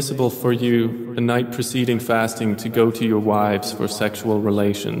made permissible for you the night preceding fasting to go to your wives for sexual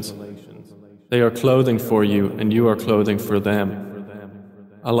relations. They are clothing for you and you are clothing for them.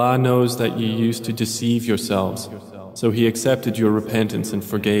 Allah knows that you used to deceive yourselves, so He accepted your repentance and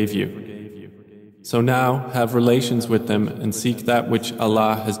forgave you. So now have relations with them and seek that which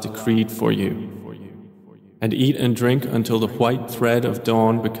Allah has decreed for you. And eat and drink until the white thread of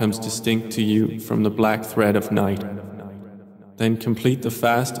dawn becomes distinct to you from the black thread of night. Then complete the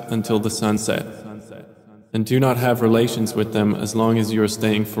fast until the sunset. And do not have relations with them as long as you are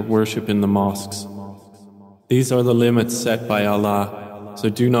staying for worship in the mosques. These are the limits set by Allah, so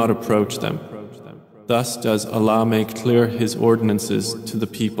do not approach them. Thus does Allah make clear His ordinances to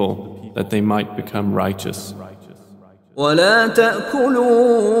the people that they might become righteous. ولا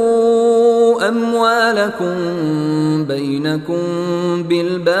تأكلوا أموالكم بينكم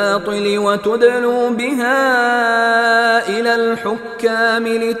بالباطل وتدلوا بها إلى الحكام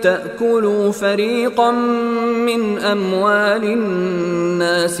لتأكلوا فريقا من أموال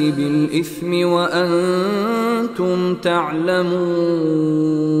الناس بالإثم وأنتم تعلمون.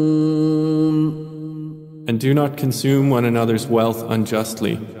 And do not consume one another's wealth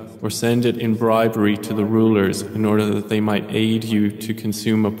unjustly, or send it in bribery to the rulers in order that they might aid you to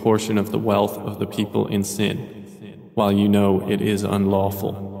consume a portion of the wealth of the people in sin, while you know it is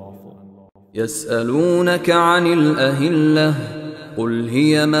unlawful. يسألونك عن الأهلة قل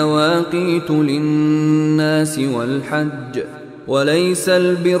هي مواقيت للناس والحج وليس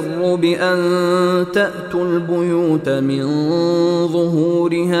البر بأن تأتوا البيوت من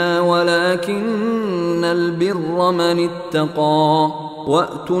ظهورها ولكن البر من اتقى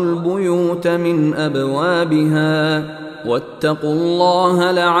وأتوا البيوت من أبوابها واتقوا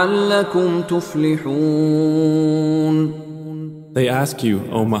الله لعلكم تفلحون. They ask you,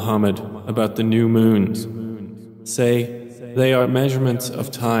 O Muhammad, about the new moons. Say, they are measurements of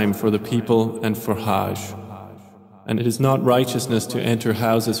time for the people and for Hajj. And it is not righteousness to enter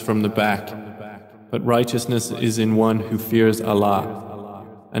houses from the back, but righteousness is in one who fears Allah,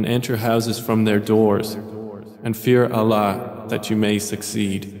 and enter houses from their doors, and fear Allah that you may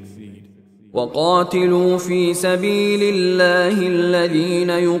succeed. وقاتلوا في سبيل الله الذين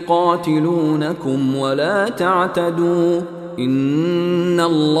يقاتلونكم ولا تعتدوا إن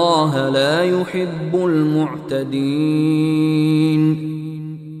الله لا يحب المعتدين.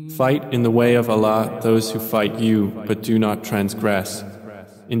 Fight in the way of Allah those who fight you, but do not transgress.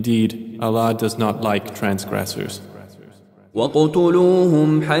 Indeed, Allah does not like transgressors.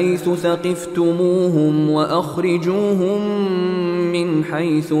 وَاقْتُلُوهُمْ حَيْثُ ثَقِفْتُمُوهُمْ وَأَخْرِجُوهُمْ مِنْ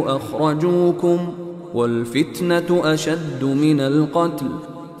حَيْثُ أَخْرَجُوكُمْ وَالْفِتْنَةُ أَشَدُّ مِنَ الْقَتْلِ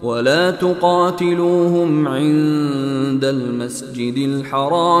وَلَا تُقَاتِلُوهُمْ عِنْدَ الْمَسْجِدِ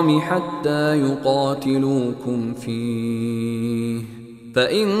الْحَرَامِ حَتَّى يُقَاتِلُوكُمْ فِيهِ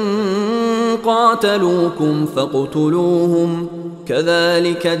فَإِنْ قَاتَلُوكُمْ فَاقْتُلُوهُمْ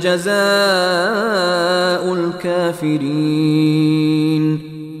كذلك جزاء الكافرين.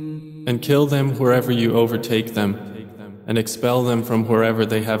 And kill them wherever you overtake them, and expel them from wherever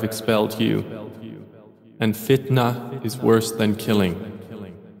they have expelled you. And fitna is worse than killing.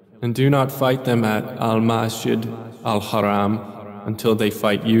 And do not fight them at Al-Masjid Al-Haram until they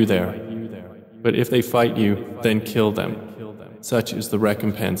fight you there. But if they fight you, then kill them. Such is the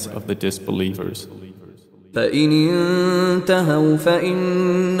recompense of the disbelievers. فإن انتهوا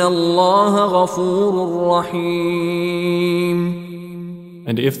فإن الله غفور رحيم.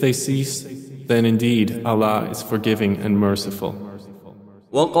 And if they cease, then indeed Allah is forgiving and merciful.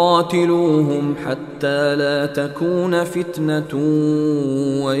 وقاتلوهم حتى لا تكون فتنة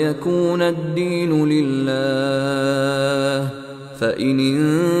ويكون الدين لله فإن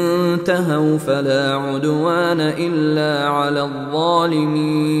انتهوا فلا عدوان إلا على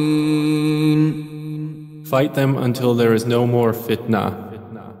الظالمين. Fight them until there is no more fitna,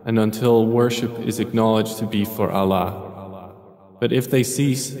 and until worship is acknowledged to be for Allah. But if they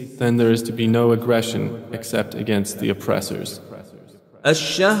cease, then there is to be no aggression except against the oppressors.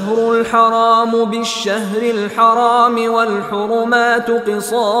 الشهر الحرام بالشهر الحرام والحرمات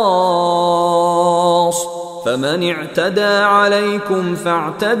قصاص فمن اعتدى عليكم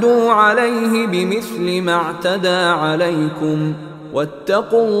فاعتدوا عليه بمثل ما اعتدى عليكم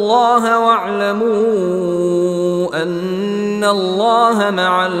واتقوا الله واعلموا أن الله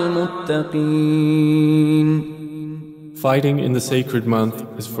مع المتقين. Fighting in the sacred month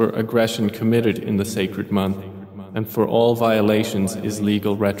is for aggression committed in the sacred month, and for all violations is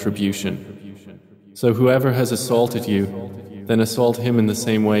legal retribution. So whoever has assaulted you, then assault him in the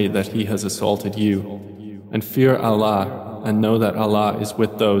same way that he has assaulted you. And fear Allah, and know that Allah is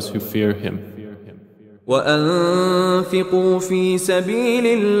with those who fear Him. وأنفقوا في سبيل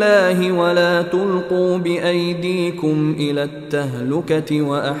الله ولا تلقوا بأيديكم إلى التهلكة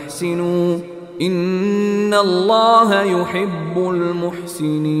وأحسنوا إن الله يحب المحسنين.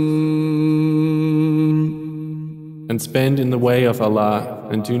 And spend in the way of Allah,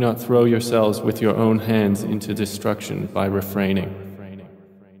 and do not throw yourselves with your own hands into destruction by refraining.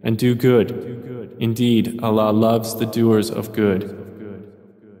 And do good. Indeed, Allah loves the doers of good.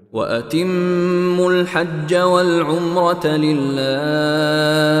 وأتموا الحج والعمرة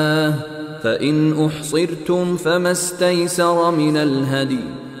لله فإن أحصرتم فما استيسر من الهدي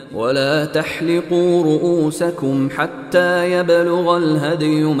ولا تحلقوا رؤوسكم حتى يبلغ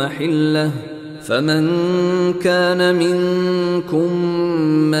الهدي محله فمن كان منكم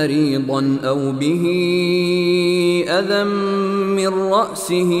مريضا أو به أذى من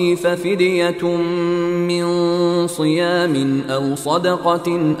رأسه ففدية من صيام أو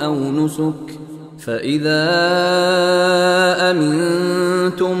صدقة أو نسك فإذا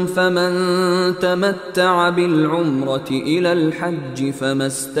أمنتم فمن تمتع بالعمرة إلى الحج فما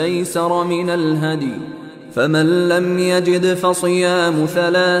استيسر من الهدي فمن لم يجد فصيام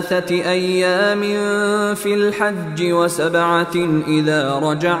 3 أيام في الحج و7 إذا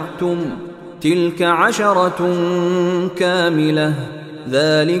رجعتم تلك 10 كاملة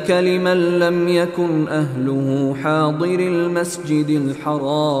ذلك لمن لم يكن أهله حاضر المسجد الحرام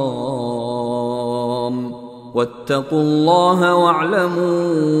واتقوا الله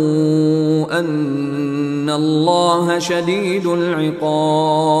واعلموا أن الله شديد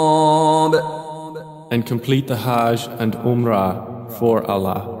العقاب. And complete the Hajj and Umrah for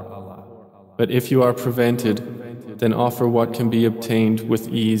Allah. But if you are prevented, then offer what can be obtained with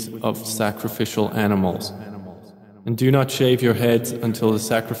ease of sacrificial animals. And do not shave your heads until the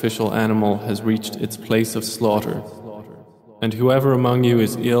sacrificial animal has reached its place of slaughter. And whoever among you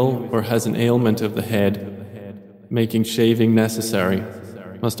is ill or has an ailment of the head, making shaving necessary,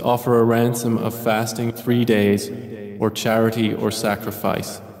 must offer a ransom of fasting 3 days, or charity or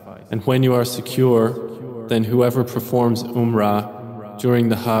sacrifice. And when you are secure, then whoever performs Umrah during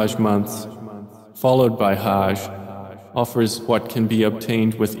the Hajj months, followed by Hajj, offers what can be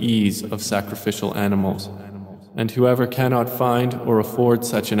obtained with ease of sacrificial animals. And whoever cannot find or afford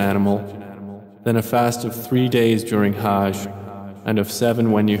such an animal, then a fast of 3 days during Hajj, and of 7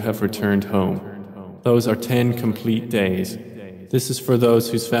 when you have returned home. Those are 10 complete days. This is for those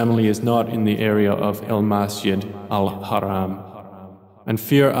whose family is not in the area of El Masjid al-Haram. And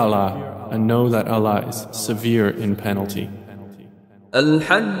fear Allah, and know that Allah is severe in penalty.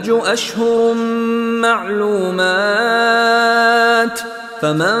 الحج أشهر معلومات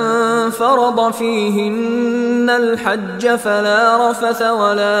فمن فرض فيهن الحج فلا رفث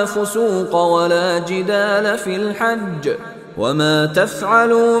ولا فسوق ولا جدال في الحج وما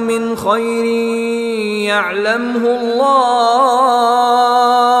تفعلوا من خير يعلمه الله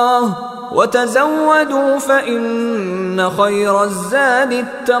وتزودوا فإن خير الزاد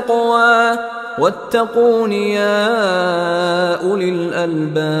التقوى واتقون يا أولي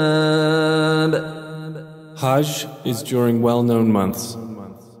الألباب. Hajj is during well-known months.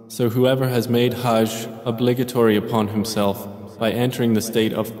 So whoever has made Hajj obligatory upon himself by entering the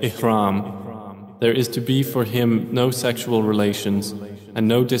state of Ihram, there is to be for him no sexual relations and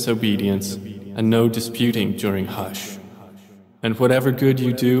no disobedience and no disputing during Hajj. And whatever good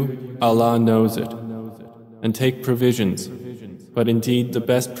you do, Allah knows it. And take provisions. But indeed the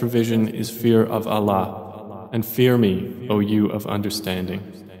best provision is fear of Allah. And fear me, O you of understanding.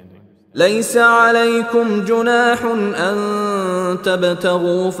 ليس عليكم جناح أن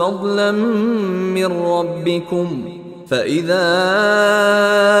تبتغوا فضلا من ربكم فإذا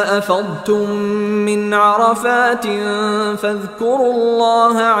أفضتم من عرفات فاذكروا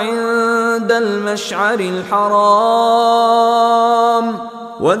الله عند المشعر الحرام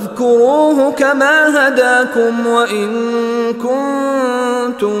واذكروه كما هداكم وإن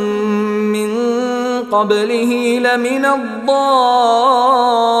كنتم من قبله لمن الضالين.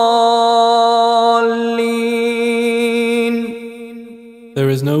 There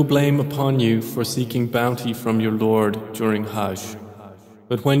is no blame upon you for seeking bounty from your Lord during Hajj.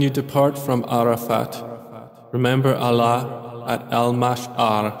 But when you depart from Arafat, remember Allah at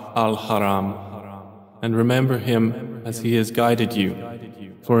Al-Mash'ar al-Haram, and remember Him as He has guided you,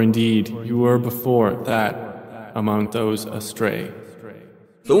 for indeed you were before that among those astray.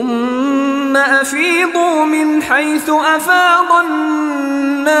 ثم أفيضوا من حيث أفاض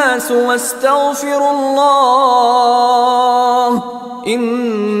الناس واستغفروا الله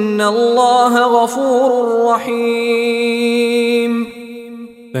إن الله غفور رحيم.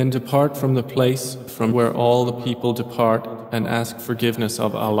 Then depart from the place from where all the people depart and ask forgiveness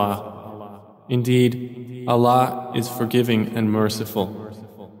of Allah. Indeed, Allah is forgiving and merciful.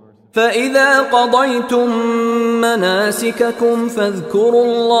 فإذا قضيتم مناسككم فاذكروا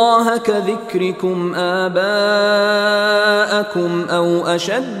الله كذكركم آباءكم أو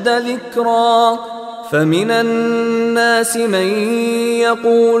أشد ذكرا فمن الناس من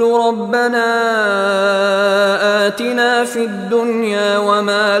يقول ربنا آتنا في الدنيا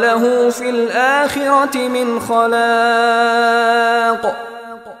وما له في الآخرة من خلاق.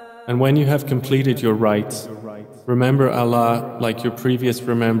 And when you have completed your rites, remember Allah like your previous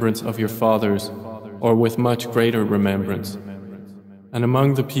remembrance of your fathers, or with much greater remembrance. And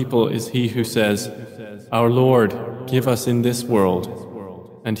among the people is he who says, Our Lord, give us in this world,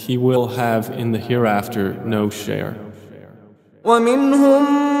 and he will have in the hereafter no share. ومنهم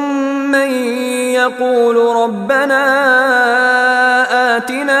من يقول ربنا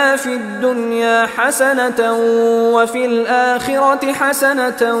آتنا في الدنيا حسنة وفي الآخرة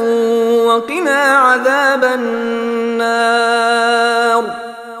حسنة وقنا عذاب النار.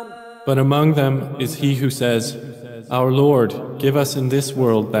 But among them is he who says, Our Lord, give us in this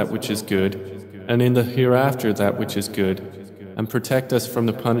world that which is good, and in the hereafter that which is good, and protect us from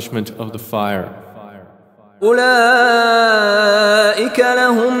the punishment of the fire. أولئك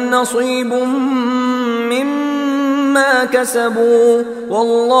لهم نصيب مما كسبوا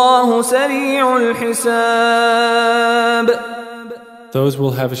والله سريع الحساب. Those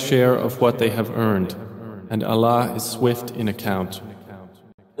will have a share of what they have earned, and Allah is swift in account.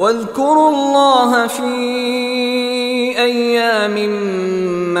 واذكروا الله في أيام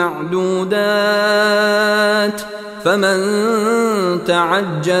معدودات فمن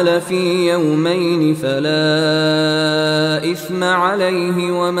تعجل في يومين فلا إثم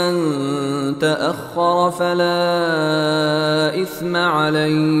عليه ومن تأخر فلا إثم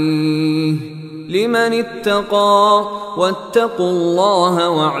عليه لمن اتقى واتقوا الله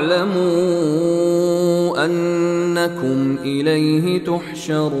واعلموا أنكم إليه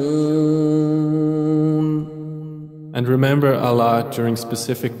تحشرون. And remember Allah during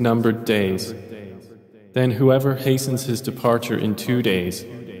specific numbered days. Then whoever hastens his departure in 2 days,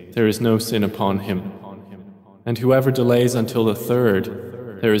 there is no sin upon him. And whoever delays until the 3rd,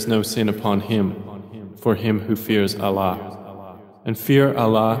 there is no sin upon him, for him who fears Allah. And fear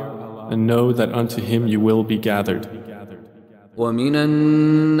Allah, and know that unto Him you will be gathered. ومن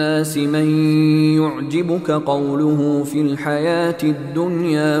الناس من يعجبك قوله في الحياة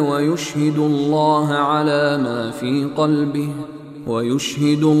الدنيا ويشهد الله على ما في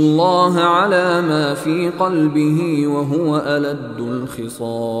قلبه وهو ألد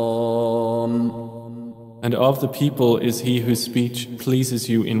الخصام. And of the people is he whose speech pleases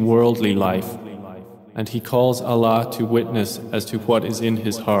you in worldly life, and he calls Allah to witness as to what is in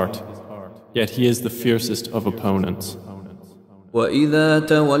his heart, yet he is the fiercest of opponents. وإذا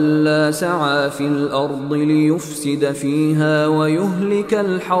تولى سعى في الأرض ليفسد فيها ويهلك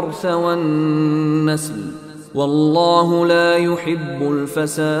الحرث والنسل والله لا يحب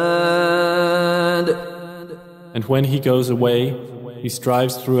الفساد. And when he goes away, he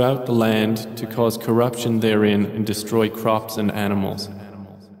strives throughout the land to cause corruption therein and destroy crops and animals.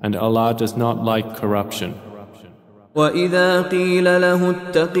 And Allah does not like corruption. وإذا قيل له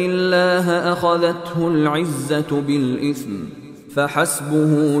اتق الله أخذته العزة بالإثم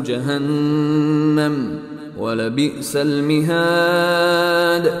فحسبه جهنم ولبئس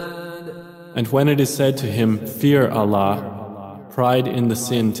المهاد. And when it is said to him, Fear Allah, pride in the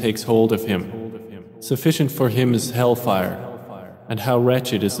sin takes hold of him. Sufficient for him is hellfire, and how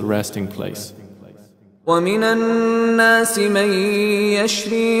wretched is the resting place. ومن الناس من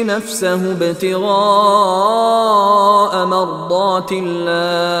يشري نفسه ابتغاء مرضات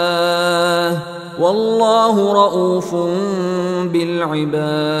الله والله رؤوف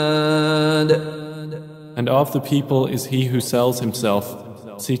بالعباد. And of the people is he who sells himself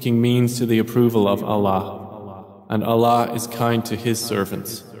seeking means to the approval of Allah. And Allah is kind to His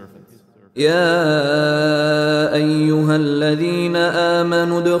servants. يا أيها الذين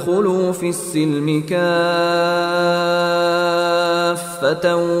آمنوا ادخلوا في السلم كافة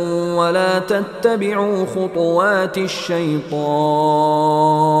ولا تتبعوا خطوات الشيطان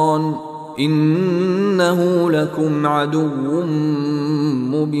إنه لكم عدو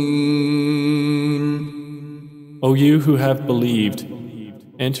مبين. O you who have believed,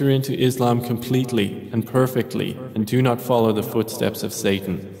 enter into Islam completely and perfectly and do not follow the footsteps of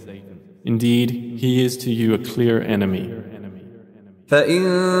Satan. Indeed, he is to you a clear enemy.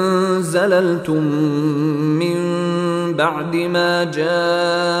 فإن زللتم من بعد ما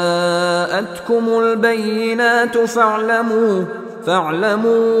جاءتكم البينات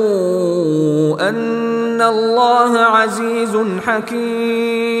فاعلموا أن الله عزيز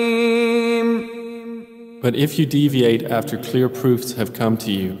حكيم. But if you deviate after clear proofs have come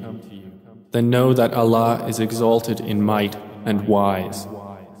to you, then know that Allah is exalted in might and wise.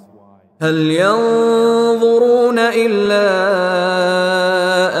 هل ينظرون إلا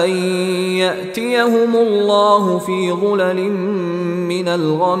أن يأتيهم الله في ظلل من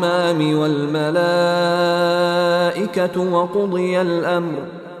الغمام والملائكة وقضي الأمر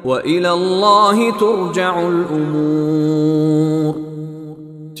وإلى الله ترجع الأمور.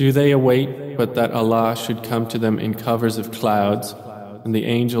 Do they await but that Allah should come to them in covers of clouds, and the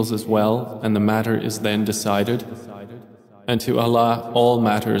angels as well, and the matter is then decided? And to Allah all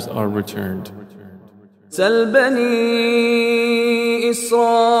matters are returned. سل بني إسرائيل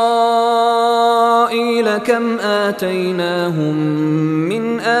كم آتيناهم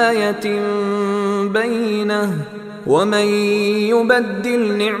من آية بينة ومن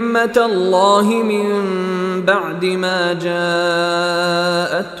يبدل نعمة الله من بعد ما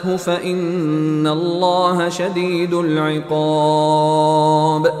جاءته فإن الله شديد العقاب.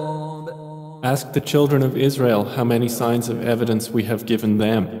 Ask the children of Israel how many signs of evidence we have given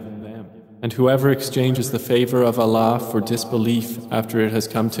them. And whoever exchanges the favor of Allah for disbelief after it has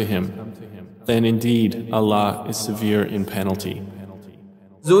come to him, then indeed Allah is severe in penalty.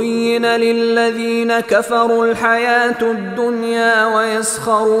 زين للذين كفروا الحياة الدنيا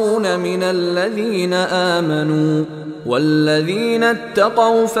ويسخرون من الذين آمنوا والذين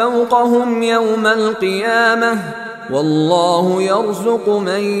اتقوا فوقهم يوم القيامة والله يرزق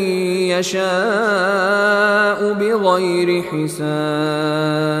من يشاء بغير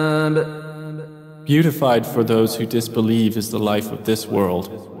حساب. Beautified for those who disbelieve is the life of this world,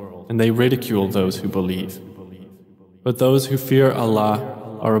 and they ridicule those who believe. But those who fear Allah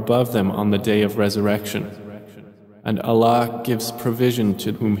are above them on the day of resurrection, and Allah gives provision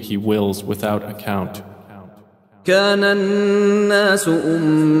to whom He wills without account. كان الناس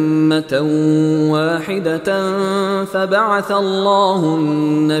أمة واحدة فبعث الله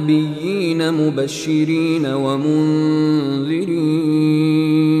النبيين مبشرين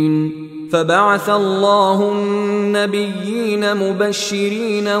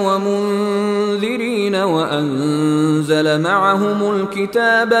ومنذرين وأنزل معهم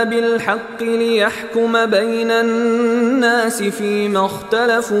الكتاب بالحق ليحكم بين الناس فيما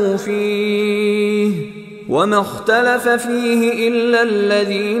اختلفوا فيه وما اختلف فيه إلا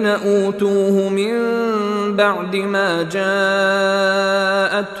الذين أوتوه من بعد ما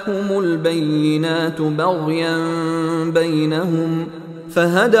جاءتهم البينات بغيا بينهم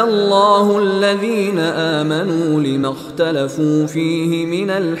فهدى الله الذين آمنوا لما اختلفوا فيه من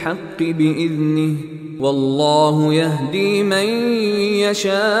الحق بإذنه والله يهدي من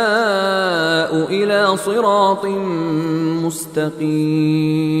يشاء إلى صراط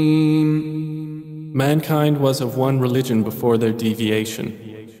مستقيم. Mankind was of one religion before their deviation.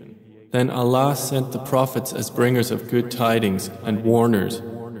 Then Allah sent the prophets as bringers of good tidings and warners,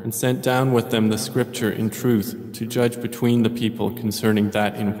 and sent down with them the scripture in truth to judge between the people concerning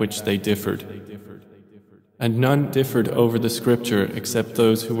that in which they differed. And none differed over the scripture except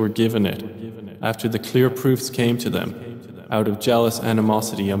those who were given it, after the clear proofs came to them, out of jealous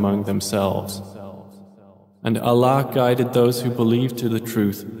animosity among themselves. And Allah guided those who believed to the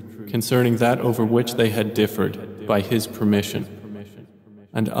truth concerning that over which they had differed by His permission.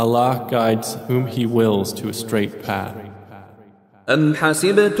 And Allah guides whom He wills to a straight path. أم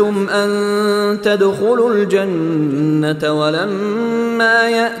حسبتم أن تدخلوا الجنة ولما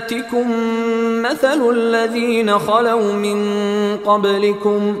يأتكم مثل الذين خلوا من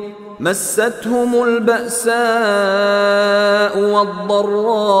قبلكم مستهم البأساء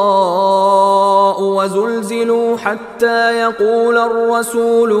والضراء وزلزلوا حتى يقول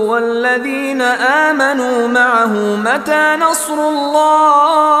الرسول والذين آمنوا معه متى نصر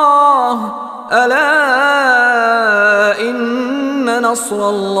الله ألا إن نصر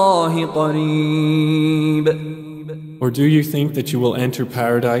الله قريب. Or do you think that you will enter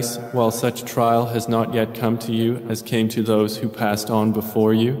paradise while such trial has not yet come to you as came to those who passed on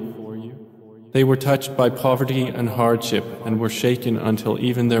before you? They were touched by poverty and hardship and were shaken until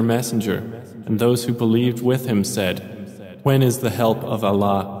even their messenger and those who believed with him said, "When is the help of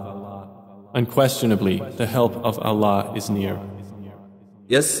Allah?" Unquestionably, the help of Allah is near.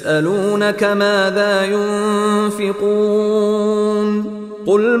 يسألونك ماذا ينفقون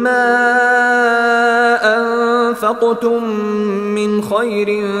قل ما أنفقتم من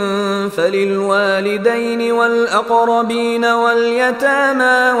خير فللوالدين والأقربين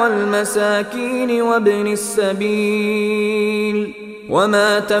واليتامى والمساكين وابن السبيل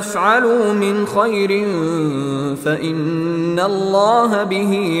وما تفعلوا من خير فإن الله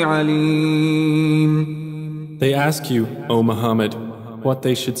به عليم. They ask you, O Muhammad, what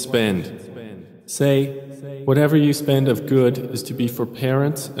they should spend. Say, whatever you spend of good is to be for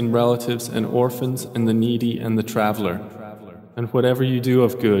parents and relatives and orphans and the needy and the traveler. And whatever you do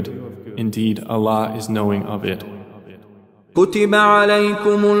of good, indeed Allah is knowing of it. كتب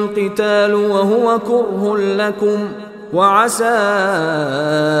عليكم القتال وهو كره لكم وعسى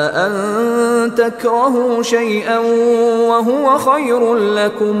أن تكرهوا شيئا وهو خير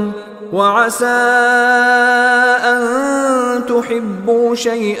لكم وعسى أن تحبوا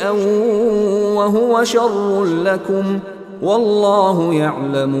شيئا وهو شر لكم والله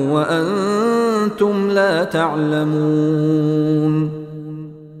يعلم وأنتم لا تعلمون.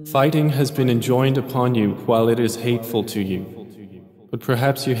 Fighting has been enjoined upon you while it is hateful to you. But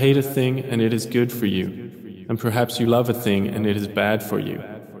perhaps you hate a thing and it is good for you, and perhaps you love a thing and it is bad for you.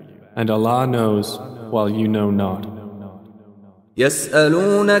 And Allah knows while you know not.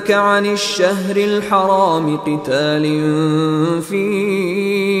 يسألونك عن الشهر الحرام قتال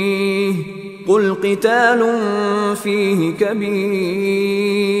فيه قل قتال فيه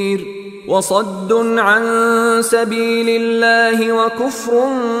كبير وصد عن سبيل الله وكفر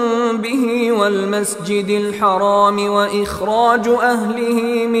به والمسجد الحرام وإخراج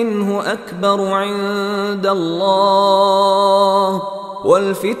أهله منه أكبر عند الله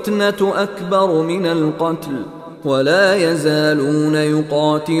والفتنة أكبر من القتل ولا يزالون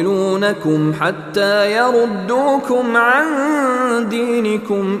يقاتلونكم حتى يردوكم عن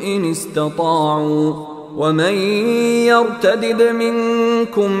دينكم إن استطاعوا ومن يرتدد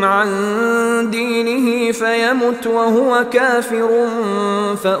منكم عن دينه فيمت وهو كافر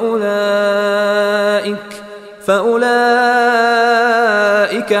فأولئك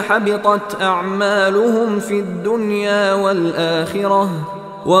حبطت أعمالهم في الدنيا والآخرة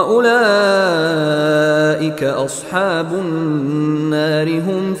وأولئك أصحاب النار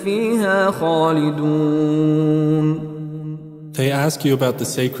هم فيها خالدون. They ask you about the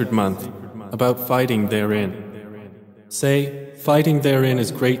sacred month, about fighting therein. Say, fighting therein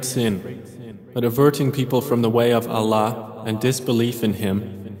is great sin, but averting people from the way of Allah and disbelief in Him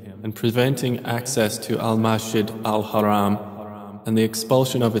and preventing access to Al-Masjid Al-Haram and the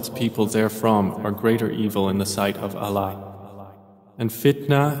expulsion of its people therefrom are greater evil in the sight of Allah. And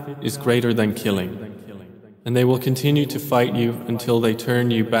fitna is greater than killing. And they will continue to fight you until they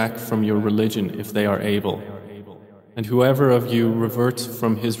turn you back from your religion if they are able. And whoever of you reverts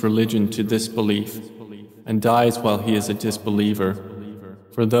from his religion to disbelief and dies while he is a disbeliever,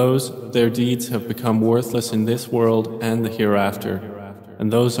 for those, their deeds have become worthless in this world and the hereafter, and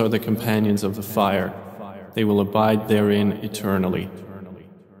those are the companions of the fire. They will abide therein eternally.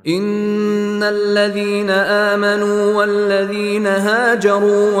 إن الذين آمنوا والذين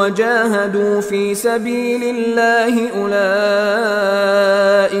هاجروا وجاهدوا في سبيل الله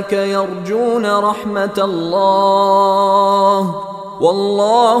أولئك يرجون رحمة الله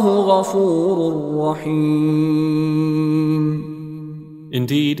والله غفور رحيم.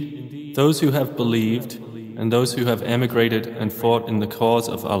 Indeed, those who have believed and those who have emigrated and fought in the cause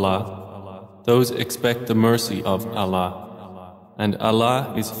of Allah, those expect the mercy of Allah. And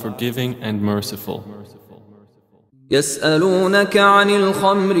Allah is forgiving and merciful. يسألونك عن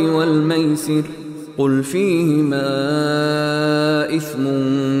الخمر والميسر قل فيهما إثم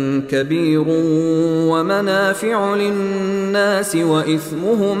كبير ومنافع للناس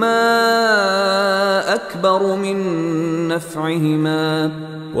وإثمهما أكبر من نفعهما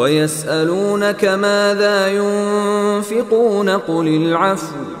ويسألونك ماذا ينفقون قل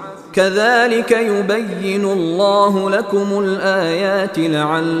العفو كذلك يبين الله لكم الآيات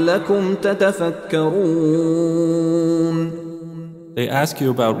لعلكم تتفكرون. They ask you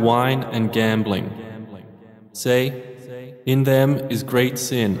about wine and gambling. Say, in them is great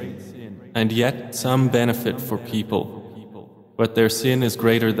sin, and yet some benefit for people, but their sin is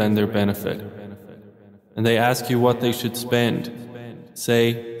greater than their benefit. And they ask you what they should spend.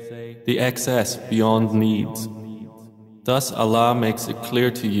 Say, the excess beyond needs. Thus Allah makes it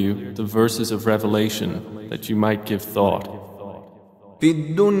clear to you the verses of revelation that you might give thought. في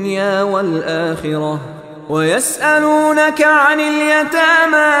الدنيا والآخرة ويسألونك عن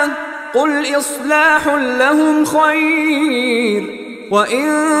اليتامى قل إصلاح لهم خير وإن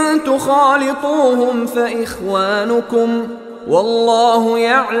تخالطوهم فإخوانكم والله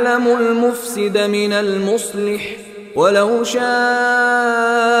يعلم المفسد من المصلح ولو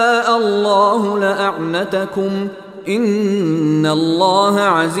شاء الله لأعنتكم إن الله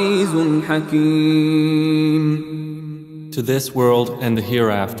عزيز حكيم. To this world and the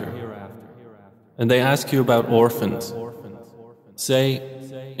hereafter. And they ask you about orphans. Say,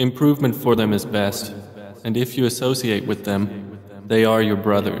 improvement for them is best, and if you associate with them, they are your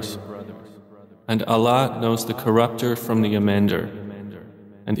brothers. And Allah knows the corrupter from the amender.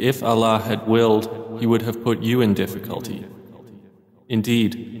 And if Allah had willed, He would have put you in difficulty.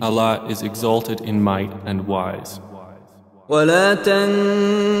 Indeed, Allah is exalted in might and wise. ولا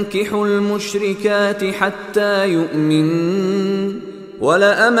تنكحوا المشركات حتى يؤمنن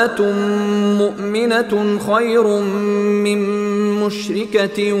ولأمة مؤمنة خير من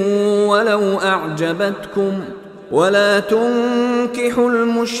مشركة ولو أعجبتكم ولا تنكحوا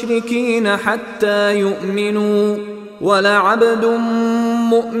المشركين حتى يؤمنوا ولعبد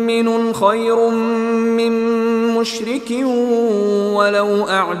مؤمن خير من مشرك ولو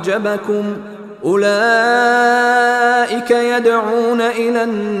أعجبكم أولئك يدعون إلى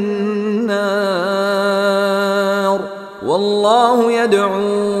النار والله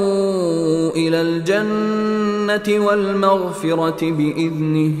يدعو إلى الجنة والمغفرة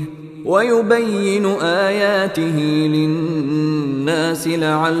بإذنه ويبين آياته للناس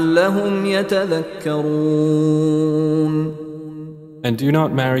لعلهم يتذكرون. And do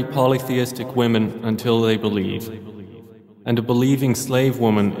not marry polytheistic women until they believe. And a believing slave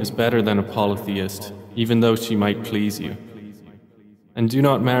woman is better than a polytheist, even though she might please you. And do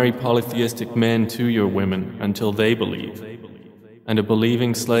not marry polytheistic men to your women until they believe. And a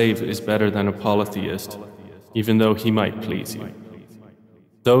believing slave is better than a polytheist, even though he might please you.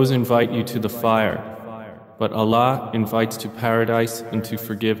 Those invite you to the fire, but Allah invites to paradise and to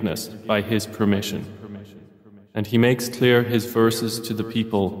forgiveness by His permission. And He makes clear His verses to the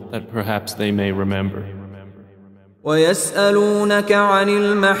people that perhaps they may remember. ويسألونك عن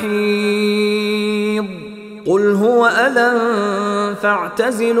المحيض قل هو أذى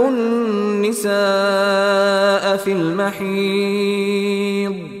فاعتزلوا النساء في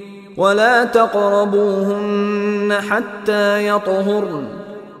المحيض ولا تقربوهن حتى يطهرن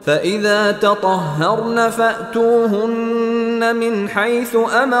فإذا تطهرن فأتوهن من حيث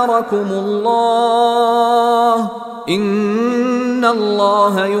أمركم الله إن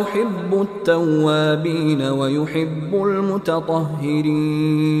الله يحب التوابين ويحب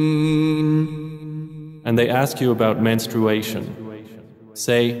المتطهرين. And they ask you about menstruation.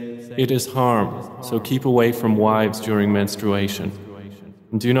 Say, it is harm, so keep away from wives during menstruation.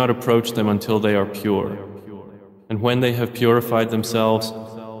 And do not approach them until they are pure. And when they have purified themselves,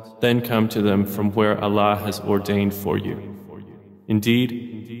 then come to them from where Allah has ordained for you.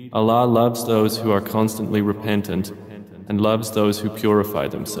 Indeed, Allah loves those who are constantly repentant and loves those who purify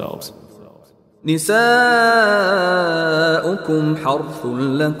themselves. نساؤكم حرث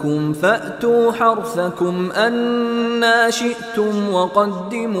لكم فأتوا حرثكم أنا شئتم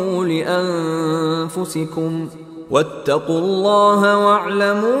وقدموا لأنفسكم واتقوا الله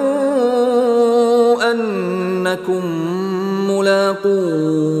واعلموا أنكم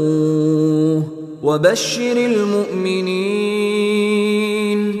ملاقوه وبشر المؤمنين.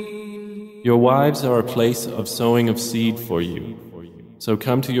 Your wives are a place of sowing of seed for you. So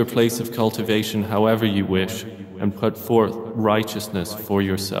come to your place of cultivation however you wish and put forth righteousness for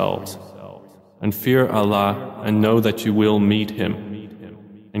yourselves. And fear Allah and know that you will meet Him.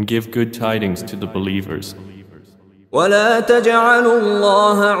 And give good tidings to the believers. ولا تجعلوا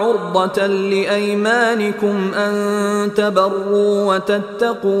الله عرضة لأيمانكم أن تبروا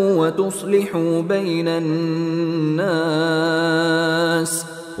وتتقوا وتصلحوا بين الناس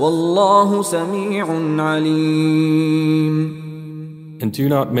والله سميع عليم. And do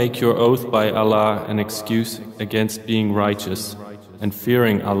not make your oath by Allah an excuse against being righteous and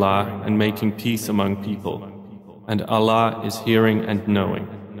fearing Allah and making peace among people. And Allah is hearing and knowing.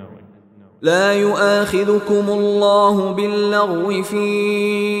 لا يؤاخذكم الله باللغو في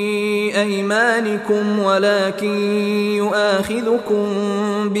أيمانكم ولكن يؤاخذكم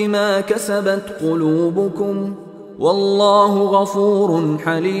بما كسبت قلوبكم والله غفور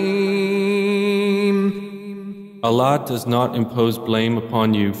حليم. Allah does not impose blame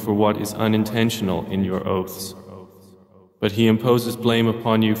upon you for what is unintentional in your oaths, but He imposes blame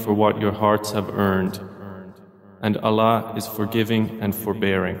upon you for what your hearts have earned, and Allah is forgiving and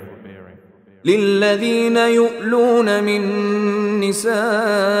forbearing. للذين يؤلون من نسائهم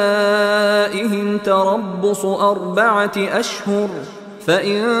تربص 4 أشهر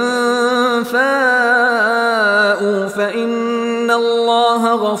فإن فاءوا فإن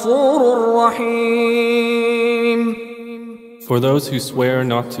الله غفور رحيم. For those who swear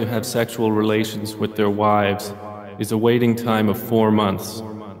not to have sexual relations with their wives is a waiting time of 4 months.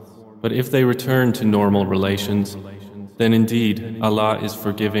 But if they return to normal relations, then indeed Allah is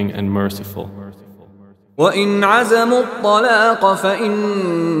forgiving and merciful. وَإِنْ عَزَمُوا الطَّلَاقَ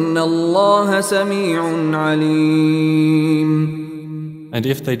فَإِنَّ اللَّهَ سَمِيعٌ عَلِيمٌ. And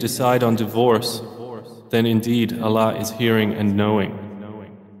if they decide on divorce, then indeed Allah is hearing and knowing.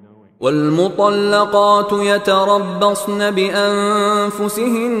 وَالْمُطَلَّقَاتُ يَتَرَبَّصْنَ بِأَنفُسِهِنَّ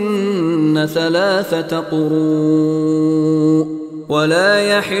 3 قُرُوءٍ ولا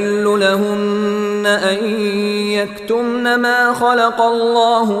يحل لهن أن يكتمن ما خلق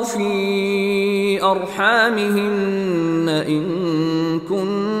الله في أرحامهن إن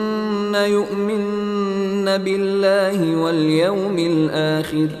كن يؤمن بالله واليوم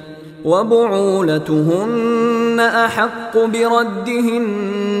الآخر وبعولتهن أحق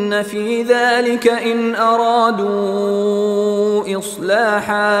بردهن في ذلك إن أرادوا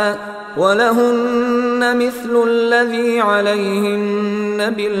إصلاحا ولهن مثل الذي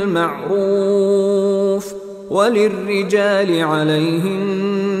عليهن بالمعروف وللرجال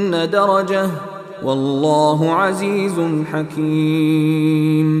عليهن درجة والله عزيز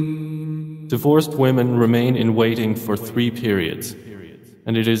حكيم. Divorced women remain in waiting for 3 periods,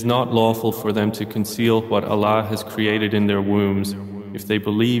 and it is not lawful for them to conceal what Allah has created in their wombs if they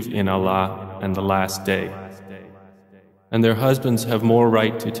believe in Allah and the last day. And their husbands have more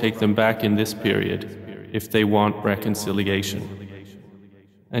right to take them back in this period if they want reconciliation.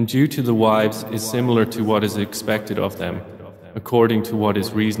 And due to the wives is similar to what is expected of them, according to what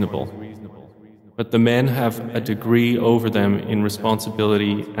is reasonable. But the men have a degree over them in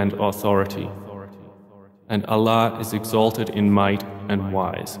responsibility and authority. And Allah is exalted in might and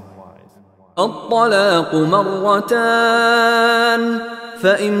wise. الطلاق مرتان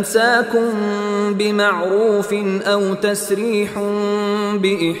فإمساك بمعروف أو تسريح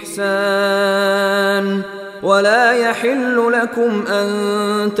بإحسان ولا يحل لكم أن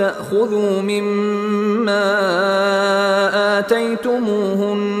تأخذوا مما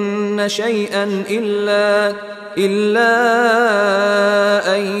آتيتموهن شيئا إلا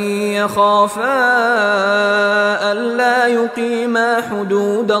أن يخافا ألا يقيما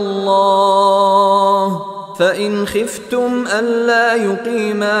حدود الله فإن خفتم ألا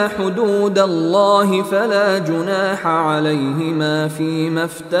يقيما حدود الله فلا جناح عليهما فيما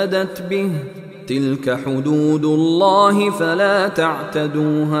افتدت به تلك حدود الله فلا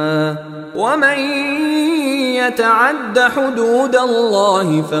تعتدوها ومن يتعد حدود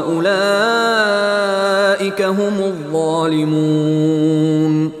الله فأولئك هم الظالمون.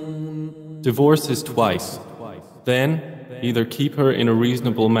 Divorce is twice. Then either keep her in a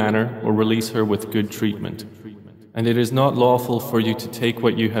reasonable manner or release her with good treatment. And it is not lawful for you to take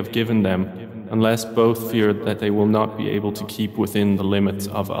what you have given them unless both fear that they will not be able to keep within the limits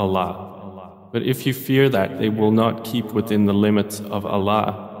of Allah. But if you fear that they will not keep within the limits of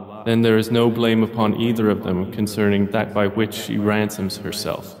Allah, then there is no blame upon either of them concerning that by which she ransoms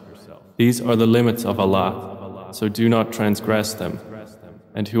herself. These are the limits of Allah, so do not transgress them.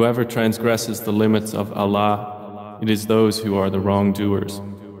 And whoever transgresses the limits of Allah, it is those who are the wrongdoers.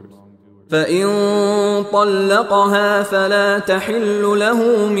 فإن طلقها فلا تحل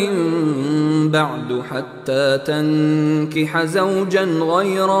له من بعد حتى تنكح زوجا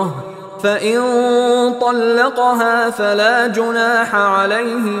غيره فإن طلقها فلا جناح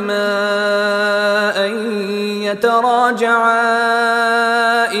عليهما أن يتراجعا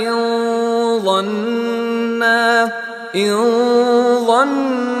إن ظنا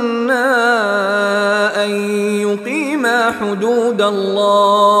أن يقيما حدود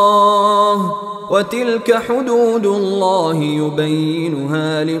الله وتلك حدود الله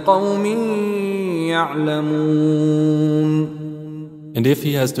يبينها لقوم يعلمون. And if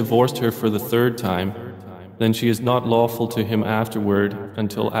he has divorced her for the 3rd time, then she is not lawful to him afterward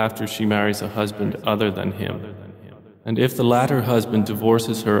until after she marries a husband other than him. And if the latter husband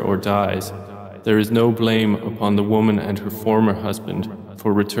divorces her or dies, there is no blame upon the woman and her former husband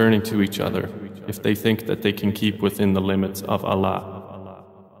for returning to each other if they think that they can keep within the limits of Allah.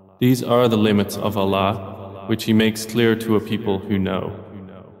 These are the limits of Allah, which He makes clear to a people who know.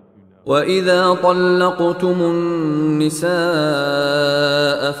 وإذا طلقتم النساء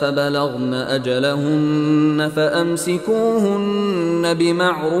فبلغن أجلهن فأمسكوهن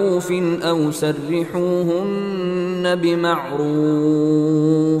بمعروف أو سرحوهن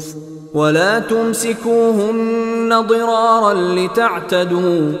بمعروف ولا تمسكوهن ضرارا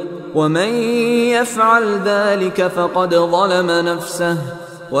لتعتدوا ومن يفعل ذلك فقد ظلم نفسه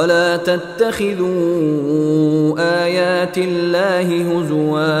ولا تتخذوا آيات الله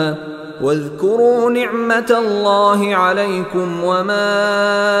هزوا واذكروا نعمة الله عليكم وما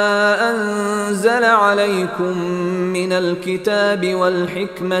أنزل عليكم من الكتاب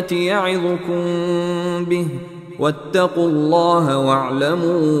والحكمة يعظكم به واتقوا الله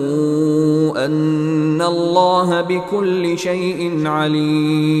واعلموا أن الله بكل شيء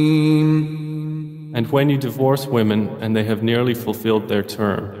عليم. And when you divorce women and they have nearly fulfilled their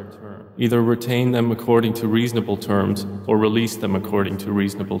term, either retain them according to reasonable terms or release them according to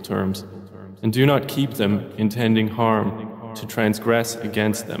reasonable terms, and do not keep them intending harm to transgress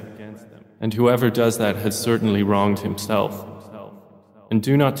against them. And whoever does that has certainly wronged himself. And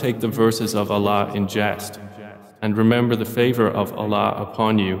do not take the verses of Allah in jest, and remember the favor of Allah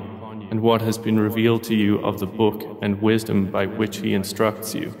upon you and what has been revealed to you of the book and wisdom by which He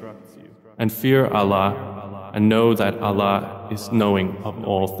instructs you. And fear Allah, and know that Allah is knowing of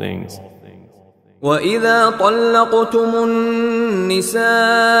all things. وَإِذَا طَلَّقْتُمُ النِّسَاءَ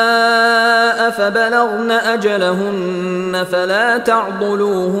فَبَلَغْنَ أَجَلَهُنَّ فَلَا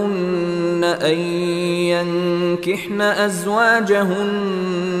تَعْضُلُوهُنَّ أَن يَنكِحْنَ أَزْوَاجَهُنَّ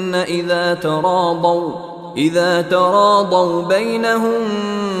إِذَا تَرَاضَوْا بَيْنَهُم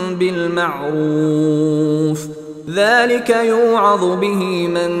بِالْمَعْرُوفِ ذلك يوعظ به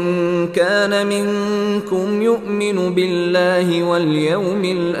من كان منكم يؤمن بالله واليوم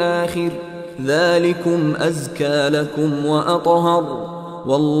الآخر ذلكم أزكى لكم وأطهر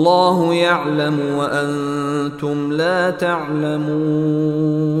والله يعلم وأنتم لا تعلمون.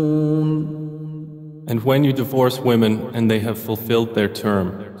 And when you divorce women and they have fulfilled their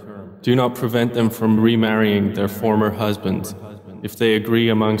term, do not prevent them from remarrying their former husbands if they agree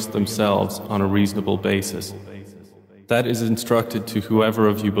amongst themselves on a reasonable basis. That is instructed to whoever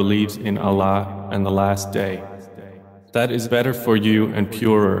of you believes in Allah and the Last Day. That is better for you and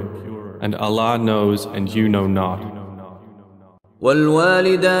purer, and Allah knows and you know not.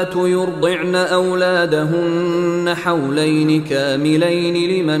 والوالدات يرضعن أولادهن حولين كاملين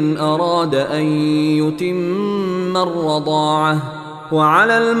لمن أراد أن يتم الرضاعة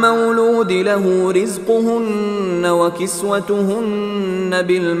وعلى المولود له رزقهن وكسوتهن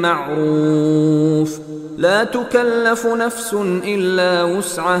بالمعروف لا تكلف نفس إلا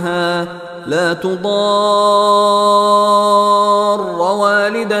وسعها لا تضار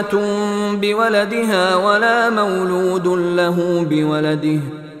والدة بولدها ولا مولود له بولده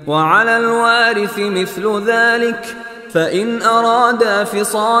وعلى الوارث مثل ذلك فإن أرادا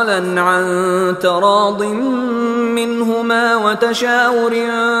فصالا عن تراض منهما وتشاور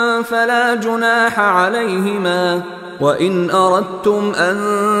فلا جناح عليهما وإن أردتم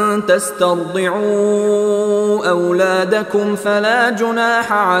أن تسترضعوا أولادكم فلا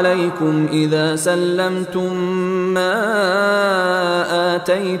جناح عليكم إذا سلمتم ما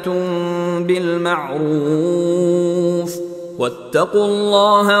آتيتم بالمعروف واتقوا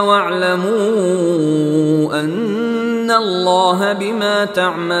الله واعلموا أن الله بما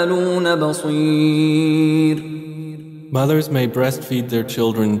تعملون بصير. Mothers may breastfeed their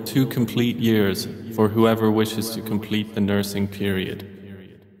children 2 complete years for whoever wishes to complete the nursing period.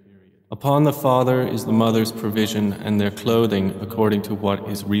 Upon the father is the mother's provision and their clothing according to what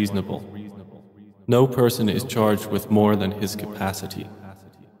is reasonable. No person is charged with more than his capacity.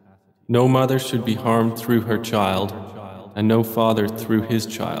 No mother should be harmed through her child, and no father through his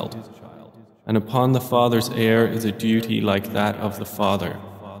child. And upon the father's heir is a duty like that of the father.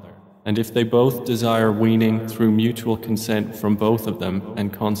 And if they both desire weaning through mutual consent from both of them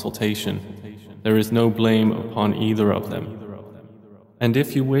and consultation, there is no blame upon either of them. And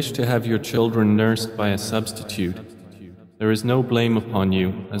if you wish to have your children nursed by a substitute, there is no blame upon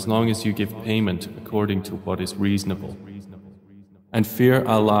you as long as you give payment according to what is reasonable. And fear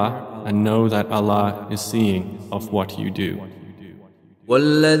Allah and know that Allah is seeing of what you do.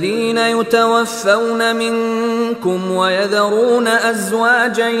 والذين يتوفون منكم ويذرون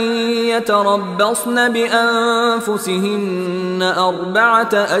أزواجا يتربصن بأنفسهن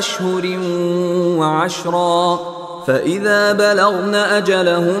 4 أشهر وعشرا فإذا بلغن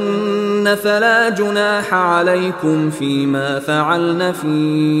أجلهن فلا جناح عليكم فيما فعلن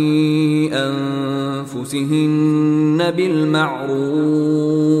في أنفسهن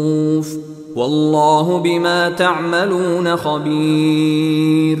بالمعروف والله بما تعملون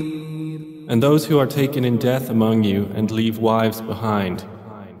خبير. And those who are taken in death among you and leave wives behind,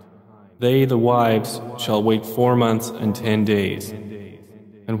 they, the wives, shall wait 4 months and 10 days.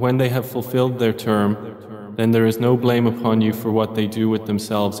 And when they have fulfilled their term, then there is no blame upon you for what they do with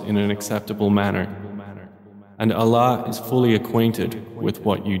themselves in an acceptable manner. And Allah is fully acquainted with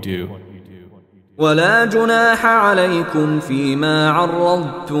what you do. ولا جناح عليكم فيما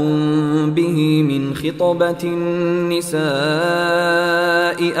عرضتم به من خطبة النساء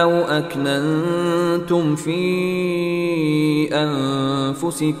أو أكننتم في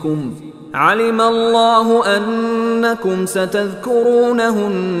أنفسكم علم الله أنكم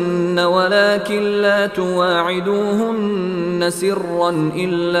ستذكرونهن ولكن لا تواعدوهن سرا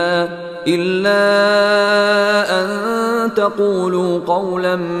إلا أن تقولوا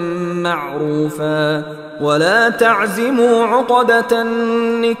قولا معروفا ولا تعزموا عقدة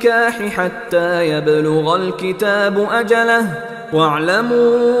النكاح حتى يبلغ الكتاب أجله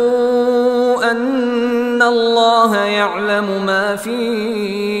واعلموا أن الله يعلم ما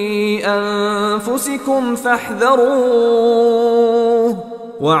في أنفسكم فاحذروه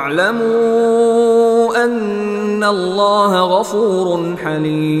واعلموا أن الله غفور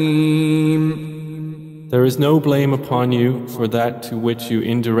حليم. There is no blame upon you for that to which you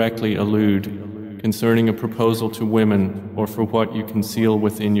indirectly allude concerning a proposal to women or for what you conceal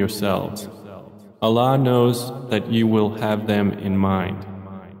within yourselves. Allah knows that you will have them in mind.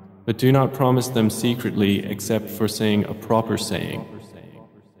 But do not promise them secretly except for saying a proper saying.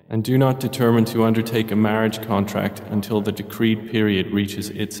 And do not determine to undertake a marriage contract until the decreed period reaches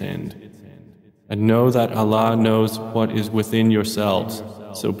its end. And know that Allah knows what is within yourselves,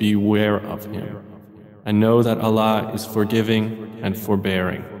 so beware of Him. And know that Allah is forgiving and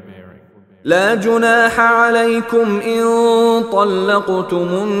forbearing. لا جناح عليكم إن طلقتم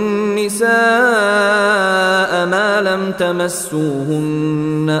النساء ما لم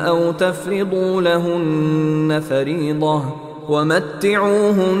تمسوهن أو تفرضوا لهن فريضة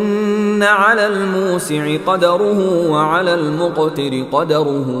ومتعوهن على الموسع قدره وعلى المقتر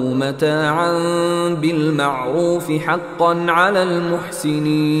قدره متاعا بالمعروف حقا على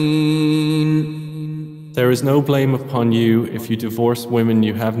المحسنين. There is no blame upon you if you divorce women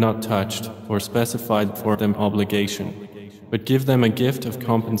you have not touched or specified for them obligation, but give them a gift of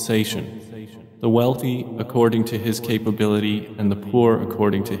compensation, the wealthy according to his capability and the poor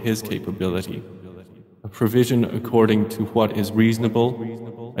according to his capability, a provision according to what is reasonable,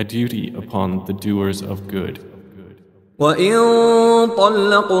 a duty upon the doers of good. وَإِن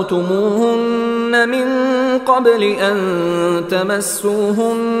طَلَّقْتُمُوهُنَّ مِن قَبْلِ أَن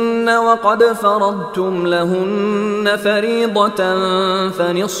تَمَسُّوهُنَّ وَقَدْ فَرَضْتُمْ لَهُنَّ فَرِيضَةً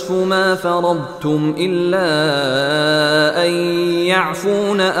فَنِصْفُ مَا فَرَضْتُمْ إِلَّا أَن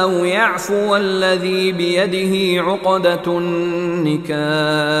يَعْفُونَ أَوْ يَعْفُوَ الَّذِي بِيَدِهِ عُقْدَةُ النِّكَاحِ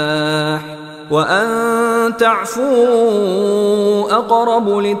وَأَن تَعْفُوا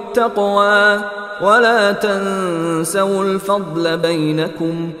أَقْرَبُ لِلتَّقْوَى ولا تنسوا الفضل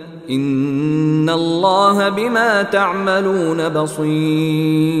بينكم إن الله بما تعملون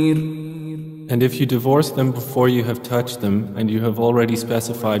بصير. And if you divorce them before you have touched them and you have already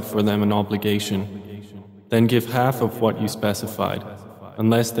specified for them an obligation, then give half of what you specified,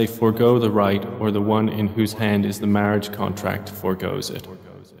 unless they forego the right or the one in whose hand is the marriage contract forgoes it.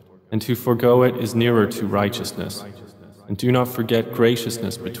 And to forgo it is nearer to righteousness. And do not forget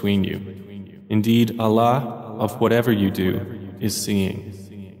graciousness between you. Indeed, Allah, of whatever you do, is seeing.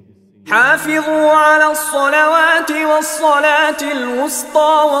 حافظوا على الصلوات والصلاة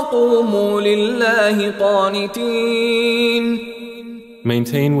الوسطى وقوموا لله قانتين.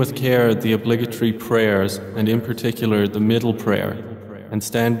 Maintain with care the obligatory prayers and in particular the middle prayer and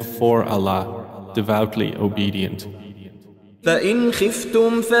stand before Allah devoutly obedient. فإن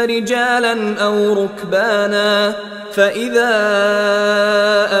خفتم فرجالا أو ركبانا فإذا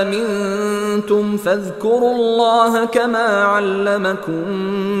أمنتم فاذكروا الله كما علمكم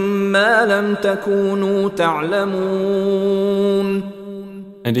ما لم تكونوا تعلمون.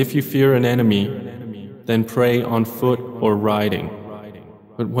 And if you fear an enemy, then pray on foot or riding.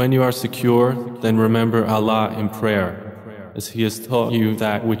 But when you are secure, then remember Allah in prayer, as He has taught you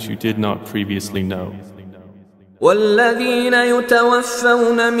that which you did not previously know. والذين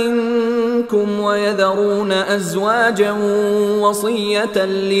يتوفون منكم ويذرون أزواجا وصية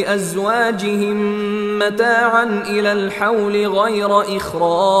لأزواجهم متاعا إلى الحول غير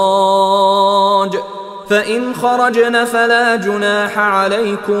إخراج فإن خرجن فلا جناح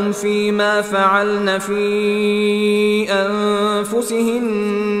عليكم فيما فعلن في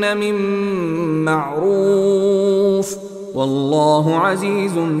أنفسهن من معروف والله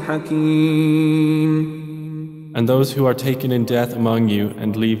عزيز حكيم. And those who are taken in death among you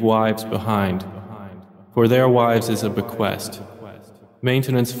and leave wives behind, for their wives is a bequest,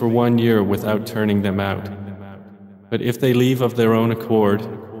 maintenance for 1 year without turning them out. But if they leave of their own accord,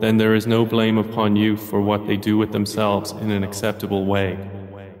 then there is no blame upon you for what they do with themselves in an acceptable way.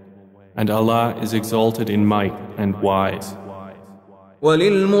 And Allah is exalted in might and wise.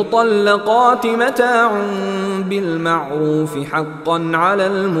 وَلِلْمُطَلَّقَاتِ مَتَاعٌ بِالْمَعْرُوفِ حَقًّا عَلَى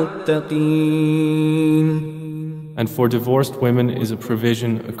الْمُتَّقِينَ. And for divorced women is a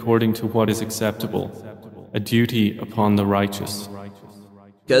provision according to what is acceptable, a duty upon the righteous.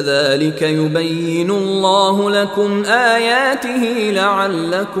 كَذَلِكَ يُبَيِّنُ اللَّهُ لَكُمْ آيَاتِهِ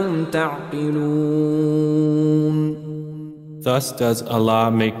لَعَلَّكُمْ تَعْقِلُونَ. Thus does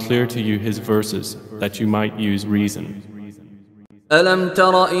Allah make clear to you His verses, that you might use reason. أَلَمْ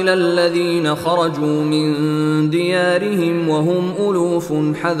تَرَ إِلَى الَّذِينَ خَرَجُوا مِنْ دِيَارِهِمْ وَهُمْ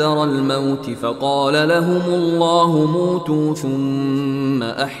أُلُوفٌ حَذَرَ الْمَوْتِ فَقَالَ لَهُمُ اللَّهُ مُوتُوا ثُمَّ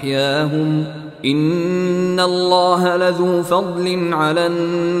أَحْيَاهُمْ إِنَّ اللَّهَ لَذُو فَضْلٍ عَلَى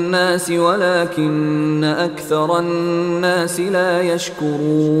النَّاسِ وَلَكِنَّ أَكْثَرَ النَّاسِ لَا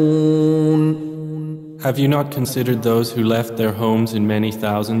يَشْكُرُونَ. Have you not considered those who left their homes in many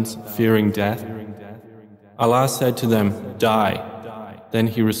thousands, fearing death? Allah said to them, "Die." Then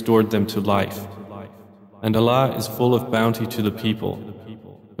He restored them to life. And Allah is full of bounty to the people,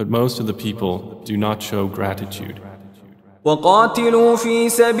 but most of the people do not show gratitude. وَقَاتِلُوا فِي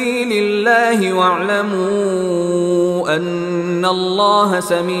سَبِيلِ اللَّهِ وَاعْلَمُوا أَنَّ اللَّهَ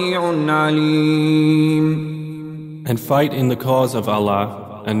سَمِيعٌ عَلِيمٌ. And fight in the cause of Allah,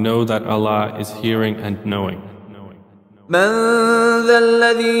 and know that Allah is hearing and knowing. من ذا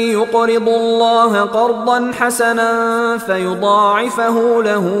الذي يقرض الله قرضا حسنا فيضاعفه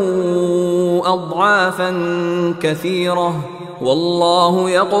له أضعافا كثيرة والله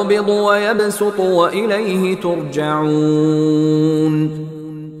يقبض ويبسط وإليه ترجعون.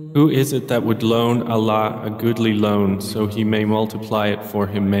 Who is it that would loan Allah a goodly loan so He may multiply it for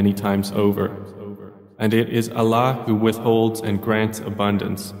him many times over? And it is Allah who withholds and grants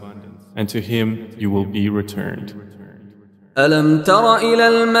abundance, and to Him you will be returned. ألم تر إلى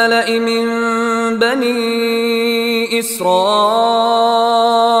الملأ من بني إسرائيل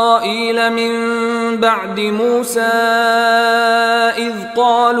من بعد موسى إذ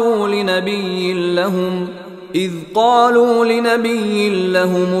قالوا لنبي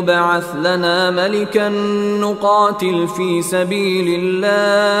لهم ابعث لنا ملكا نقاتل في سبيل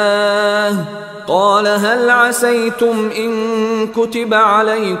الله قال هل عسيتم إن كتب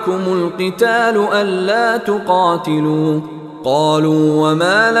عليكم القتال ألا تقاتلوا قالوا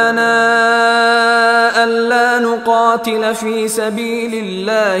وما لنا ألا نقاتل في سبيل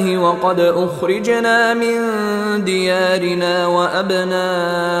الله وقد أخرجنا من ديارنا وأبنائنا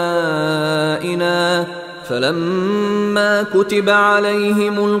فلما كتب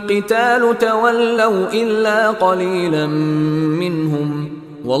عليهم القتال تولوا إلا قليلا منهم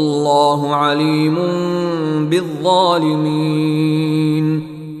والله عليم بالظالمين.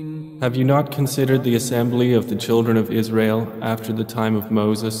 Have you not considered the assembly of the children of Israel after the time of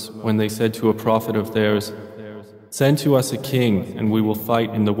Moses, when they said to a prophet of theirs, "Send to us a king, and we will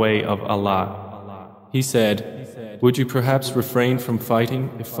fight in the way of Allah"? He said, "Would you perhaps refrain from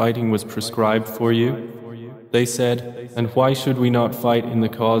fighting if fighting was prescribed for you?" They said, "And why should we not fight in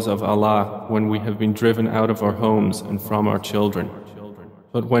the cause of Allah when we have been driven out of our homes and from our children?"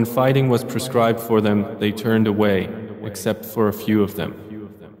 But when fighting was prescribed for them, they turned away, except for a few of them.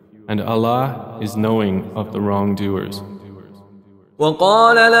 And Allah is knowing of the wrongdoers.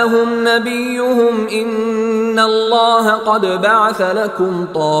 وقال لهم نبيهم إن الله قد بعث لكم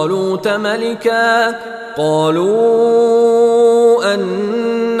طالوت ملكا قالوا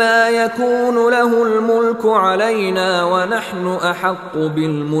أنى يكون له الملك علينا ونحن أحق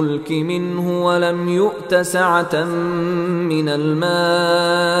بالملك منه ولم يؤت سعة من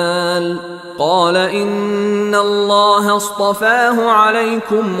المال قال إن الله اصطفاه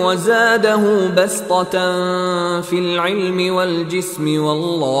عليكم وزاده بسطة في العلم والجسم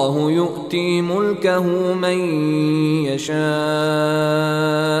والله يؤتي ملكه من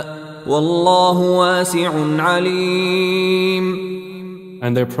يشاء والله واسع عليم.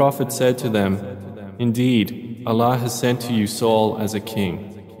 And their prophet said to them, "Indeed, Allah has sent to you Saul as a king."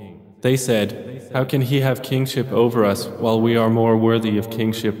 They said, "How can he have kingship over us while we are more worthy of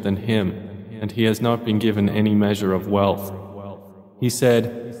kingship than him, and he has not been given any measure of wealth?" He said,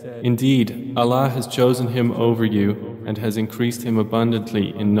 "Indeed, Allah has chosen him over you and has increased him abundantly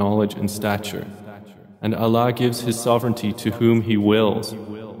in knowledge and stature. And Allah gives His sovereignty to whom He wills,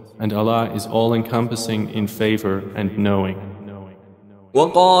 and Allah is all-encompassing in favor and knowing."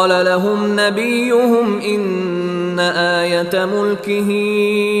 وقال لهم نبيهم إن آية ملكه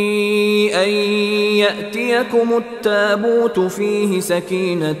أن يأتيكم التابوت فيه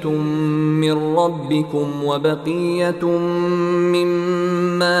سكينة من ربكم وبقية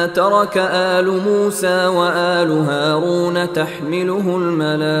مما ترك آل موسى وآل هارون تحمله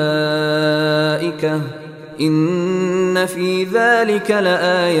الملائكة إن في ذلك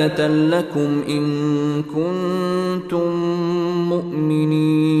لآية لكم إن كنتم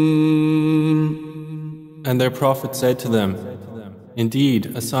مؤمنين. And their prophet said to them,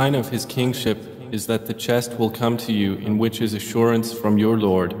 Indeed, a sign of his kingship is that the chest will come to you in which is assurance from your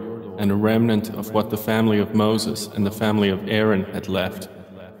Lord and a remnant of what the family of Moses and the family of Aaron had left,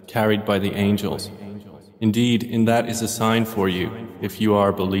 carried by the angels. Indeed, in that is a sign for you, if you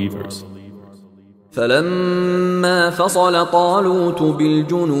are believers. فلما فصل طالوت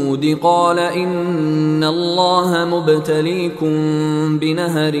بالجنود قال إن الله مبتليكم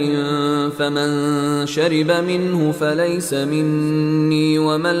بنهر فمن شرب منه فليس مني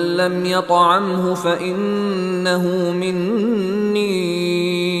ومن لم يطعمه فإنه مني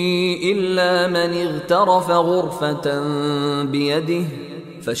إلا من اغترف غرفة بيده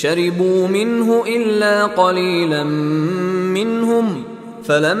فشربوا منه إلا قليلا منهم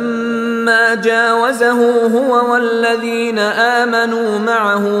فلما جاوزه هو والذين آمنوا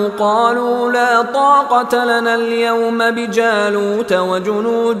معه قالوا لا طاقة لنا اليوم بجالوت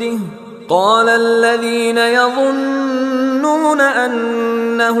وجنوده قال الذين يظنون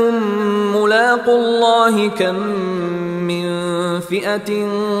أنهم ملاقو الله كم من فئة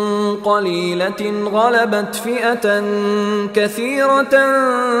قليلة غلبت فئة كثيرة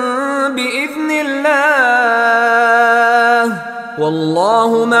بإذن الله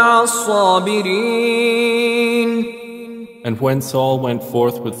والله مع الصابرين. And when Saul went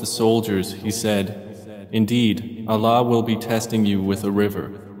forth with the soldiers, he said, Indeed, Allah will be testing you with a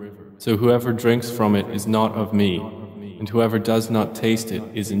river. So whoever drinks from it is not of me, and whoever does not taste it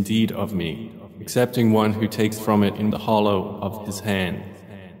is indeed of me, excepting one who takes from it in the hollow of his hand.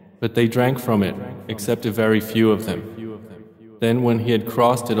 But they drank from it, except a very few of them. Then when he had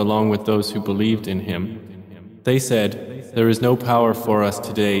crossed it along with those who believed in him, they said, There is no power for us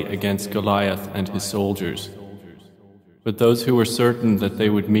today against Goliath and his soldiers. But those who were certain that they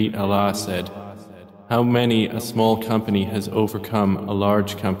would meet Allah said, How many a small company has overcome a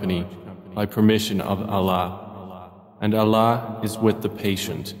large company by permission of Allah, and Allah is with the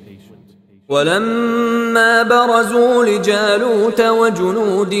patient. ولما برزوا لجالوت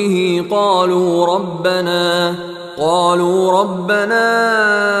وجنوده قالوا ربنا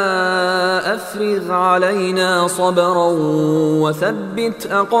أفرغ علينا صبرا وثبت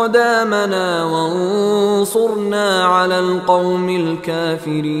أقدامنا وانصرنا على القوم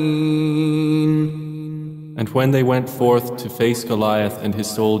الكافرين. And when they went forth to face Goliath and his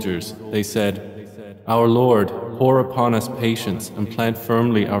soldiers, they said, Our Lord, pour upon us patience and plant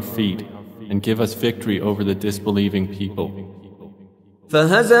firmly our feet and give us victory over the disbelieving people.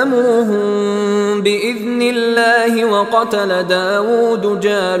 فهزموهم بإذن الله وقتل داود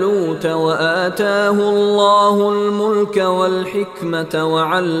جالوت وآتاه الله الملك والحكمة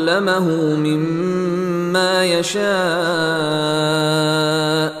وعلمه مما يشاء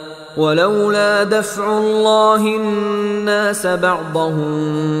ولولا دفع الله الناس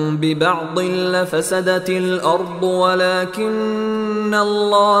بعضهم ببعض لفسدت الأرض ولكن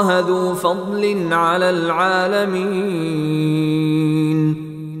الله ذو فضل على العالمين.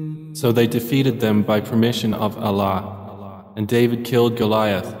 So they defeated them by permission of Allah, and David killed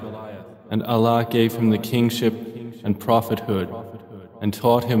Goliath, and Allah gave him the kingship and prophethood, and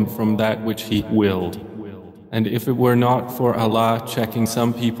taught him from that which He willed. And if it were not for Allah checking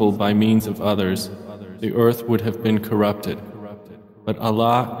some people by means of others, the earth would have been corrupted. But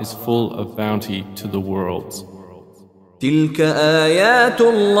Allah is full of bounty to the worlds. تلك آيات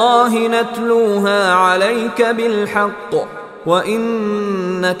الله نتلوها عليك بالحق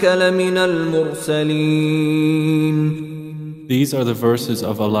وإنك لمن المرسلين. These are the verses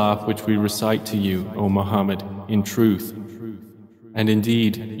of Allah which we recite to you, O Muhammad, in truth. And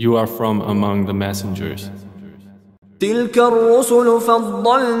indeed, you are from among the messengers. تلك الرسل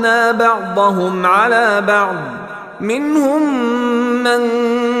فضلنا بعضهم على بعض منهم من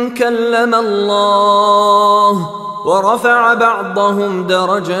كلم الله ورفع بعضهم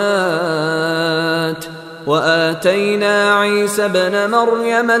درجات وآتينا عيسى ابن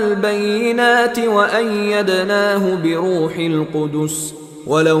مريم البينات وأيدناه بروح القدس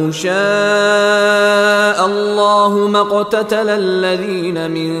ولو شاء الله ما اقتتل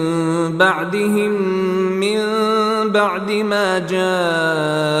الذين من بعدهم من بعد ما جاءتهم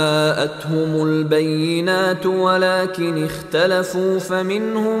البينات ولكن اختلفوا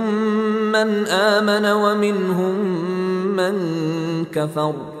فمنهم من آمن ومنهم من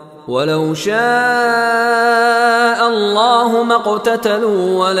كفر ولو شاء الله ما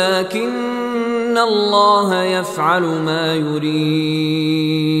اقتتلوا ولكن الله يفعل ما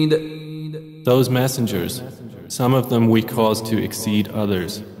يريد. Those messengers, some of them we caused to exceed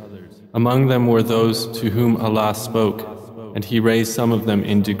others. Among them were those to whom Allah spoke, and He raised some of them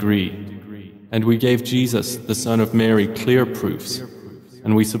in degree. And we gave Jesus, the son of Mary, clear proofs,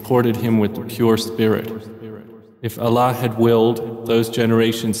 and we supported him with the pure spirit. If Allah had willed, those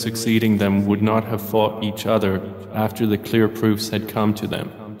generations succeeding them would not have fought each other after the clear proofs had come to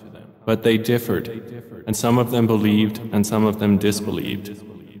them. But they differed, and some of them believed and some of them disbelieved.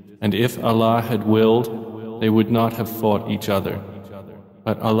 And if Allah had willed, they would not have fought each other.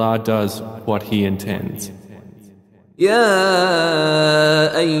 But Allah does what He intends.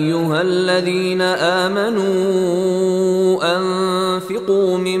 يا أيها الذين آمنوا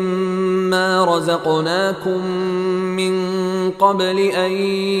أنفقوا مما رزقناكم من قبل أن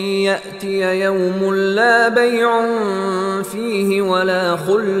يأتي يوم لا بيع فيه ولا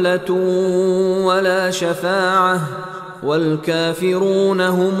خلة ولا شفاعة والكافرون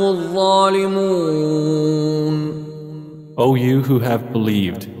هم الظالمون. O you who have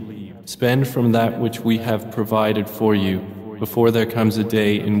believed, spend from that which we have provided for you before there comes a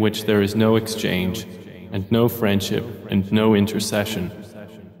day in which there is no exchange and no friendship and no intercession.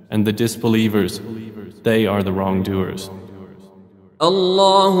 And the disbelievers, they are the wrongdoers.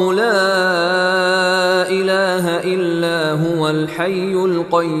 الله لا إله إلا هو الحي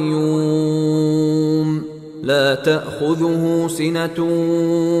القيوم لا تأخذه سنة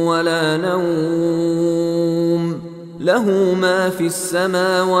ولا نوم له ما في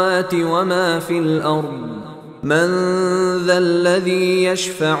السماوات وما في الأرض من ذا الذي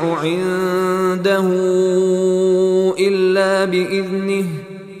يشفع عنده إلا بإذنه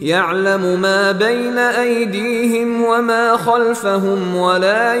يعلم ما بين أيديهم وما خلفهم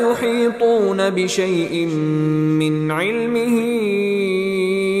ولا يحيطون بشيء من علمه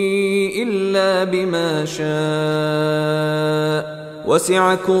إلا بما شاء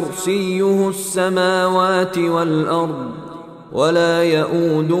وسع كرسيه السماوات والأرض ولا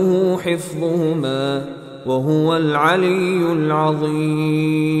يؤوده حفظهما وهو العلي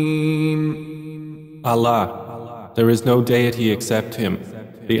العظيم. Allah, there is no deity except Him,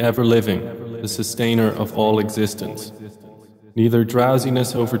 the ever-living, the sustainer of all existence. Neither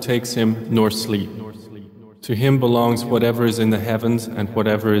drowsiness overtakes Him nor sleep. To Him belongs whatever is in the heavens and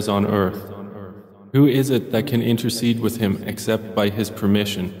whatever is on earth. Who is it that can intercede with Him except by His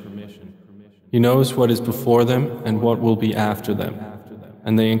permission? He knows what is before them and what will be after them,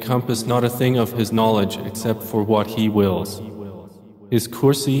 and they encompass not a thing of His knowledge except for what He wills. His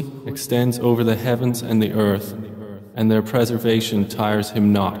kursi extends over the heavens and the earth, and their preservation tires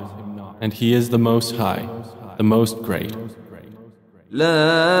Him not, and He is the Most High, the Most Great. لا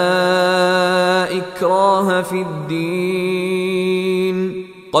إكراه في الدين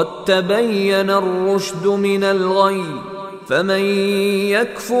قد تبين الرشد من الغي فمن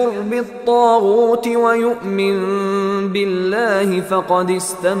يكفر بالطاغوت ويؤمن بالله فقد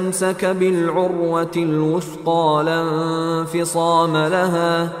استمسك بالعروة الوثقى لا انفصام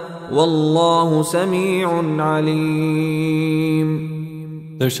لها والله سميع عليم.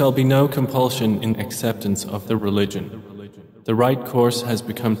 There shall be no compulsion in acceptance of the religion. The right course has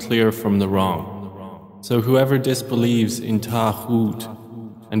become clear from the wrong. So whoever disbelieves in Taghut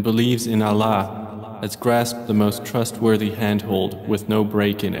and believes in Allah has grasped the most trustworthy handhold with no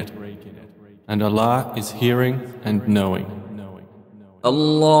break in it. And Allah is hearing and knowing.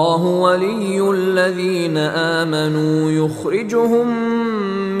 الله ولي الذين آمنوا يخرجهم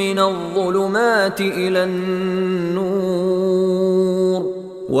من الظلمات إلى النور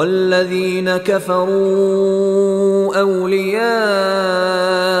والذين كفروا أولياؤهم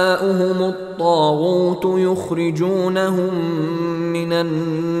الطاغوت يخرجونهم من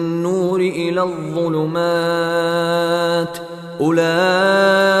النور إلى الظلمات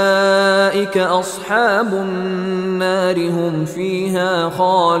أولئك أصحاب النار هم فيها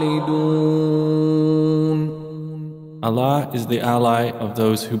خالدون. Allah is the ally of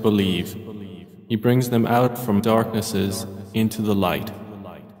those who believe. He brings them out from darknesses into the light.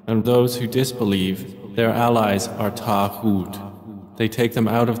 And those who disbelieve, their allies are Taghut. They take them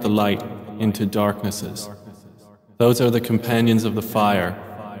out of the light into darknesses. Those are the companions of the fire.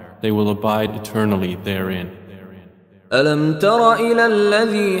 They will abide eternally therein. ألم تر إلى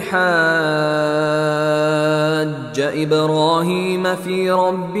الذي حاج إبراهيم في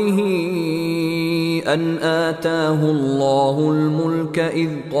ربه أن آتاه الله الملك إذ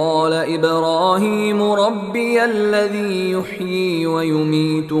قال إبراهيم ربي الذي يحيي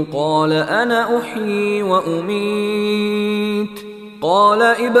ويميت قال أنا أحيي وأميت قال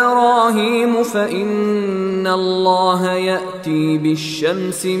إبراهيم فإن الله يأتي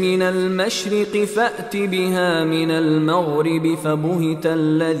بالشمس من المشرق فأت بها من المغرب فبهت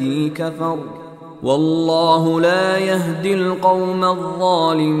الذي كفر والله لا يهدي القوم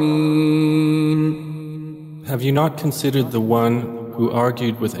الظالمين. Have you not considered the one who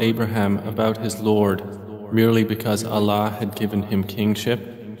argued with Abraham about his Lord merely because Allah had given him kingship?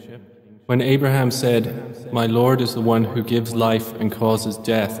 When Abraham said, "My Lord is the one who gives life and causes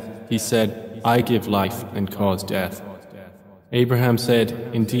death," he said, "I give life and cause death." Abraham said,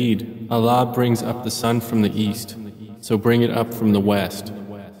 "Indeed, Allah brings up the sun from the east, so bring it up from the west."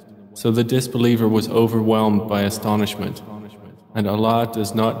 So the disbeliever was overwhelmed by astonishment, and Allah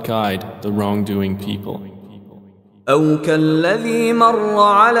does not guide the wrongdoing people. أو كالذي مر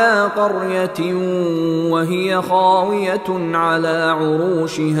على قرية وهي خاوية على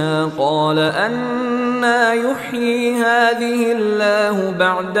عروشها قال أنى يحيي هذه الله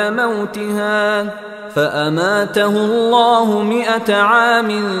بعد موتها فأماته الله 100 عام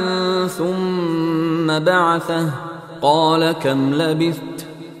ثم بعثه قال كم لبثت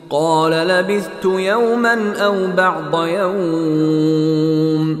قال لبثت يوما أو بعض يوم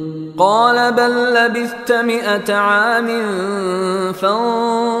قال بل لبثت 100 عام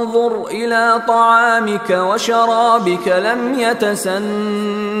فانظر إلى طعامك وشرابك لم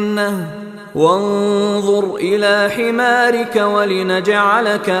يتسنه وانظر إلى حمارك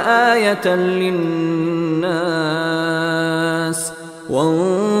ولنجعلك آية للناس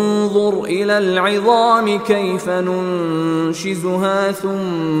وانظر إلى العظام كيف ننشزها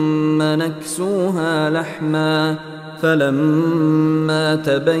ثم نكسوها لحما فلما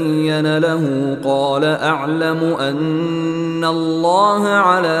تبين له قال أعلم أن الله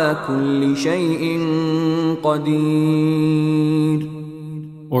على كل شيء قدير.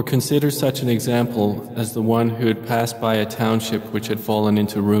 Or consider such an example as the one who had passed by a township which had fallen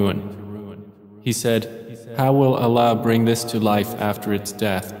into ruin. He said, "How will Allah bring this to life after its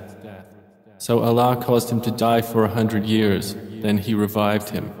death?" So Allah caused him to die for 100 years, then He revived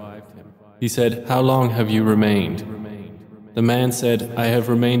him. He said, "How long have you remained?" The man said, "I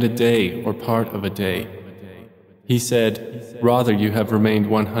have remained a day or part of a day." He said, "Rather you have remained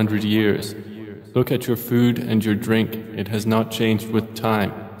 100 years. Look at your food and your drink, it has not changed with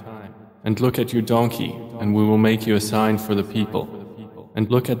time. And look at your donkey, and we will make you a sign for the people. And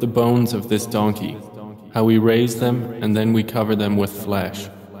look at the bones of this donkey, how we raise them and then we cover them with flesh."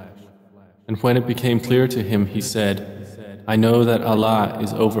 And when it became clear to him, he said, "I know that Allah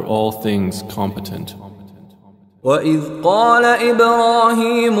is over all things competent." وَإِذْ قَالَ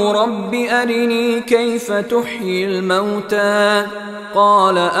إِبْرَاهِيمُ رَبِّ أَرِنِي كَيْفَ تُحْيِي الْمَوْتَى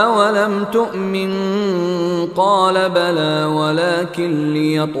قَالَ أَوَلَمْ تُؤْمِنْ قَالَ بَلَى وَلَكِنْ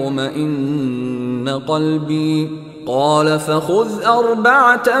لِيَطْمَئِنَّ قَلْبِي قال فخذ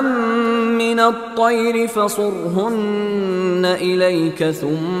 4 من الطير فصرهن إليك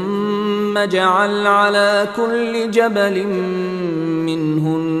ثم اجعل على كل جبل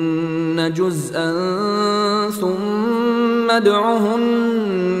منهن جزءا ثم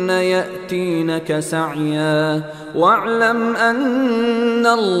ادعهن يأتينك سعيا واعلم أن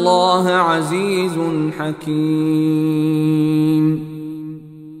الله عزيز حكيم.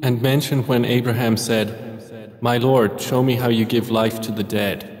 And mention when Abraham said, "My Lord, show me how you give life to the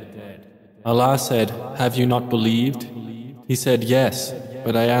dead." Allah said, "Have you not believed?" He said, "Yes,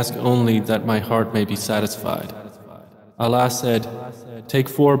 but I ask only that my heart may be satisfied." Allah said, "Take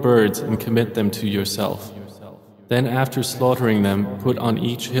 4 birds and commit them to yourself. Then after slaughtering them, put on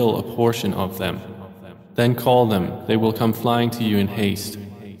each hill a portion of them. Then call them, they will come flying to you in haste.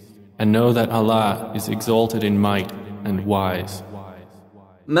 And know that Allah is exalted in might and wise."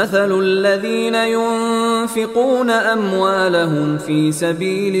 مثل الذين ينفقون أموالهم في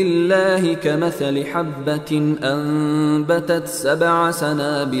سبيل الله كمثل حبة أنبتت 7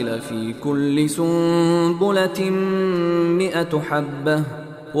 سنابل في كل سنبلة 100 حبة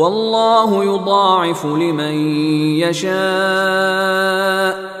والله يضاعف لمن يشاء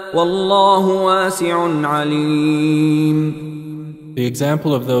والله واسع عليم. The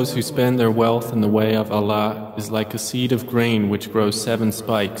example of those who spend their wealth in the way of Allah is like a seed of grain which grows 7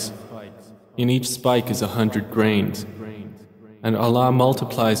 spikes. In each spike is 100 grains. And Allah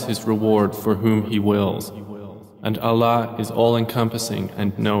multiplies His reward for whom He wills. And Allah is all-encompassing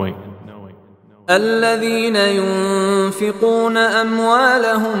and knowing. الذين ينفقون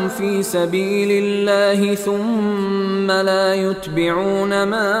أموالهم في سبيل الله ثم لا يتبعون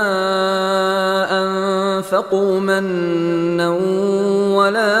ما أنفقوا منا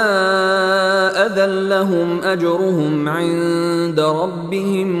ولا أذى لهم أجرهم عند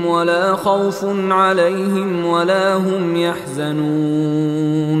ربهم ولا خوف عليهم ولا هم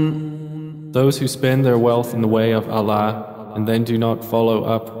يحزنون. Those who spend their wealth in the way of Allah and then do not follow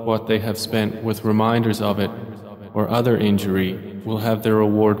up what they have spent with reminders of it or other injury will have their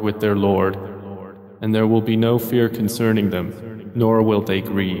reward with their Lord, and there will be no fear concerning them, nor will they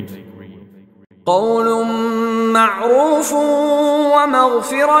grieve. قول معروف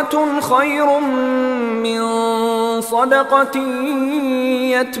ومغفرة خير من صدقة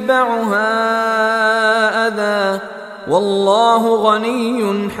يتبعها أذى والله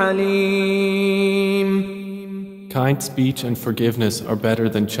غني حليم. Kind speech and forgiveness are better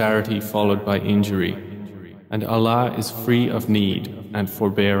than charity followed by injury, and Allah is free of need and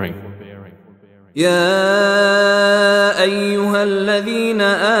forbearing. يا أيها الذين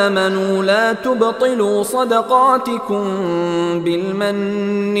آمنوا لا تبطلوا صدقاتكم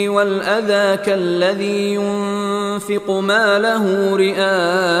بالمن والأذى كالذي ينفق ماله رئاء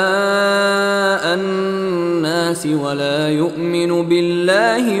الناس ولا يؤمن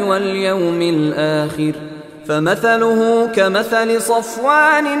بالله واليوم الآخر فمثله كمثل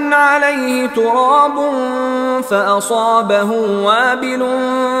صفوان عليه تراب فأصابه وابل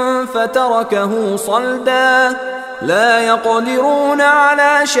فتركه صلدا لا يقدرون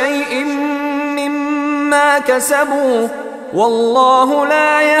على شيء مما كسبوا والله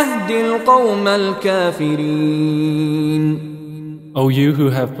لا يهدي القوم الكافرين. O you who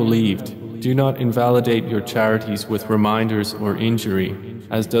have believed, do not invalidate your charities with reminders or injury,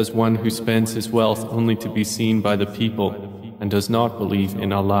 as does one who spends his wealth only to be seen by the people and does not believe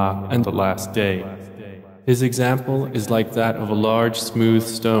in Allah and the last day. His example is like that of a large smooth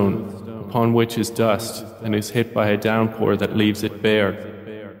stone upon which is dust and is hit by a downpour that leaves it bare.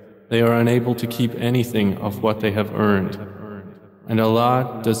 They are unable to keep anything of what they have earned, and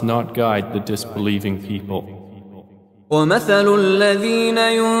Allah does not guide the disbelieving people. ومثل الذين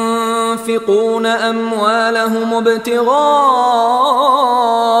ينفقون أموالهم ابتغاء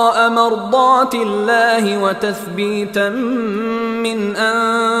مرضات الله وتثبيتا من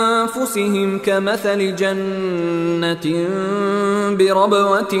أنفسهم كمثل جنة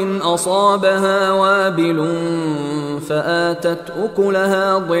بربوة أصابها وابل فآتت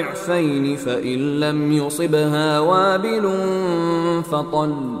أكلها ضعفين فإن لم يصبها وابل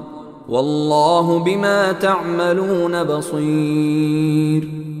فطل والله بما تعملون بصير.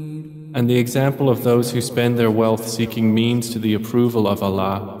 And the example of those who spend their wealth seeking means to the approval of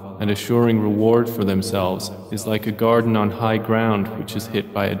Allah and assuring reward for themselves is like a garden on high ground which is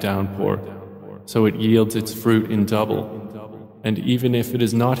hit by a downpour, so it yields its fruit in double. And even if it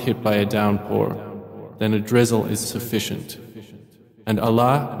is not hit by a downpour, then a drizzle is sufficient. And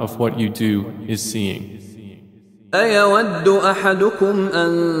Allah of what you do is seeing. أيود أحدكم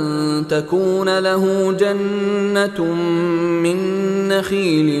أن تكون له جنة من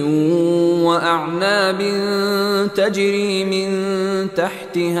نخيل وأعناب تجري من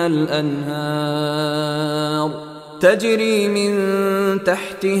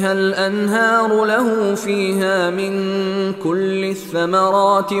تحتها الأنهار له فيها من كل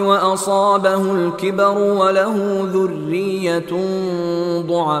الثمرات وأصابه الكبر وله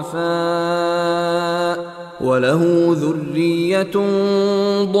ذرية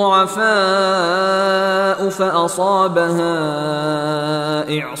ضعفاء فأصابها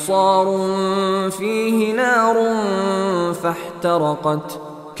إعصار فيه نار فاحترقت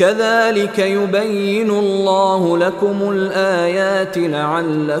كذلك يبين الله لكم الآيات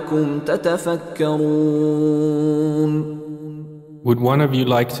لعلكم تتفكرون. Would one of you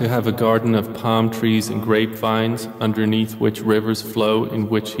like to have a garden of palm trees and grapevines underneath which rivers flow in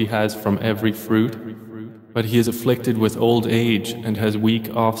which he has from every fruit? But he is afflicted with old age and has weak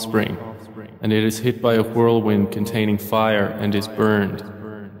offspring, and it is hit by a whirlwind containing fire and is burned.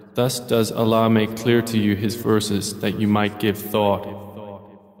 Thus does Allah make clear to you His verses that you might give thought.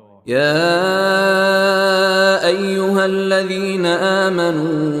 يا أيها الذين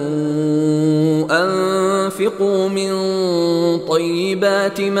آمنوا أنفقوا من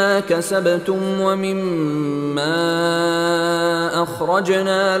طيبات ما كسبتم ومما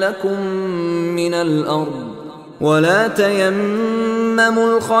أخرجنا لكم من الأرض ولا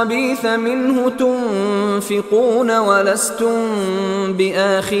تيمموا الخبيث منه تنفقون ولستم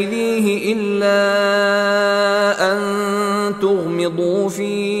بآخذيه إلا أن تغمضوا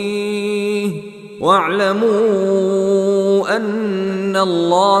فيه واعلموا أن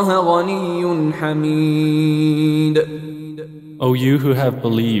الله غني حميد. O you who have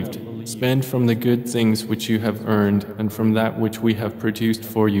believed, spend from the good things which you have earned and from that which we have produced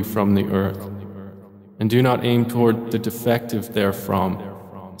for you from the earth. And do not aim toward the defective therefrom,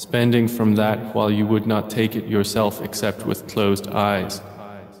 spending from that while you would not take it yourself except with closed eyes.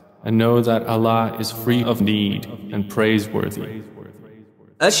 And know that Allah is free of need and praiseworthy.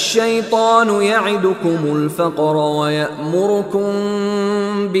 الشيطان يعدكم الفقر ويأمركم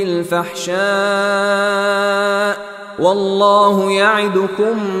بالفحشاء والله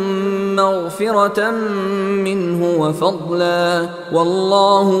يعدكم مغفرة منه وفضلا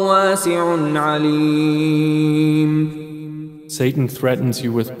والله واسع عليم. Satan threatens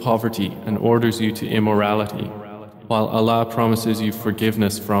you with poverty and orders you to immorality, while Allah promises you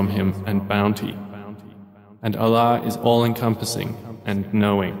forgiveness from Him and bounty. And Allah is all-encompassing and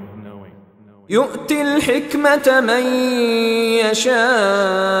knowing. يؤتي الحكمة من يشاء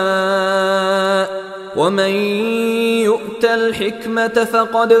ومن يؤت الحكمة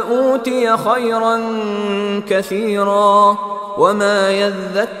فقد أوتي خيرا كثيرا وما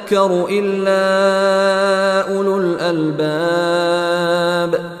يذكر إلا أولو الألباب.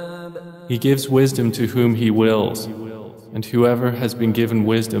 He gives wisdom to whom He wills, and whoever has been given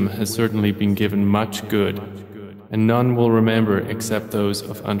wisdom has certainly been given much good, and none will remember except those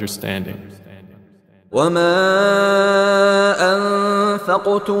of understanding. وما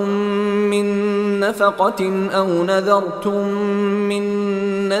أنفقتم من نفقة أو نذرتم من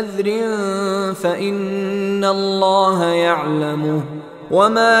نذر فإن الله يعلمه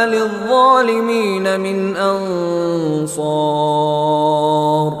وما للظالمين من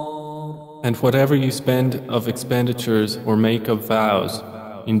أنصار. And whatever you spend of expenditures or make of vows,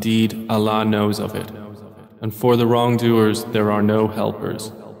 indeed Allah knows of it. And for the wrongdoers there are no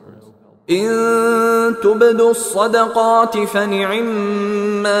helpers. إن تبدوا الصدقات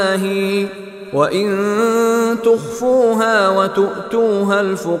فنعما هي وإن تخفوها وتؤتوها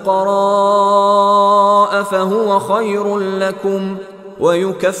الفقراء فهو خير لكم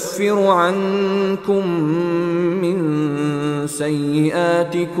ويكفر عنكم من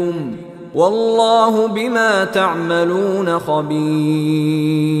سيئاتكم والله بما تعملون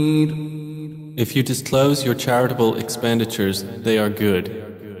خبير. If you disclose your charitable expenditures, they are good.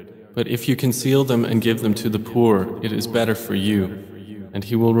 But if you conceal them and give them to the poor, it is better for you, and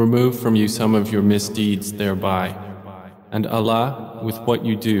He will remove from you some of your misdeeds thereby. And Allah, with what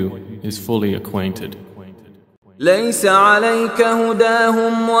you do, is fully acquainted. ليس عليك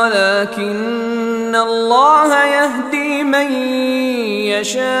هداهم ولكن الله يهدي من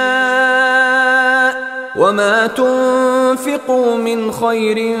يشاء وما تنفقوا من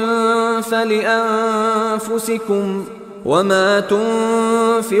خير فلأنفسكم وما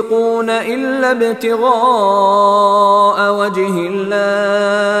تنفقون إلا ابتغاء وجه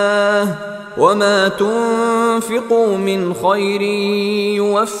الله وما تنفقوا من خير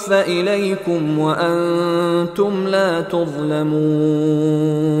يوفى إليكم وأنتم لا تظلمون.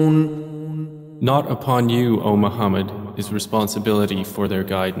 Not upon you, O Muhammad, is responsibility for their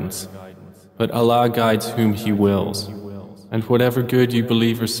guidance, but Allah guides whom He wills. And whatever good you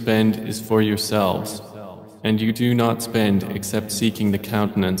believers spend is for yourselves, and you do not spend except seeking the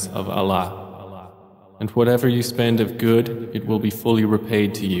countenance of Allah. And whatever you spend of good, it will be fully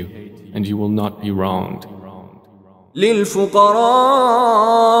repaid to you, and you will not be wronged. للفقراء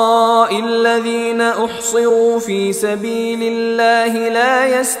الذين أحصروا في سبيل الله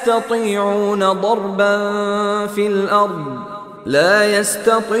لا يستطيعون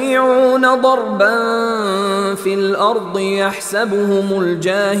ضربا في الأرض يحسبهم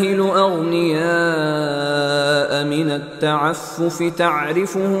الجاهل أغنياء من التعفف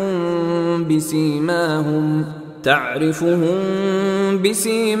تعرفهم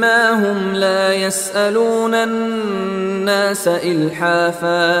بسيماهم لا يسألون الناس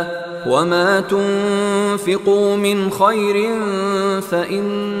إلحافا وما تنفقوا من خير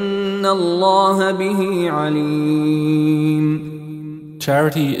فإن الله به عليم.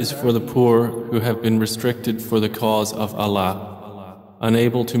 Charity is for the poor who have been restricted for the cause of Allah,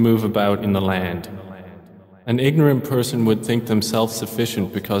 unable to move about in the land. An ignorant person would think them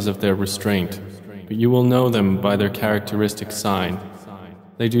self-sufficient because of their restraint, but you will know them by their characteristic sign.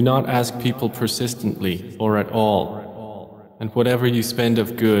 They do not ask people persistently or at all, and whatever you spend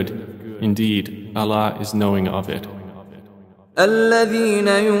of good, indeed, Allah is knowing of it. الذين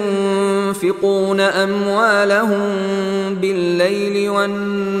ينفقون أموالهم بالليل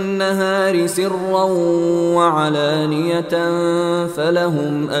والنهار سرا وعلانية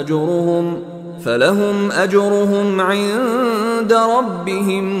فلهم أجرهم عند عند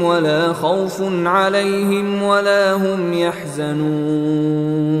ربهم ولا خوف عليهم ولا هم يحزنون.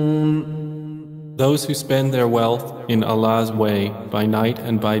 Those who spend their wealth in Allah's way by night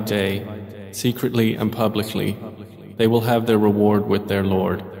and by day, secretly and publicly, they will have their reward with their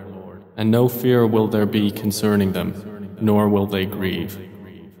Lord, and no fear will there be concerning them, nor will they grieve.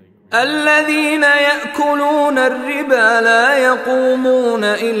 الذين يأكلون الربا لا يقومون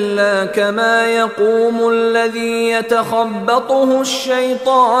إلا كما يقوم الذي يتخبطه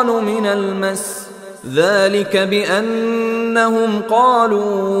الشيطان من المس، ذلك بأنهم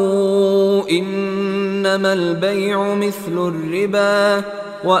قالوا إنما البيع مثل الربا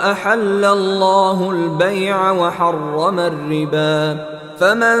وأحل الله البيع وحرم الربا،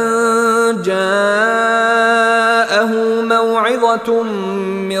 فمن جاءه موعظة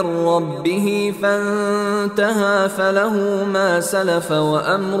من ربه فانتهى فله ما سلف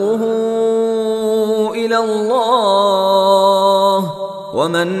وأمره إلى الله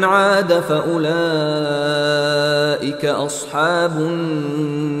ومن عاد فأولئك أصحاب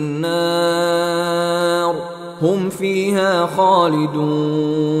النار هم فيها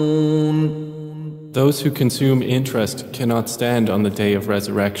خالدون. Those who consume interest cannot stand on the day of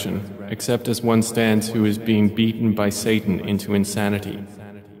resurrection, except as one stands who is being beaten by Satan into insanity.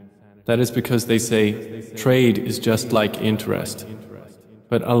 That is because they say, trade is just like interest.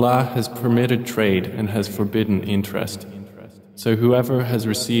 But Allah has permitted trade and has forbidden interest. So whoever has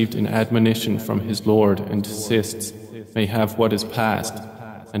received an admonition from his Lord and desists may have what is past,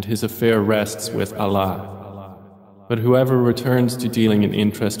 and his affair rests with Allah. But whoever returns to dealing in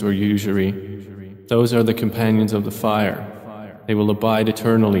interest or usury, those are the companions of the fire. They will abide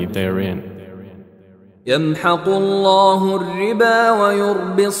eternally therein. يمحق الله الربا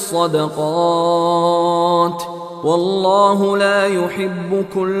ويربي الصدقات والله لا يحب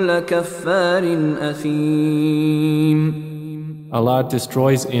كل كفار أثيم. Allah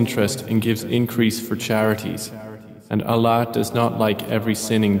destroys interest and gives increase for charities, and Allah does not like every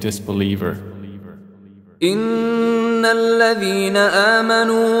sinning disbeliever. إن الذين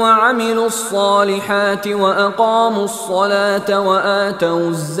آمنوا وعملوا الصالحات وأقاموا الصلاة وآتوا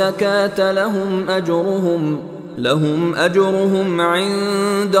الزكاة لهم أجرهم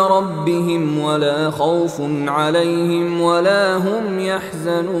عند ربهم ولا خوف عليهم ولا هم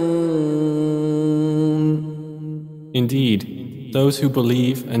يحزنون. Indeed, those who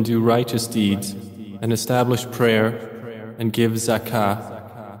believe and do righteous deeds and establish prayer and give zakah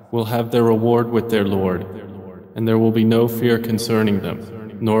will have their reward with their Lord, and there will be no fear concerning them,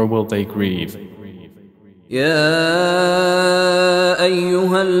 nor will they grieve. يا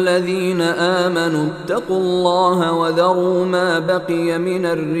أيها الذين آمنوا اتقوا الله وذروا ما بقي من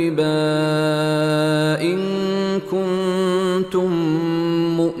الربا إن كنتم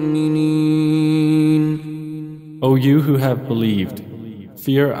مؤمنين. O you who have believed,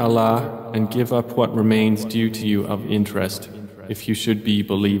 fear Allah and give up what remains due to you of interest, if you should be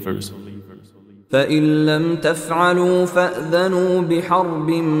believers. فإن لم تفعلوا فأذنوا بحرب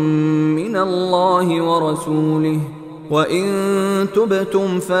من الله ورسوله وإن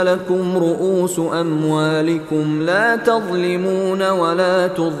تبتم فلكم رؤوس أموالكم لا تظلمون ولا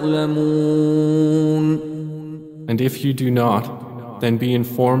تظلمون. And if you do not, then be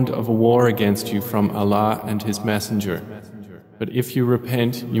informed of a war against you from Allah and His Messenger. But if you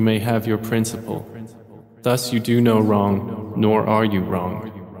repent, you may have your principle. Thus you do no wrong, nor are you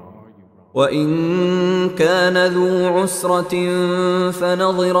wrong. وإن كان ذو عسرة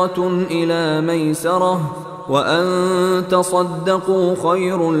فنظرة إلى ميسرة وأن تصدقوا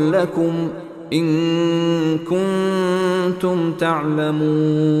خير لكم إن كنتم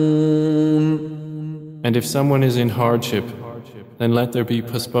تعلمون. And if someone is in hardship, then let there be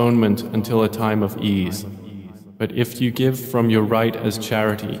postponement until a time of ease. But if you give from your right as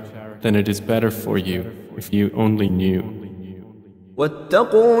charity, then it is better for you if you only knew.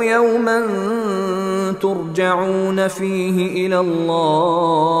 واتقوا يوما ترجعون فيه إلى الله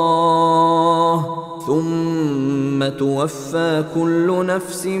ثم توفى كل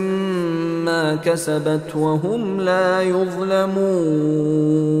نفس ما كسبت وهم لا يظلمون.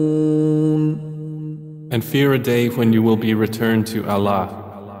 And fear a day when you will be returned to Allah.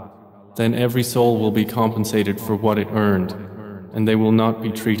 Then every soul will be compensated for what it earned, and they will not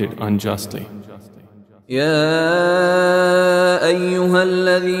be treated unjustly. يا أيها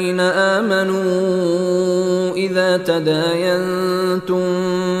الذين آمنوا إذا تداينتم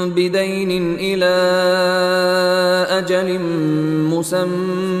بدين إلى أجل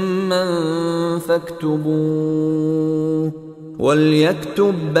مسمى فاكتبوه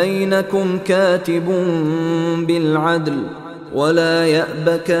وليكتب بينكم كاتب بالعدل ولا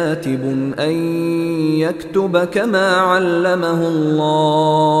يأب كاتب أن يكتب كما علمه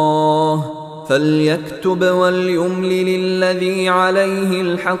الله فليكتب وليملل الذي عليه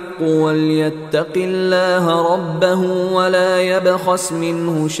الحق وليتق الله ربه ولا يبخس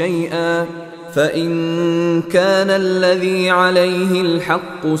منه شيئا فإن كان الذي عليه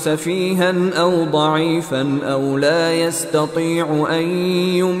الحق سفيها أو ضعيفا أو لا يستطيع أن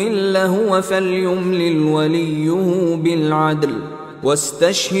يمل هو فليملل وليه بالعدل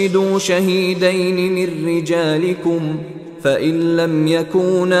واستشهدوا شهيدين من رجالكم فإن لم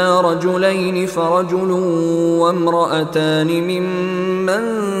يكونا رجلين فرجل وامرأتان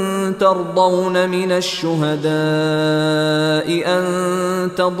ممن ترضون من الشهداء أن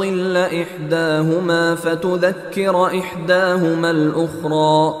تضل إحداهما فتذكر إحداهما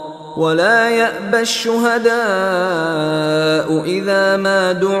الأخرى ولا يأبى الشهداء إذا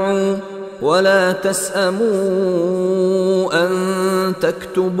ما دعوا ولا تسأموا أن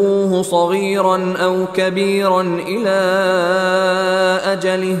تكتبوه صغيرا أو كبيرا إلى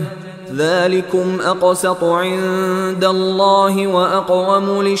أجله ذلكم أقسط عند الله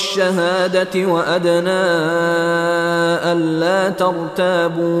وأقوم للشهادة وأدنى ألا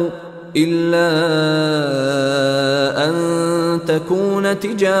ترتابوا إلا أن تكون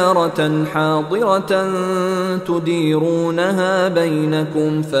تجارة حاضرة تديرونها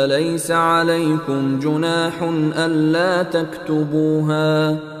بينكم فليس عليكم جناح ألا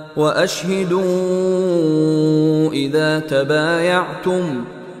تكتبوها وأشهدوا إذا تبايعتم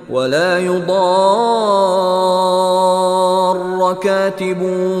ولا يضار كاتب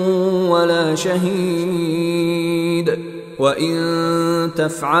ولا شهيد وإن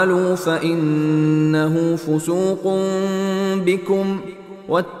تفعلوا فإنه فسوق بكم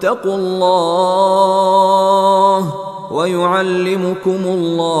واتقوا الله ويعلمكم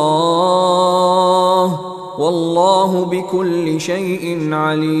الله والله بكل شيء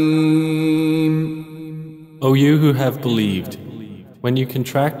عليم. O you who have believed, when you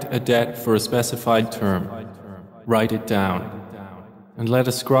contract a debt for a specified term, write it down, and let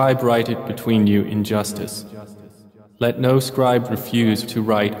a scribe write it between you in justice. Let no scribe refuse to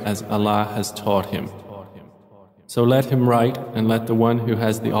write as Allah has taught him. So let him write and let the one who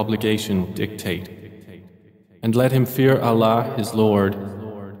has the obligation dictate. And let him fear Allah his Lord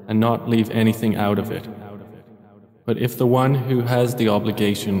and not leave anything out of it. But if the one who has the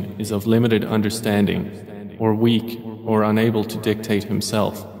obligation is of limited understanding or weak or unable to dictate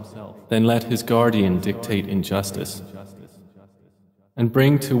himself, then let his guardian dictate in justice. And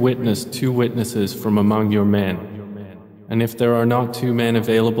bring to witness 2 witnesses from among your men. And if there are not 2 men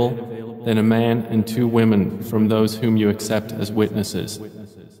available, then a man and 2 women from those whom you accept as witnesses,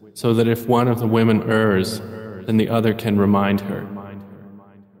 so that if one of the women errs, then the other can remind her.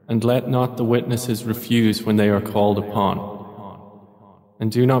 And let not the witnesses refuse when they are called upon.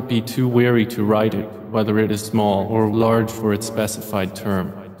 And do not be too weary to write it, whether it is small or large for its specified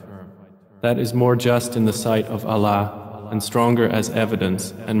term. That is more just in the sight of Allah, and stronger as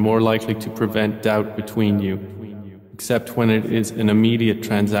evidence, and more likely to prevent doubt between you, except when it is an immediate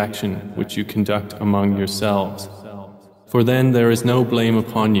transaction which you conduct among yourselves. For then there is no blame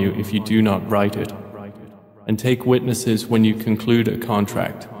upon you if you do not write it. And take witnesses when you conclude a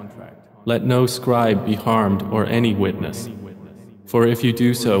contract. Let no scribe be harmed or any witness. For if you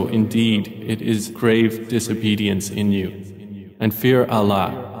do so, indeed, it is grave disobedience in you. And fear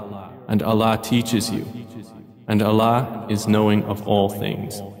Allah, and Allah teaches you, and Allah is knowing of all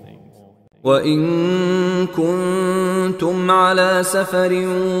things. وَإِن كُنتُمْ عَلَى سَفَرٍ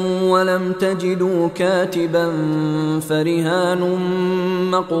وَلَمْ تَجِدُوا كَاتِبًا فَرِهَانٌ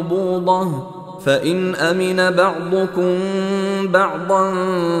مَّقْبُوضَةٌ فَإِنْ أَمِنَ بَعْضُكُمْ بَعْضًا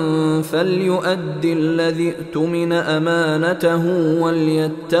فَلْيُؤَدِّ الَّذِي اؤْتُمِنَ أَمَانَتَهُ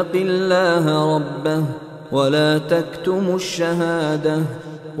وَلْيَتَّقِ اللَّهَ رَبَّهُ وَلَا تَكْتُمُوا الشَّهَادَةَ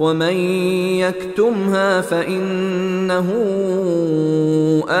وَمَن يَكْتُمْهَا فَإِنَّهُ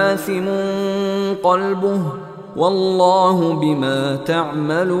آثِمٌ قَلْبُهُ وَاللَّهُ بِمَا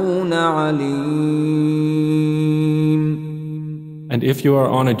تَعْمَلُونَ عَلِيمٌ. And if you are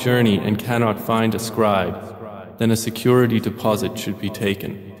on a journey and cannot find a scribe, then a security deposit should be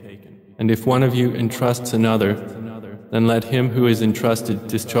taken. And if one of you entrusts another, then let him who is entrusted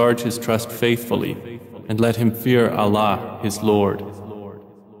discharge his trust faithfully, and let him fear Allah, his Lord.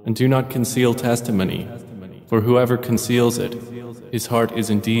 And do not conceal testimony, for whoever conceals it, his heart is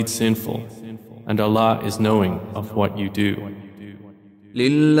indeed sinful, and Allah is knowing of what you do.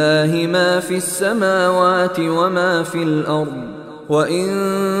 لله ما في السماوات وما في الأرض وإن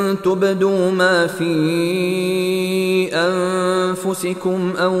تبدوا ما في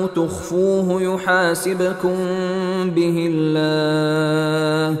أنفسكم أو تخفوه يحاسبكم به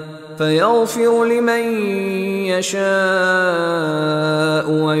الله فيغفر لمن يشاء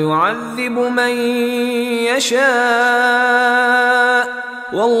ويعذب من يشاء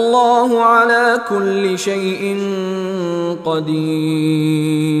والله على كل شيء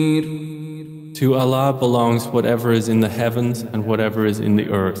قدير. To Allah belongs whatever is in the heavens and whatever is in the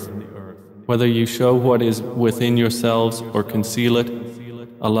earth. Whether you show what is within yourselves or conceal it,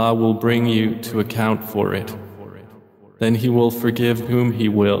 Allah will bring you to account for it. Then He will forgive whom He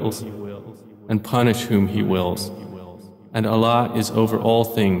wills and punish whom He wills. And Allah is over all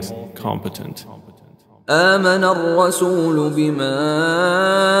things competent. آمن الرسول بما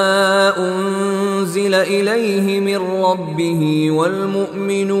أنزل إليه من ربه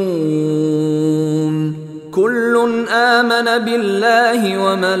والمؤمنون كل آمن بالله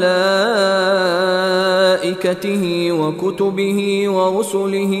وملائكته وكتبه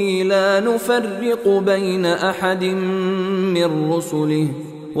ورسله لا نفرق بين أحد من رسله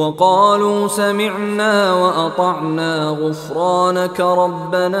وقالوا سمعنا وأطعنا غفرانك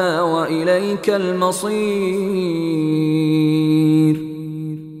ربنا وإليك المصير.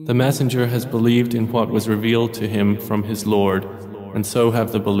 The messenger has believed in what was revealed to him from his Lord, and so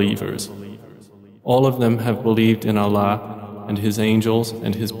have the believers. All of them have believed in Allah and His angels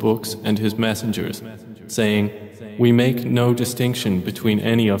and His books and His messengers, saying, "We make no distinction between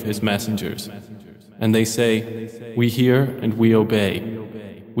any of His messengers." And they say, "We hear and we obey.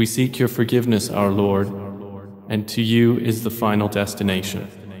 We seek your forgiveness, our Lord, and to you is the final destination."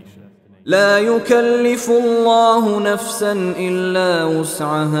 لا يكلف الله نفسا إلا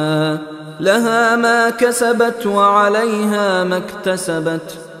وسعها لها ما كسبت وعليها ما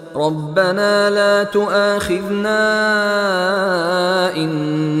اكتسبت ربنا لا تؤاخذنا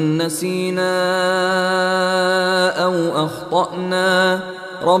إن نسينا أو أخطأنا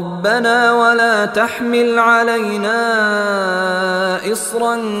ربنا ولا تحمل علينا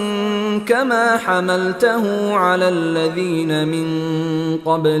إصرا كما حملته على الذين من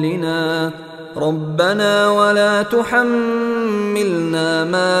قبلنا ربنا ولا تحملنا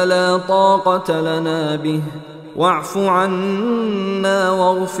ما لا طاقة لنا به واعف عنا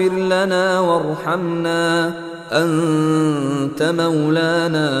واغفر لنا وارحمنا أنت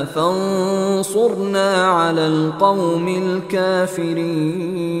مولانا فانصرنا على القوم الكافرين.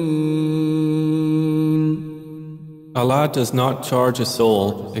 Allah does not charge a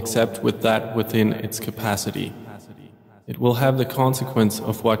soul except with that within its capacity. It will have the consequence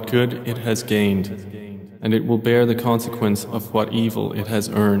of what good it has gained, and it will bear the consequence of what evil it has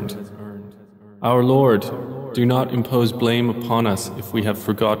earned. Our Lord, do not impose blame upon us if we have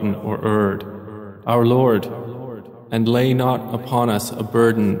forgotten or erred. Our Lord, and lay not upon us a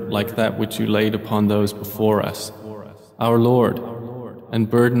burden like that which you laid upon those before us. Our Lord, and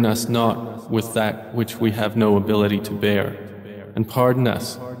burden us not with that which we have no ability to bear. And pardon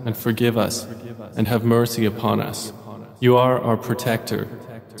us, and forgive us, and have mercy upon us. You are our protector,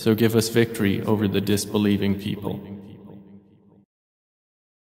 so give us victory over the disbelieving people.